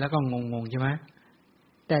แล้วก็งงๆใช่ไหม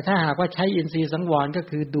แต่ถ้าหากว่าใช้อินทรีย์สังวรก็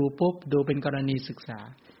คือดูปุ๊บดูเป็นกรณีศึกษา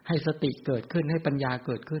ให้สติเกิดขึ้นให้ปัญญาเ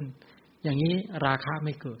กิดขึ้นอย่างนี้ราคะไ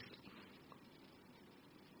ม่เกิด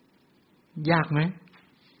ยากไหม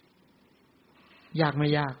ยากไม่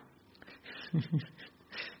ยาก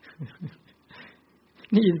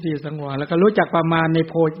นี่อินทรีย์สังวรแล้วก็รู้จักประมาณใน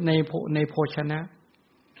โภชนะ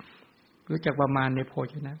รู้จักประมาณในโภ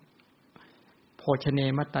ชนะโภชเน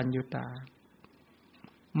มัตตัญญุตา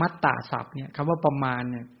มัตตาศัพท์เนี่ยคำว่าประมาณ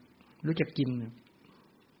เนี่ยรู้จักกิน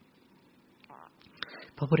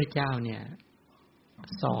พระพุทธเจ้าเนี่ย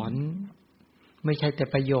สอนไม่ใช่แต่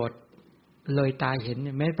ประโยชน์เลยตาเห็นเ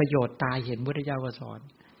นี่ยแม้ประโยชน์ตาเห็นพระพุทธเจ้าก็สอน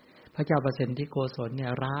พระเจ้าประสิทธิโกศลเนี่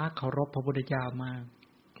ยรักเคารพพระพุทธเจ้ามาก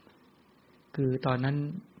คือตอนนั้น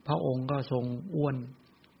พระองค์ก็ทรงอ้วน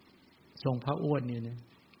ทรงพระอ้วนนี่เนี่ย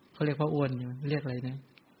เขาเรียกพระอ้วนเนี่ยเรียกอะไรนะ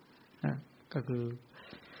ก็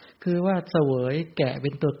คือว่าเสวยแกะเป็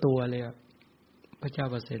นตัวเลยอ่ะพระเจ้า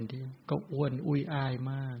ประสิทธิก็อ้วนอุ้ยอ้าย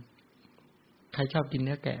มากใครชอบกินเ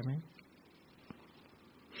นื้อแกะไหม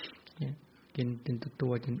กินเป็นตั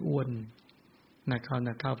วจนอ้วนนักเ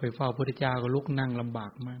ข้าไปเฝ้าพระพุทธเจ้าก็ลุกนั่งลำบา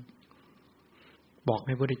กมากบอกใ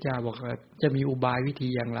ห้พระพุทธเจ้าบอกว่าจะมีอุบายวิธี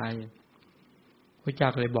อย่างไรพระเจ้า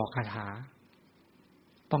เลยบอกคาถา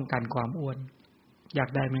ป้องกันความอ้วนอยาก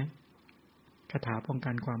ได้ไหมคาถาป้อง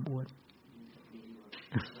กันความอ้วน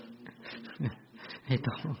ให้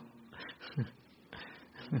ต้อง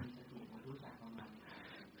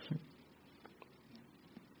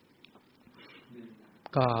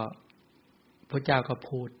ก็พระเจ้าก็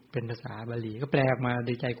พูดเป็นภาษาบาลีก็แปลออกมาโด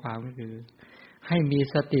ยใจความก็คือให้มี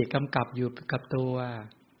สติกำกับอยู่กับตัว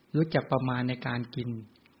รู้จักประมาณในการกิน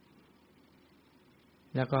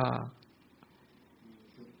แล้วก็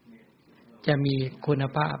จะมีคุณ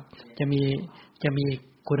ภาพจะมี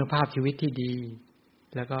คุณภาพชีวิตที่ดี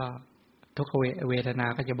แล้วก็ทุกขเวทนา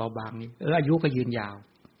ก็จะเบาบางนี่อายุก็ยืนยาว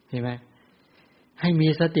เห็นไหมให้มี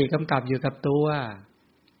สติกำกับอยู่กับตัว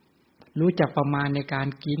รู้จักประมาณในการ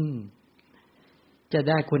กินจะ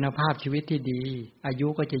ได้คุณภาพชีวิตที่ดีอายุ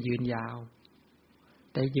ก็จะยืนยาว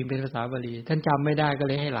แต่จริงเป็นภาษาบาลีท่านจำไม่ได้ก็เ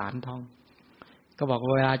ลยให้หลานท่องก็บอก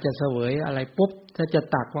เวลาจะเสวยอะไรปุ๊บถ้าจะ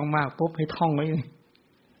ตักมากๆปุ๊บให้ท่องไว้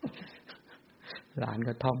หลาน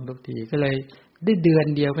ก็ท่องทุกทีก็เลยได้เดือน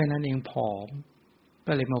เดียวแค่นั้นเองผอม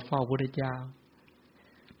ก็เลยมาเฝ้าพระพุทธเจ้า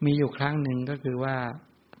มีอยู่ครั้งหนึ่งก็คือว่า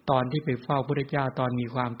ตอนที่ไปเฝ้าพระพุทธเจ้าตอนมี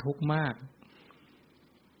ความทุกข์มาก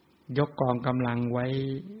ยกกองกำลังไว้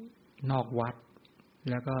นอกวัด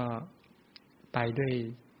แล้วก็ไปด้วย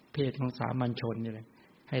เพศของสามัญชนนี่แหละ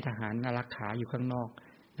ให้ทหารอารักขาอยู่ข้างนอก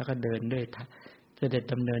แล้วก็เดินด้วยเสด็จ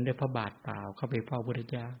ดำเนินด้วยพระบาทเปล่าเข้าไปเฝ้าพระพุทธ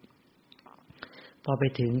เจ้าพอไป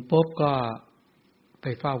ถึงปุ๊บก็ไป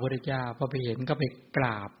เฝ้าพระพุทธเจ้าพอไปเห็นก็ไปกร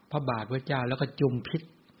าบพระบาทพระเจ้าแล้วก็จุ่มพิษ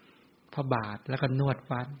พระบาทแล้วก็นวด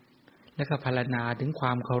ฟันแล้วก็พรรณนาถึงคว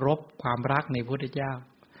ามเคารพความรักในพระพุทธเจ้า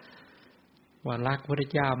ว่ารักพระพุทธ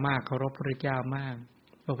เจ้ามากเคารพพระพุทธเจ้ามาก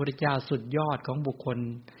พระพุทธเจ้าสุดยอดของบุคคล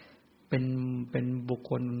เป็นบุค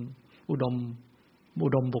คลอุดม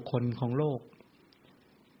บุคคลของโลก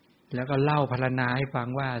แล้วก็เล่าพรรณนาให้ฟัง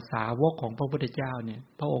ว่าสาวกของพระพุทธเจ้าเนี่ย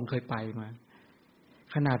พระองค์เคยไปมา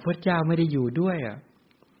ขนาดพระเจ้าไม่ได้อยู่ด้วยอ่ะ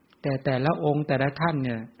แต่ละองค์แต่ละท่านเ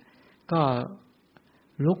นี่ยก็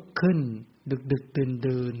ลุกขึ้นดึก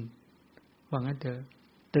ตื่นว่างั้นเถอะ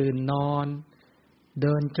ตื่นนอนเ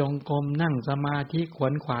ดินจงกรมนั่งสมาธิขว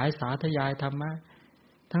นขวายสาธยายธรรมะ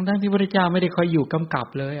ทั้งที่พระพุทธเจ้าไม่ได้คอยอยู่กำกับ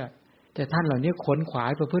เลยอ่ะแต่ท่านเหล่านี้ขวนขวา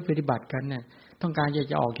ยประพฤติปฏิบัติกันเนี่ยต้องการ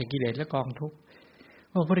จะออกจากกิเลสและกองทุกข์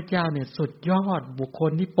พระพุทธเจ้าเนี่ยสุดยอดบุคค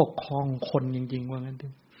ลที่ปกครองคนจริงๆว่างั้นเถ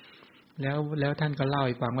อะแล้วท่านก็เล่าใ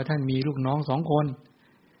ห้ฟังว่าท่านมีลูกน้อง2 คน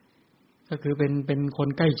ก็คือเป็นคน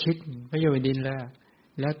ใกล้ชิดพระโยมดินแ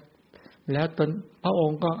ล้วตนพระอง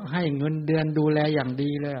ค์ก็ให้เงินเดือนดูแลอย่างดี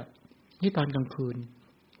เลยที่ตอนกลางคืน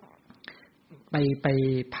ไป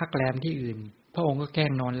พักแรมที่อื่นพระองค์ก็แกล้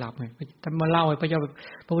งนอนหลับไงท่านมาเล่าให้พ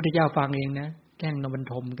ระพุทธเจ้าฟังเองนะแกล้งนอนบรร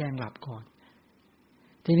ทมแกล้งหลับก่อน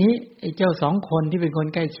ทีนี้ไอ้เจ้า2 คนที่เป็นคน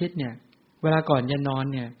ใกล้ชิดเนี่ยเวลาก่อนจะนอน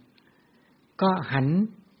เนี่ยก็หัน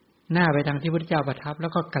หน้าไปทางที่พระพุทธเจ้าประทับแล้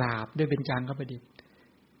วก็กราบด้วยเบญจางคประดิษฐ์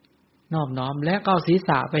นอบน้อมและก็ศีรษ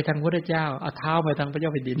ะไปทางพระพุทธเจ้าเอาเท้าไปทางพระเจ้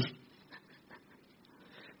าแผ่นดิน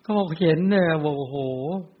ก็บอกเห็นเนี่ยบอกโอ้โห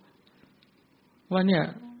ว่าเนี่ย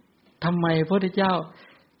ทำไมพระพุทธเจ้า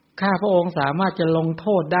ข้าพระองค์สามารถจะลงโท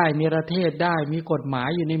ษได้นิรเทศได้มีกฎหมาย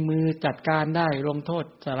อยู่ในมือจัดการได้ลงโทษ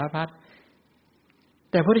สารพัด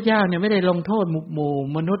แต่พระพุทธเจ้าเนี่ยไม่ได้ลงโทษหมู่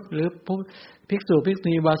มนุษย์หรือภิกษุภิกษุ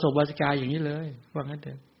ณีวาสกวาสิกาอย่างนี้เลยว่างั้นเถ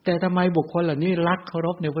อะแต่ทำไมบุคคลเหล่านี้รักเคาร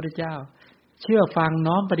พในพระพุทธเจ้าเชื่อฟัง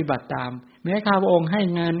น้อมปฏิบัติตามแม้ข้าพระองค์ให้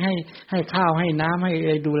เงินให้ข้าวให้น้ำให้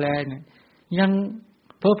ดูแลเนี่ยยัง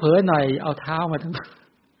เผลอๆหน่อยเอาเท้ามาทั้ง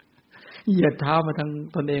เหยียดเท้ามาทาง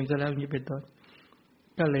ตนเองซะแล้วนี้เป็นต้น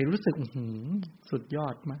ก็เลยรู้สึกสุดยอ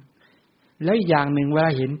ดมากแล้วอีกอย่างหนึ่งเวล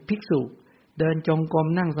าเห็นภิกษุเดินจงกรม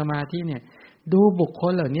นั่งสมาธิเนี่ยดูบุคค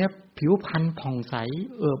ลเหล่านี้ผิวพรรณผ่องใส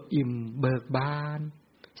เอิบอิ่มเบิกบาน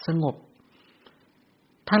สงบ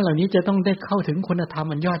ท่านเหล่านี้จะต้องได้เข้าถึงคุณธรรม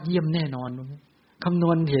อันยอดเยี่ยมแน่นอนคำน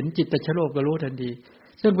วณเห็นจิตตชโลกก็รู้ทันที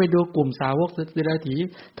ซึ่งไปดูกลุ่มสาวกสิราถี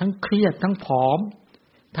ทั้งเครียดทั้งผอม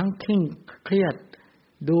ทั้งเครียด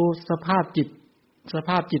ดูสภาพ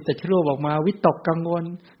จิตตชโลกออกมาวิตกกังวล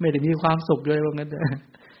ไม่ได้มีความสุขเลยว่างั้น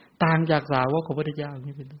ต่างจากสาวกของพระพุทธเจ้า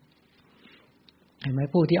นี่เป็นเห็นไหม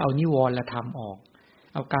ผู้ที่เอานิวรณธรรมออก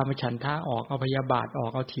เอากามฉันทะออกเอาพยาบาทออ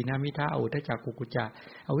กเอาถีนามิทะเอาอุทธัจจะกุกุจจะ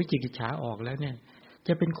เอาวิจิกิจฉาออกแล้วเนี่ยจ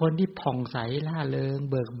ะเป็นคนที่ผ่องใสล่าเริง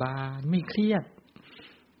เบิกบานไม่เครียด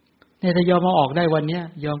เนี่ยถ้ายอมมาออกได้วันเนี้ย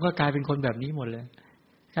ยอมก็กลายเป็นคนแบบนี้หมดเลย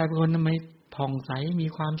กลายเป็นคนทำไมผ่องใสมี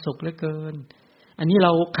ความสุขเหลือเกินอันนี้เร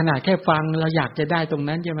าขนาดแค่ฟังเราอยากจะได้ตรง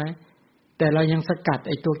นั้นใช่ไหมแต่เรายังสกัดไ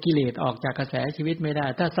อ้ตัวกิเลสออกจากกระแสชีวิตไม่ได้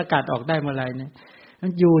ถ้าสกัดออกได้เมื่อไหร่เนี่ยมั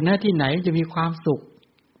นอยู่หน้าที่ไหนจะมีความสุข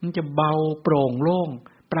มันจะเบาโปร่งโล่ง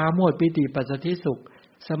ปราโมทย์ปิติปัสสัทธิสุข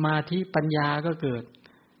สมาธิปัญญาก็เกิด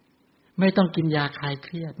ไม่ต้องกินยาคลายเค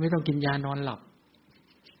รียดไม่ต้องกินยานอนหลับ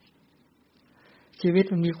ชีวิต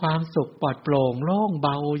มันมีความสุขปลอดโปร่งโล่งเบ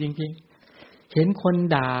าจริงๆเห็นคน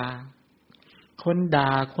ด่า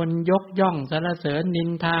คนยกย่องสรรเสริญนิน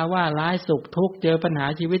ทาว่าร้ายสุขทุกข์เจอปัญหา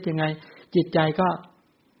ชีวิตยังไงจิตใจก็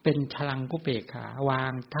เป็นพลังกุเบกขาวา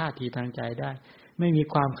งท่าทีทางใจได้ไม่มี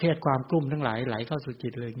ความเครียดความกลุ้มทั้งหลายไหลเข้าสู่จิ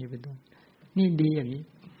ตเลยนี่เป็นต้นนี่ดีอย่างนี้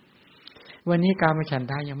วันนี้กามฉัน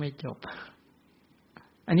ทะยังไม่จบ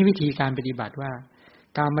อันนี้วิธีการปฏิบัติว่า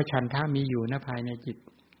กามฉันทะมีอยู่ณภายในจิต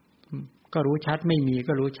ก็รู้ชัดไม่มี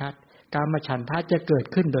ก็รู้ชัดกามฉันทะจะเกิด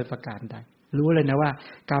ขึ้นโดยประการใดรู้เลยนะว่า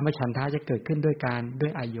กามฉันทะจะเกิดขึ้นด้วย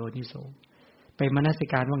อโยนิโสไปมนสิ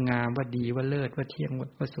การว่างามว่าดีว่าเลิศว่าเที่ยง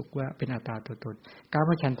ว่าสุขว่าเป็นอัตตาตัวตนกา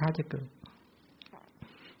มฉันทะจะเกิด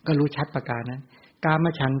ก็รู้ชัดประการนั้นกาม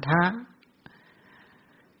ฉันทะ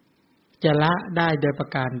จะละได้โดยประ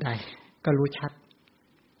การใดก็รู้ชัด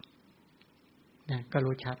นะก็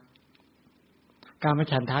รู้ชัดกาม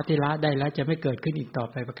ฉันทะที่ละได้แล้วจะไม่เกิดขึ้นอีกต่อ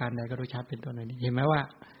ไปประการใดก็รู้ชัดเป็นต้นนี้เห็นไหมว่า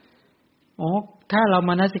อ๋อถ้าเรา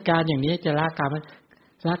มนสิการอย่างนี้จะละก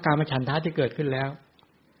ามฉันทะที่เกิดขึ้นแล้ว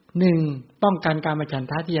1ป้องกันกามฉัน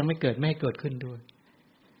ทะที่ยังไม่เกิดไม่ให้เกิดขึ้นด้วย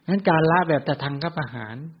งั้นการละแบบแต่ทางกับอาหา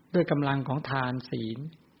รด้วยกำลังของทานศีล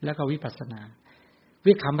แล้วก็วิปัสสนา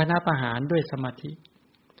วิคัมภนประหารด้วยสมาธิ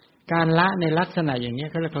การละในลักษณะอย่างนี้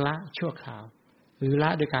เขาเรียกละชั่วคราวหรือละ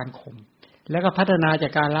โดยการข่มแล้วก็พัฒนาจา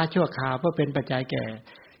กการละชั่วคราวเพื่อเป็นปัจจัยแก่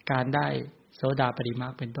การได้โสดาปัตติมร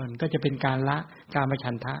รคเป็นต้นก็จะเป็นการละกาม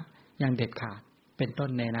ฉันทะอย่างเด็ดขาดเป็นต้น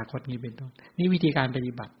ในอนาคตนี้เป็นต้นนี่วิธีการป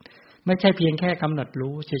ฏิบัติไม่ใช่เพียงแค่กำหนด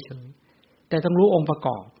รู้เฉยๆแต่ต้องรู้องค์ประก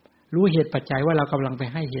อบรู้เหตุปัจจัยว่าเรากำลังไป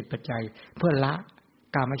ให้เหตุปัจจัยเพื่อละ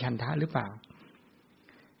กามฉันทะหรือเปล่า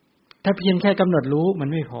ถ้าเพียงแค่กำหนดรู้มัน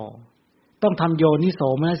ไม่พอต้องทำโยนิโส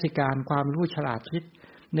มนสิการความรู้ฉลาดคิด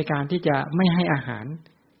ในการที่จะไม่ให้อาหาร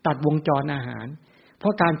ตัดวงจรอาหารเพรา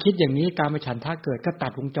ะการคิดอย่างนี้กามฉันทะเกิดก็ตั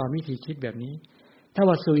ดวงจรวิธีคิดแบบนี้ถ้า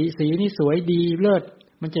ว่าสีนี่สวยดีเลิศ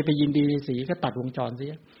มันจะไปยินดีในสีก็ตัดวงจรเสี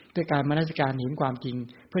ยด้วยการมนสิการเห็นความจริง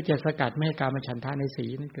เพื่อจะสกัดไม่ให้กามฉันทะในสี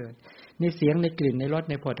นั้นเกิดในเสียงในกลิ่นในรส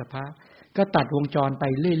ในโผฏฐัพพะก็ตัดวงจรไป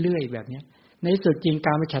เรื่อยๆแบบนี้ในสุดจริงก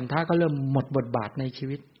ามฉันทะก็เริ่มหมดบทบาทในชี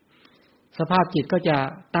วิตสภาพจิตก็จะ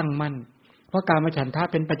ตั้งมั่นเพราะกามฉันทะ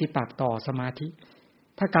เป็นปฏิปักษ์ต่อสมาธิ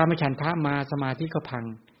ถ้ากามฉันทะมาสมาธิก็พัง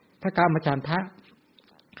ถ้ากามฉันทะ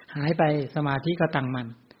หายไปสมาธิก็ตั้งมั่น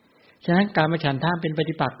ฉะนั้นกามฉันทะเป็นป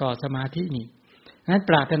ฏิปักษ์ต่อสมาธินี่นั้น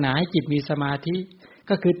ปรารถนาให้จิตมีสมาธิ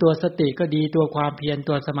ก็คือตัวสติก็ดีตัวความเพียร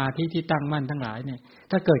ตัวสมาธิที่ตั้งมั่นทั้งหลายเนี่ย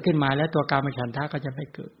ถ้าเกิดขึ้นมาแล้วตัวกามฉันทะก็จะไม่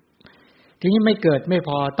เกิดทีนี้ไม่เกิดไม่พ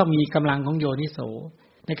อต้องมีกำลังของโยนิโส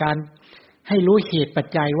ในการให้รู้เหตุปัจ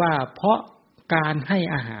จัยว่าเพราะการให้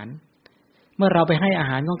อาหารเมื่อเราไปให้อา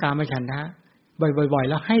หารของกามฉันทะบ่อยๆ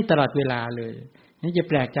แล้วให้ตลอดเวลาเลยนี่จะ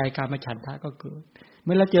แปลกใจกามฉันทะก็เกิดเ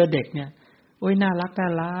มื่อเราเจอเด็กเนี่ยโอ้ยน่ารัก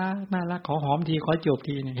ขอหอมทีขอจูบ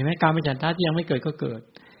ทีเนี่ยเห็นไหมกามฉันทะที่ยังไม่เกิดก็เกิด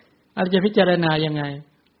เราจะพิจารณายังไง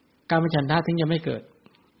กามฉันทะถึงยังไม่เกิด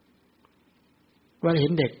ว่าเห็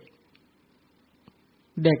นเด็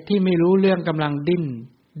กที่ไม่รู้เรื่องกำลัง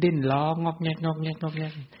ดิ้นร้องงอกแง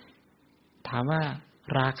กถามว่า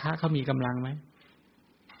ราคะเขามีกำลังไหม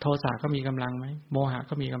โทสะก็มีกำลังไหมโมหะ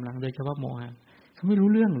ก็มีกำลังโดยเฉพาะโมหะเขาไม่รู้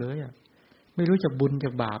เรื่องเลยอ่ะไม่รู้จากบุญจ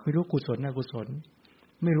ากบาปไม่รู้กุศลอกุศล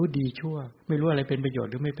ไม่รู้ดีชั่วไม่รู้อะไรเป็นประโยชน์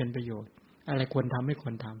หรือไม่เป็นประโยชน์อะไรควรทำไม่ค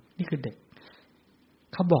วรทำนี่คือเด็ก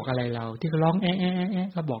เขาบอกอะไรเราที่เขาร้องแอะ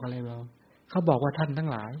เขาบอกอะไรเราเขาบอกว่าท่านทั้ง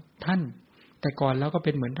หลายท่านแต่ก่อนเราก็เ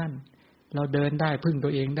ป็นเหมือนท่าน เราเดินได้พึ่งตั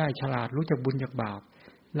วเองได้ฉลาดรู้จักบุญจักบาป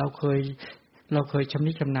เราเคยชำ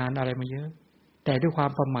นิชำนาญอะไรมาเยอะแต่ด้วยควา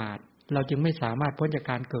มประมาทเราจึงไม่สามารถพ้นจาก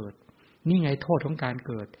การเกิดนี่ไงโทษของการเ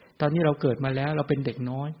กิดตอนนี้เราเกิดมาแล้วเราเป็นเด็ก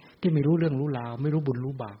น้อยที่ไม่รู้เรื่องรู้ราวไม่รู้บุญ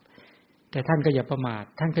รู้บาปแต่ท่านก็อย่าประมาท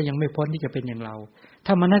ท่านก็ยังไม่พ้นที่จะเป็นอย่างเราถ้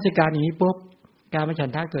ามนสิการอย่างนี้ปุ๊บการมฉัน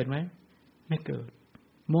ทะเกิดไหมไม่เกิด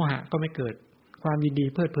โมหะก็ไม่เกิดความยินดี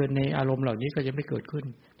เพลิดเพลินในอารมณ์เหล่านี้ก็จะไม่เกิดขึ้น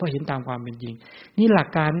เพราะเห็นตามความเป็นจริงนี่หลัก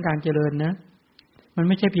การของการเจริญนะมันไ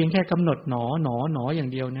ม่ใช่เพียงแค่กำหนดหนออย่า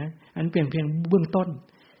งเดียวนะอันเพียงเบื้องต้น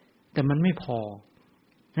แต่มันไม่พอ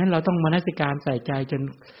นั้นเราต้องมนสิการใส่ใจ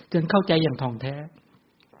จนเข้าใจอย่างถ่องแท้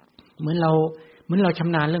เหมือนเราช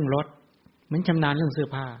ำนาญเรื่องรถเหมือนชำนาญเรื่องเสื้อ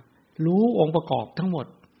ผ้ารู้องค์ประกอบทั้งหมด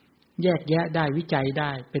แยกแยะได้วิจัยไ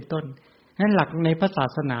ด้เป็นต้นนั้นหลักในพระศา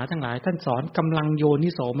สนาทั้งหลายท่านสอนกำลังโยนิ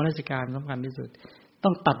โสมนสิการสำคัญที่สุดต้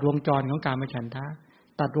องตัดวงจรของกามฉันทะ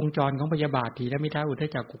ตัดวงจรของพยาบาทถีนมิทธาอุทธัจ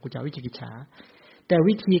จะกุกุจจะวิจิกิจฉาแต่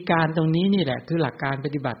วิธีการตรงนี้นี่แหละคือหลักการป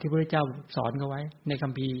ฏิบัติที่พระเจ้าสอนเอาไว้ในคั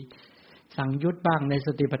มภีร์สังยุตบ้างในส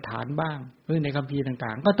ติปัฏฐานบ้างหรือในคัมภีร์ต่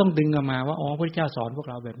างๆก็ต้องดึงออกมาว่าอ๋อพระเจ้าสอนพวก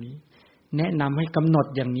เราแบบนี้แนะนำให้กำหนด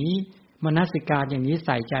อย่างนี้มนสิการอย่างนี้ใ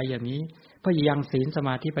ส่ใจอย่างนี้เพื่อยังศีลสม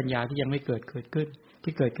าธิปัญญาที่ยังไม่เกิดขึ้น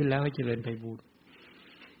ที่เกิดขึ้นแล้วให้เจริญไพบูลย์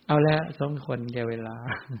เอาละสมควรแก่เวลา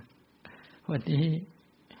วันนี้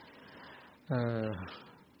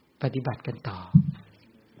ปฏิบัติกันต่อ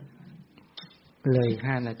เลย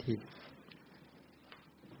5 นาที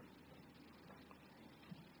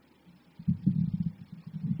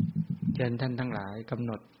เชิญท่านทั้งหลายกำห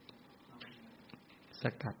นดส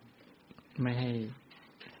กัดไม่ให้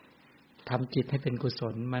ทำจิตให้เป็นกุศ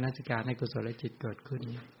ลมนสิการให้กุศลจิตเกิดขึ้น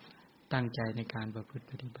ตั้งใจในการประพฤติ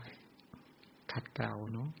ปฏิบัติขัดเกลา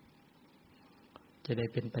เนาะจะได้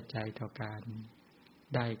เป็นปัจจัยต่อการ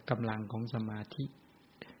ได้กำลังของสมาธิ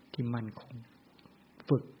ที่มั่นคง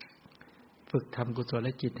ฝึกทำกุศล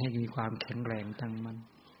จิตให้มีความแข็งแรงตั้งมั่น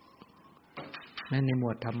และในหม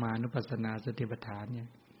วดธรรมานุปัสสนาสติปัฏฐานเนี่ย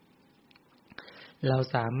เรา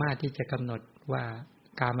สามารถที่จะกำหนดว่า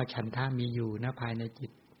กามฉันทะมีอยู่นะภายในจิ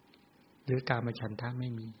ตหรือกามฉันทะไม่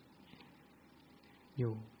มีอ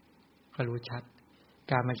ยู่ก็รู้ชัด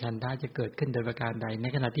กามฉันทะจะเกิดขึ้นโดยประการใดใน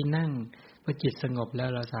ขณะที่นั่งพอจิตสงบแล้ว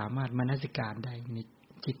เราสามารถมนสิการได้ใน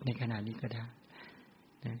จิตในขณะนี้ก็ได้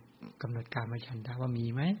นะกำหนดกามฉันทะว่ามี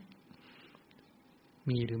ไหม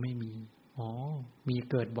มีหรือไม่มีอ๋อมี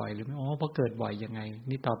เกิดบ่อยหรือไม่อ๋อเพราะเกิดบ่อยยังไง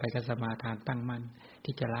นี่ต่อไปก็สมาทานตั้งมั่น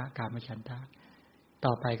ที่จะละกามฉันทะต่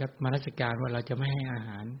อไปก็มนสิการว่าเราจะไม่ให้อาห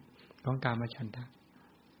ารของกามฉันทะ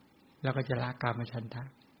แล้วก็จะละกามฉันทะ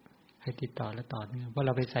ให้ติดต่อและต่อเนื่องเพราะเร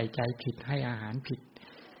าไปใส่ใจผิดให้อาหารผิด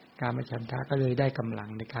กามฉันทะก็เลยได้กำลัง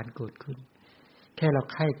ในการเกิดขึ้นแค่เรา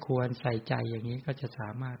ไข้ควรใส่ใจอย่างนี้ก็จะสา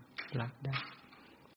มารถละได้